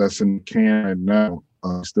that's in the can right now.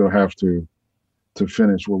 Still have to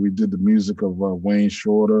finish where we did the music of Wayne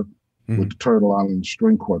Shorter with the Turtle Island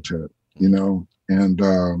String Quartet, you know, and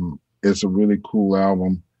it's a really cool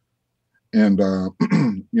album. And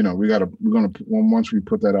you know, once we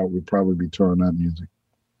put that out, we'll probably be touring that music.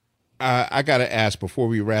 I got to ask before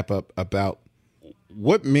we wrap up about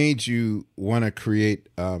what made you want to create.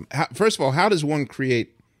 First of all, how does one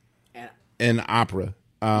create an opera?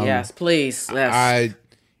 Yes, please. Yes. I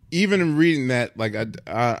even reading that, like I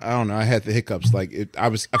don't know, I had the hiccups. Like I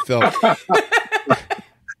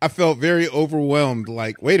felt very overwhelmed.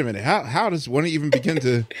 Like, wait a minute, how does one even begin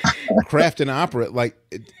to craft an opera? Like,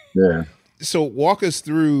 yeah. So walk us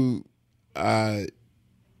through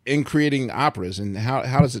in creating operas and how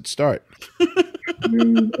does it start?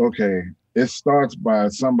 Okay. It starts by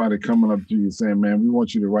somebody coming up to you saying, man, we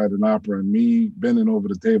want you to write an opera, and me bending over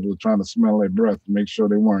the table trying to smell their breath to make sure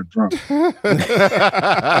they weren't drunk. You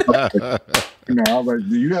know, I was like,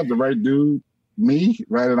 do you have the right dude, me,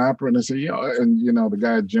 write an opera? And they say, yeah. And, you know, the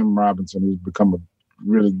guy, Jim Robinson, who's become a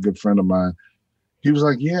really good friend of mine, he was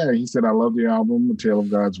like, yeah. He said, I love the album, A Tale of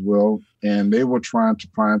God's Will. And they were trying to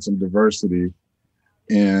find some diversity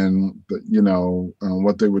in, you know,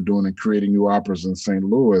 what they were doing and creating new operas in St.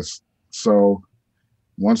 Louis. So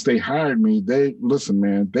once they hired me, they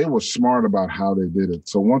were smart about how they did it.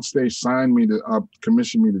 So once they signed me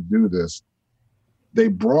commissioned me to do this, they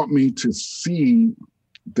brought me to see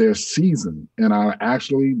their season. And I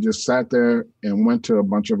actually just sat there and went to a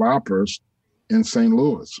bunch of operas in St.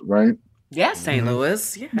 Louis, right? Yeah, St.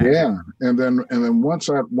 Louis. Yeah. Yeah. And then once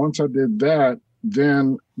I did that,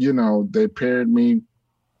 then, you know, they paired me,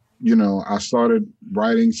 you know, I started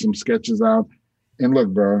writing some sketches out. And look,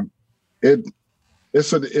 bro, it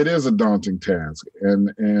is a daunting task.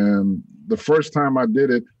 And the first time I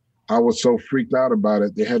did it, I was so freaked out about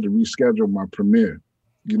it, they had to reschedule my premiere.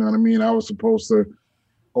 You know what I mean? I was supposed to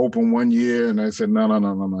open 1 year, and they said,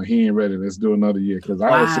 no, he ain't ready. Let's do another year. Because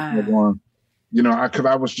I was sitting there going, you know,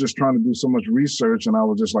 I was just trying to do so much research, and I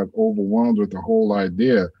was just like overwhelmed with the whole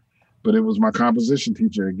idea. But it was my composition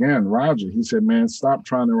teacher again, Roger. He said, man, stop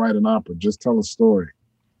trying to write an opera. Just tell a story,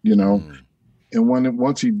 you know? And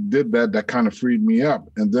once he did that, that kind of freed me up.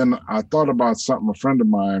 And then I thought about something a friend of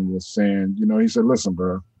mine was saying. You know, he said, listen,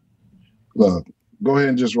 bro, look, go ahead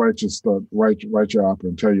and just write your stuff, write your opera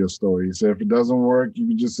and tell your story. He said, if it doesn't work, you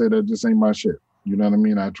can just say that this ain't my shit. You know what I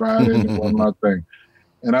mean? I tried it, it wasn't my thing.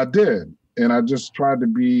 And I did. And I just tried to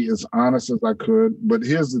be as honest as I could. But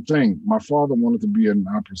here's the thing. My father wanted to be an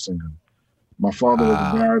opera singer. My father was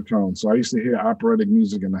a baritone. So I used to hear operatic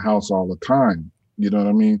music in the house all the time. You know what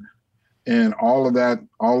I mean? And all of that,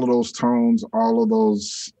 all of those tones, all of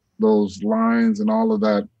those lines and all of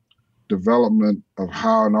that development of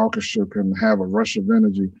how an orchestra can have a rush of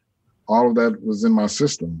energy, all of that was in my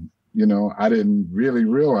system. You know, I didn't really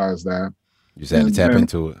realize that. You just had to tap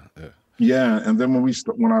into it. Yeah. And then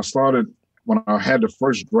when I had the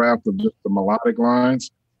first draft of just the melodic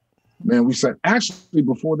lines, man, we said, actually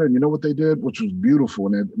before then, you know what they did, which was beautiful.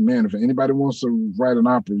 And man, if anybody wants to write an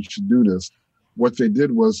opera, you should do this. What they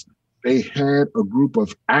did was they had a group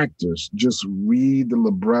of actors just read the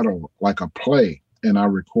libretto like a play, and I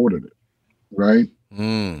recorded it, right?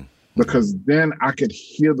 Because then I could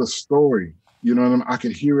hear the story, you know what I mean? I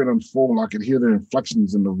could hear it unfold. I could hear the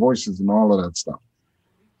inflections and the voices and all of that stuff.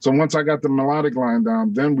 So once I got the melodic line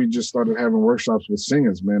down, then we just started having workshops with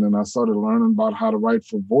singers, man. And I started learning about how to write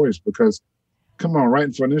for voice because, come on,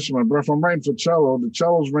 writing for an instrument, bro. If I'm writing for cello, the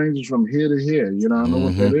cellos ranges from here to here. You know, I know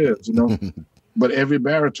what that is, you know. But every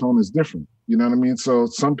baritone is different. You know what I mean? So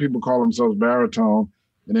some people call themselves baritone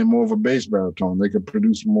and they're more of a bass baritone. They could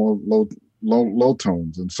produce more low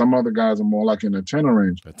tones. And some other guys are more like in the tenor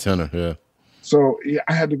range. A tenor, yeah. So yeah,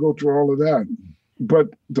 I had to go through all of that. But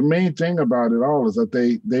the main thing about it all is that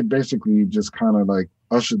they basically just kind of like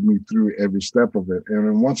ushered me through every step of it. And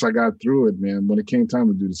then once I got through it, man, when it came time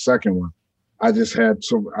to do the second one, I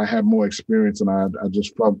had more experience and I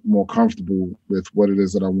just felt more comfortable with what it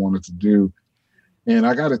is that I wanted to do. And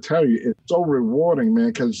I got to tell you, it's so rewarding, man,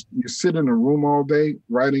 because you sit in a room all day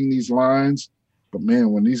writing these lines. But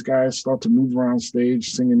man, when these guys start to move around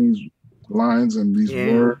stage, singing these lines and these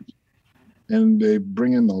words, and they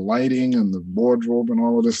bring in the lighting and the wardrobe and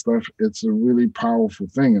all of this stuff, it's a really powerful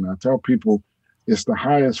thing. And I tell people it's the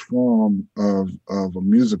highest form of a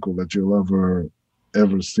musical that you'll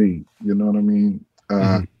ever see. You know what I mean?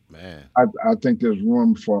 Man. I think there's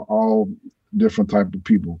room for all different type of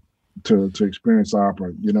people to experience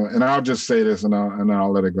opera, you know. And I'll just say this and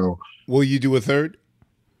I'll let it go. Will you do a third?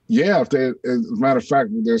 Yeah, as a matter of fact,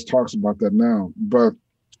 there's talks about that now. But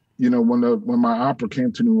you know, when my opera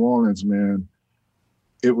came to New Orleans, man,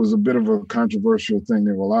 it was a bit of a controversial thing.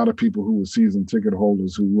 There were a lot of people who were season ticket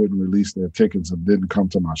holders who wouldn't release their tickets and didn't come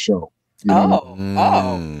to my show. You know?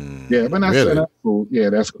 Yeah, but that's cool.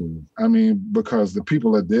 Yeah, that's cool. I mean, because the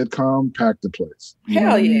people that did come packed the place.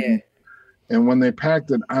 Hell yeah. And when they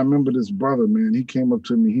packed it, I remember this brother, man, he came up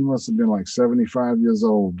to me. He must have been like 75 years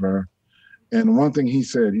old, bro. And one thing he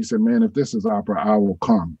said, man, if this is opera, I will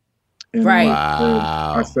come. And right.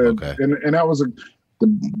 I said, okay. And that was the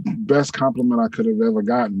best compliment I could have ever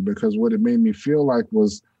gotten, because what it made me feel like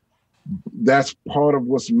was that's part of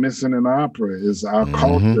what's missing in opera is our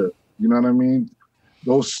culture. You know what I mean?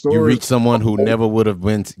 Those stories. You reach someone who never would have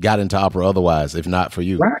got into opera otherwise, if not for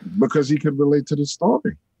you. Right, because he could relate to the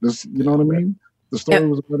story. You know what I mean? The story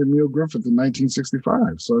was about Emil Griffith in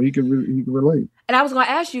 1965, so he could relate. And I was going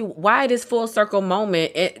to ask you, why this full circle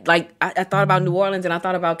moment? I thought about New Orleans, and I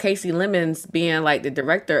thought about Kasi Lemmons being like the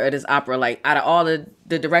director of this opera. Like, out of all the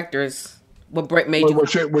directors, what Brett made you? What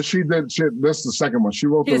she did, that's the second one. She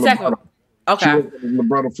wrote the libretto. Okay. She wrote the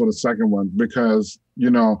libretto for the second one because, you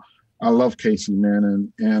know, I love Kasi,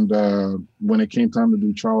 man, and when it came time to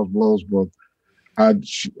do Charles Blow's book, I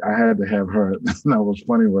had to have her. Now, what's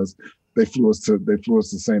funny was they flew us to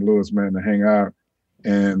St. Louis, man, to hang out,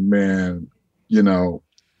 and man, you know,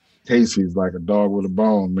 Casey's like a dog with a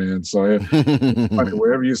bone, man. So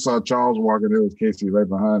wherever you saw Charles walking, there was Casey right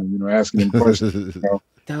behind him, you know, asking him questions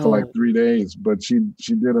for like 3 days. But she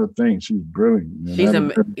did her thing. She's brilliant.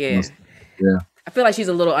 Man. Yeah. I feel like she's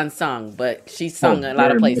a little unsung, but she's sung a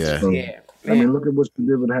lot of places. Yeah. I mean, look at what she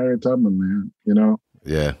did with Harriet Tubman, man. You know.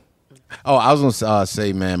 Yeah. Oh, I was gonna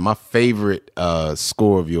say, man, my favorite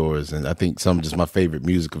score of yours, and I think just my favorite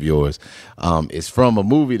music of yours, is from a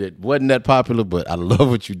movie that wasn't that popular, but I love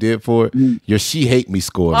what you did for it. Your "She Hate Me"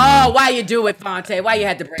 score. Man. Why you do it, Phonte? Why you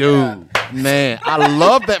had to bring it up? Man, I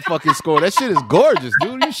love that fucking score. That shit is gorgeous,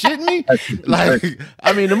 dude. You shitting me? Like,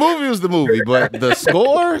 I mean, the movie was the movie, but the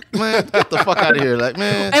score, man, get the fuck out of here, like,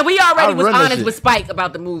 man. And we already was honest with Spike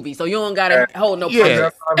about the movie, so you don't gotta hold no. Yeah,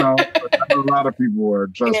 I know a lot of people were.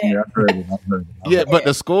 Trust me, I heard it. But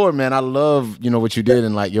the score, man, I love, you know, what you did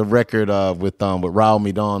in like your record with Raul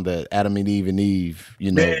Midon, the Adam and Eve,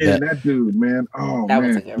 you know. Man, that dude, man. Oh,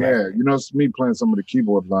 man. Yeah, you know, it's me playing some of the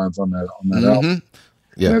keyboard lines on that album.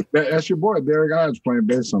 Yeah. That's your boy, Derek Ives, playing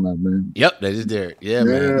bass on that, man. Yep, that is Derek. Yeah,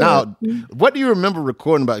 man. Now, what do you remember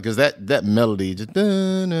recording about? Because that melody, just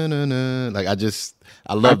like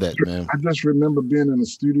I love that, man. I just remember being in the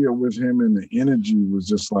studio with him, and the energy was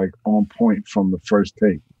just like on point from the first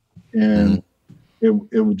take, and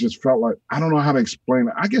it just felt like, I don't know how to explain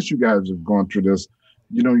it. I guess you guys have gone through this.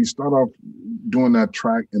 You know, you start off doing that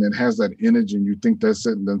track, and it has that energy, and you think that's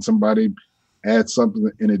it, and then somebody adds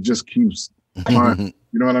something, and it just keeps climbing.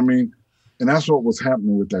 You know what I mean? And that's what was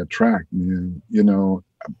happening with that track, man. You know,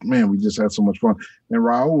 man, we just had so much fun. And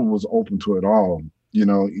Raul was open to it all, you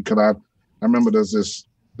know, because I remember there's this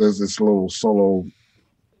little solo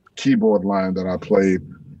keyboard line that I played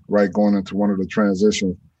right going into one of the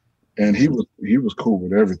transitions. And he was cool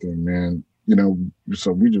with everything, man. You know,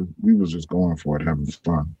 so we was just going for it, having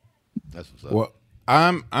fun. That's what's up. Well,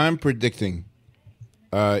 I'm predicting,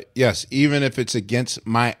 yes, even if it's against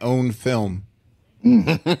my own film.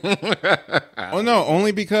 Oh no,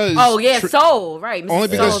 only because Soul, right? Only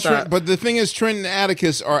because but the thing is, Trent and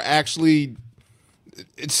Atticus are actually.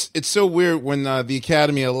 It's so weird when the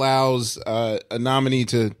Academy allows a nominee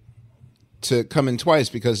to come in twice,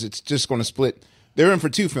 because it's just going to split. They're in for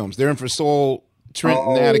 2 films. They're in for Soul. Trent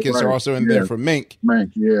and Atticus are also in there for Mink.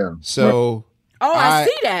 Mink, yeah. So. I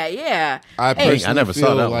see that. Yeah. I personally I never feel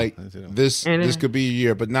saw that like one. this could be a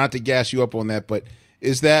year, but not to gas you up on that. But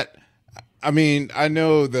is that? I mean, I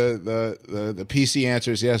know the PC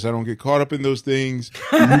answer is yes. I don't get caught up in those things.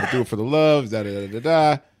 I do it for the love. Da da da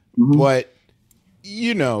da. But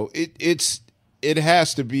you know, it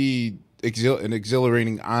has to be an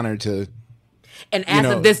exhilarating honor to. And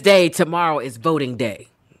as of this day, tomorrow is voting day.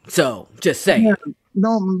 So just saying. Yeah.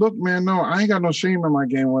 No, look, man, no, I ain't got no shame in my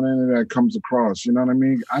game when any of that comes across. You know what I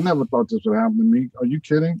mean? I never thought this would happen to me. Are you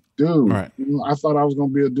kidding? Dude, right. You know, I thought I was going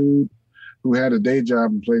to be a dude who had a day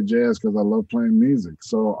job and played jazz because I love playing music.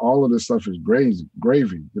 So all of this stuff is gravy,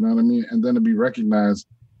 you know what I mean? And then to be recognized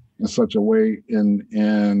in such a way in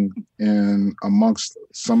amongst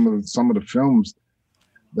some of the films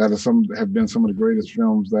that have been some of the greatest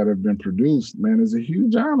films that have been produced, man, is a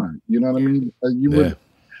huge honor. You know what I mean?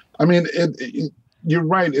 You're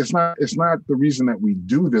right. It's not the reason that we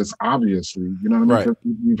do this, obviously. You know what I mean? Right.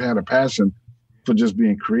 We've had a passion for just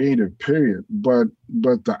being creative, period. But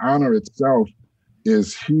the honor itself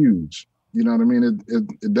is huge. You know what I mean?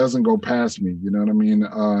 It doesn't go past me. You know what I mean?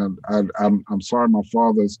 I'm sorry my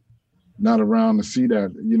father's not around to see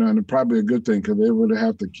that. You know, and it's probably a good thing, because they would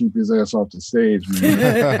have to keep his ass off the stage,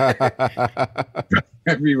 man.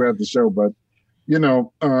 If he were at the show. But you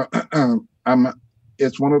know,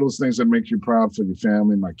 it's one of those things that makes you proud for your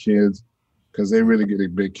family, my kids, because they really get a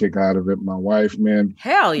big kick out of it. My wife, man.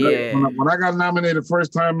 Hell yeah. When I got nominated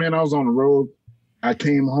first time, man, I was on the road. I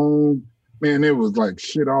came home. Man, it was like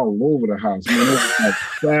shit all over the house, man. It was like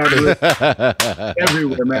fabulous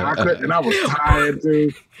everywhere, man. I was tired,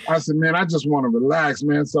 dude. I said, man, I just want to relax,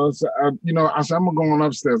 man. So I said, I'm going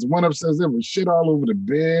upstairs. Went upstairs, there was shit all over the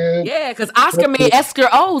bed. Yeah, because Oscar made extra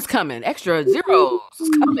O's coming, extra zeros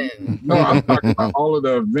coming. No, I'm talking about all of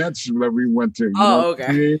the events that we went to.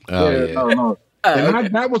 Okay. No.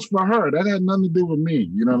 And that was for her. That had nothing to do with me.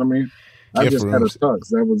 You know what I mean? I just had a tux.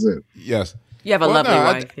 That was it. Yes. You have a lovely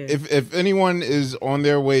wife. If anyone is on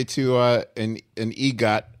their way to an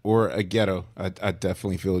EGOT or a ghetto, I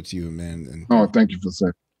definitely feel it's you, man. And thank you for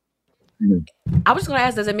saying. Yeah. I was just going to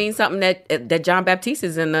ask, does it mean something that John Baptiste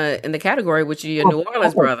is in the category with you, your New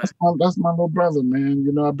Orleans brother? That's my little brother, man.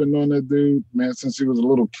 You know, I've been knowing that dude, man, since he was a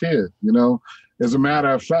little kid. You know, as a matter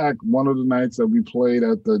of fact, one of the nights that we played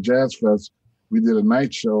at the Jazz Fest, we did a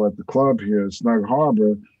night show at the club here at Snug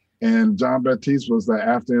Harbor. And John Baptiste was the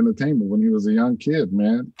after entertainment when he was a young kid,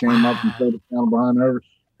 man. Came up and played the piano behind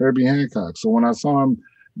Herbie Hancock. So when I saw him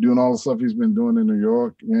doing all the stuff he's been doing in New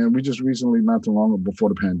York, man, we just recently, not too long before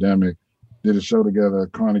the pandemic, did a show together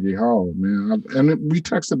at Carnegie Hall, man. And we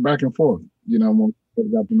texted back and forth, you know, when we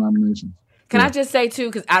got the nominations. Can I just say,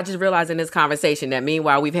 too, because I just realized in this conversation that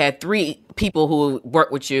meanwhile we've had 3 people who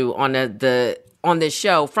work with you on on this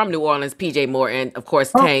show from New Orleans, PJ Morton, of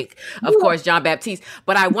course, Tank, of course, John Baptiste.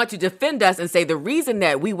 But I want to defend us and say the reason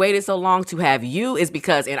that we waited so long to have you is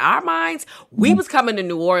because in our minds, we was coming to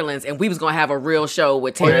New Orleans and we was going to have a real show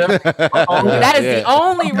with Terrence. That is the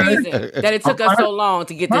only reason that it took us so long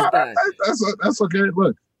to get this done. That's okay.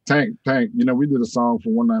 Look, Tank, you know, we did a song for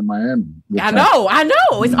One Night in Miami. I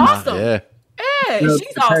know. It's awesome. Yeah, you know,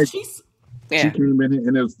 she's awesome. She came in here,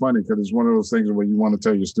 and it was funny because it's one of those things where you want to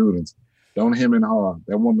tell your students, don't hem and haw.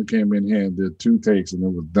 That woman came in here and did 2 takes and it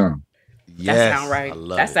was done. Yes, that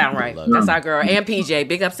sound right. That's our girl. And PJ.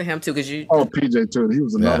 Big ups to him too, because you. Oh, PJ too. He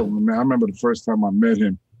was another one, man. I remember the first time I met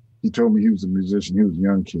him. he told me he was a musician. He was a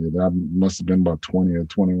young kid. I must have been about 20 or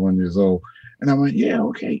 21 years old. And I went, yeah,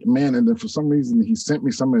 okay, man. And then for some reason, he sent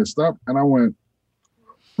me some of his stuff. And I went,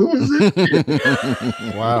 who is this kid?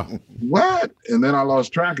 Wow. What? And then I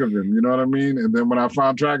lost track of him. You know what I mean? And then when I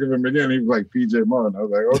found track of him again, he was like PJ Martin. I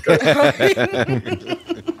was like, okay.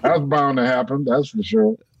 That was bound to happen. That's for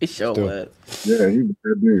sure. It sure was. Yeah, he was a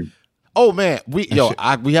good dude. Oh man, we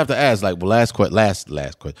have to ask last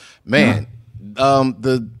question, man. When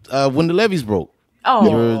the levees broke.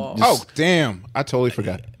 Oh damn! I totally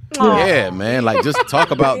forgot. Yeah, man. Like just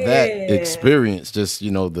talk about that experience. Just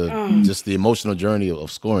just the emotional journey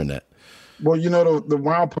of scoring that. Well, the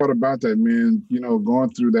wild part about that, man. Going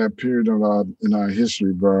through that period in our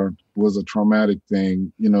history, bro, was a traumatic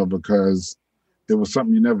thing. Because it was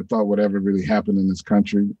something you never thought would ever really happen in this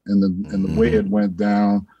country, and the way it went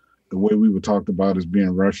down. The way we were talked about as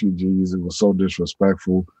being refugees, it was so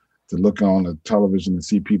disrespectful to look on the television and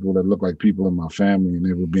see people that look like people in my family, and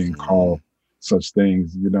they were being called such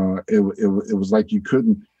things. It was like you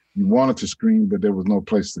wanted to scream, but there was no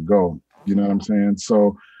place to go. You know what I'm saying?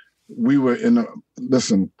 So we were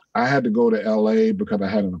I had to go to LA because I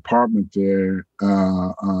had an apartment there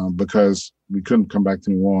because we couldn't come back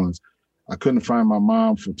to New Orleans. I couldn't find my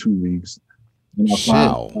mom for 2 weeks.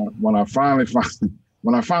 When I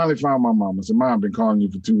finally found my mom, I said, Mom, I've been calling you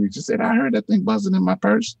for 2 weeks. She said, I heard that thing buzzing in my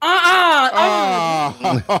purse. Mothers.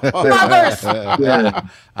 Yeah.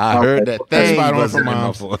 I heard that thing buzzing in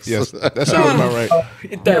my voice. Yes, that sounds about right.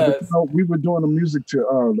 It does. We were doing the music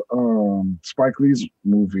to Spike Lee's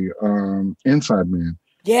movie, Inside Man.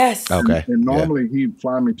 Yes. Okay. And normally he'd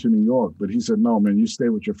fly me to New York, but he said, no, man, you stay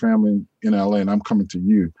with your family in LA and I'm coming to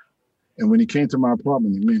you. And when he came to my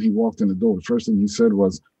apartment, man, he walked in the door. The first thing he said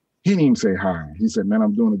was, he didn't even say hi. He said, man,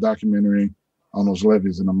 I'm doing a documentary on those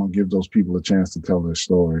levees and I'm going to give those people a chance to tell their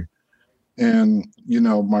story. And,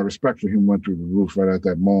 my respect for him went through the roof right at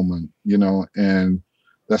that moment, and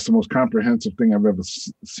that's the most comprehensive thing I've ever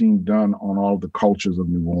seen done on all the cultures of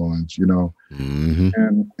New Orleans,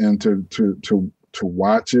 and to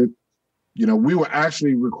watch it, we were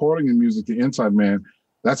actually recording the music, the Inside Man.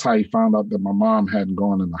 That's how he found out that my mom hadn't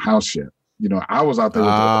gone in the house yet. I was out there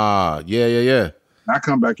with yeah. I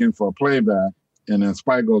come back in for a playback, and then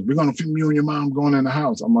Spike goes, we're going to film you and your mom going in the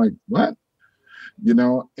house. I'm like, what?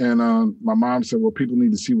 And my mom said, well, people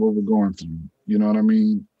need to see what we're going through. You know what I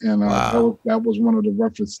mean? And that was one of the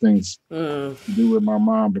roughest things to do with my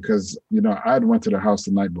mom because, I'd went to the house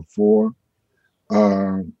the night before.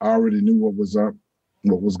 I already knew what was up,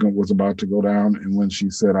 what was about to go down. And when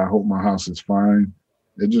she said, I hope my house is fine,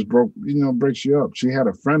 it just breaks you up. She had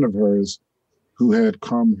a friend of hers who had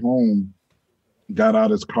come home, got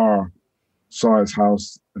out his car, saw his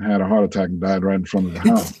house, and had a heart attack and died right in front of the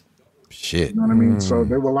house. Shit. You know what I mean? So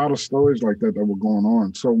there were a lot of stories like that were going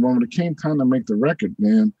on. So when it came time to make the record,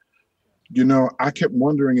 man, I kept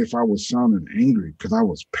wondering if I was sounding angry because I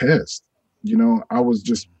was pissed. I was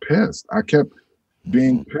just pissed. I kept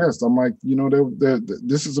being pissed. I'm like,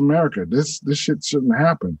 this is America. This shit shouldn't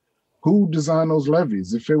happen. Who designed those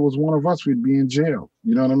levees? If it was one of us, we'd be in jail.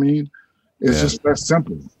 You know what I mean? It's just that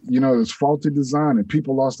simple. It's faulty design and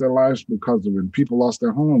people lost their lives because of it. And people lost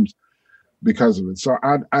their homes because of it. So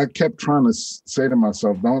I kept trying to say to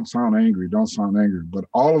myself, don't sound angry. But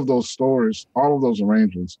all of those stories, all of those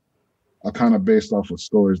arrangements are kind of based off of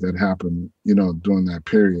stories that happened, during that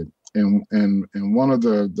period. And one of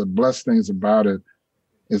the blessed things about it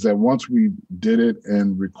is that once we did it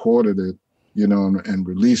and recorded it, and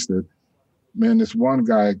released it, man, this one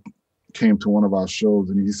guy came to one of our shows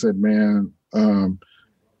and he said, man,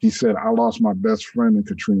 I lost my best friend in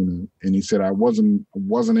Katrina. And he said, I wasn't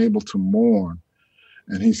able to mourn.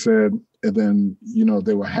 And he said, and then,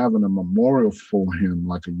 they were having a memorial for him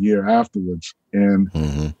like a year afterwards.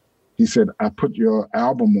 And he said, I put your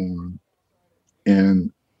album on.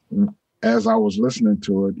 And as I was listening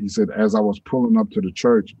to it, he said, as I was pulling up to the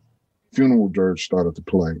church, funeral dirge started to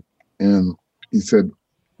play. And he said,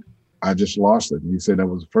 I just lost it. And he said that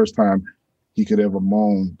was the first time he could ever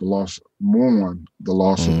mourn the loss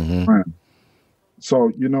of a friend. So,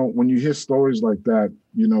 when you hear stories like that,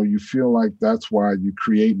 you feel like that's why you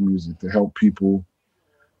create music to help people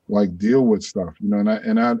like deal with stuff,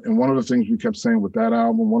 and one of the things we kept saying with that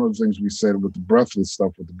album, one of the things we said with the Breathless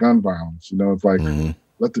stuff, with the gun violence, it's like,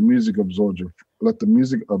 let the music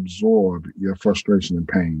absorb your frustration and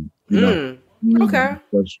pain. Okay.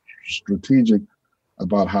 That's strategic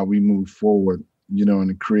about how we move forward,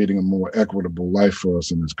 and creating a more equitable life for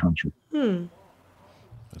us in this country.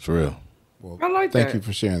 That's real. Well, I like thank that. you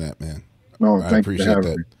for sharing that, man. No, I appreciate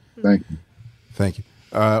that. Me. Thank you.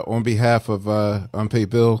 On behalf of Unpaid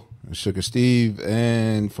Bill Sugar Steve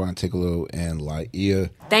and Fonticolo and Laia.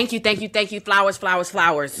 Thank you. Flowers.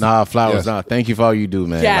 Nah, flowers. Yes. Nah, thank you for all you do,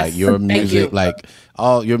 man. Yes. Like your music, like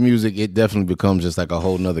all your music, it definitely becomes just like a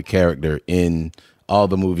whole nother character in all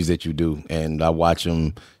the movies that you do, and I watch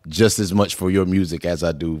them just as much for your music as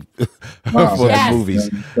I do for the movies.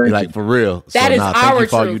 Like for real. That is our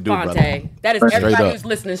truth, you do, Fonte. brother. That is everybody who's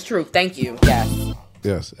listening's truth. Thank you. Yes.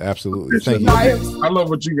 Yes, absolutely. Thank you. I love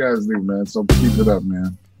what you guys do, man. So keep it up,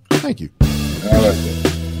 man. Thank you.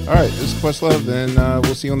 All right, this is Questlove, and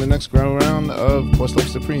we'll see you on the next round of Questlove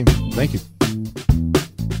Supreme. Thank you.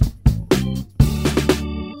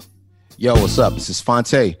 Yo, what's up? This is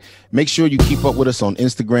Fonte. Make sure you keep up with us on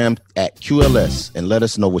Instagram at QLS and let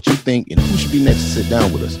us know what you think and who should be next to sit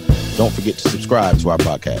down with us. Don't forget to subscribe to our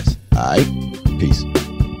podcast. All right? Peace.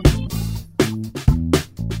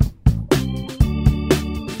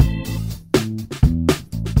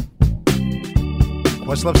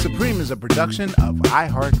 Questlove Supreme is a production of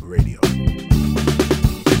iHeartRadio.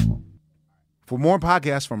 For more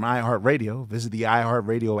podcasts from iHeartRadio, visit the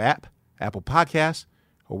iHeartRadio app, Apple Podcasts,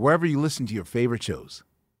 or wherever you listen to your favorite shows.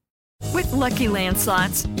 With Lucky Land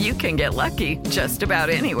Slots, you can get lucky just about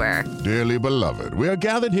anywhere. Dearly beloved, we are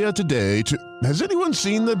gathered here today to... Has anyone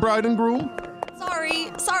seen the bride and groom?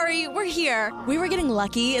 Sorry, we're here. We were getting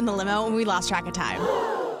lucky in the limo and we lost track of time.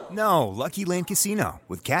 No, Lucky Land Casino,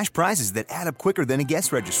 with cash prizes that add up quicker than a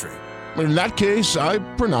guest registry. In that case, I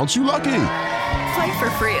pronounce you lucky. Play for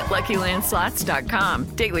free at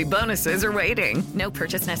LuckyLandSlots.com. Daily bonuses are waiting. No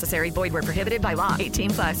purchase necessary. Void where prohibited by law.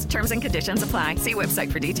 18+. Terms and conditions apply. See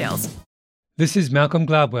website for details. This is Malcolm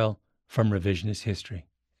Gladwell from Revisionist History.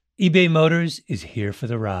 eBay Motors is here for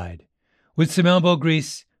the ride. With some elbow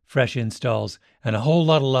grease, fresh installs, and a whole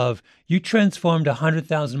lot of love, you transformed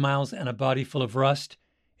 100,000 miles and a body full of rust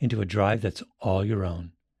into a drive that's all your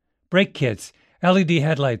own. Brake kits, LED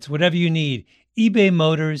headlights, whatever you need, eBay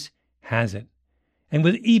Motors has it. And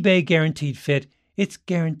with eBay Guaranteed Fit, it's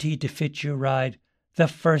guaranteed to fit your ride the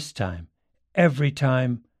first time, every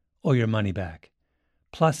time, or your money back.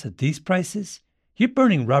 Plus, at these prices, you're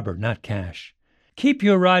burning rubber, not cash. Keep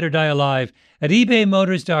your ride or die alive at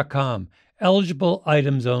ebaymotors.com. Eligible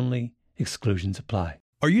items only. Exclusions apply.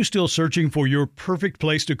 Are you still searching for your perfect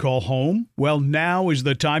place to call home? Well, now is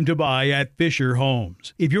the time to buy at Fisher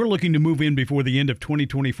Homes. If you're looking to move in before the end of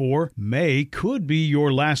 2024, May could be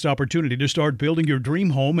your last opportunity to start building your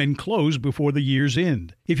dream home and close before the year's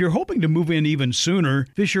end. If you're hoping to move in even sooner,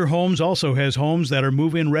 Fisher Homes also has homes that are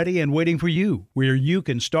move-in ready and waiting for you, where you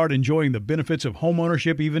can start enjoying the benefits of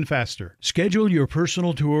homeownership even faster. Schedule your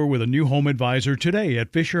personal tour with a new home advisor today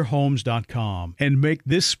at FisherHomes.com and make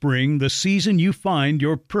this spring the season you find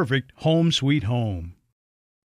your perfect home sweet home.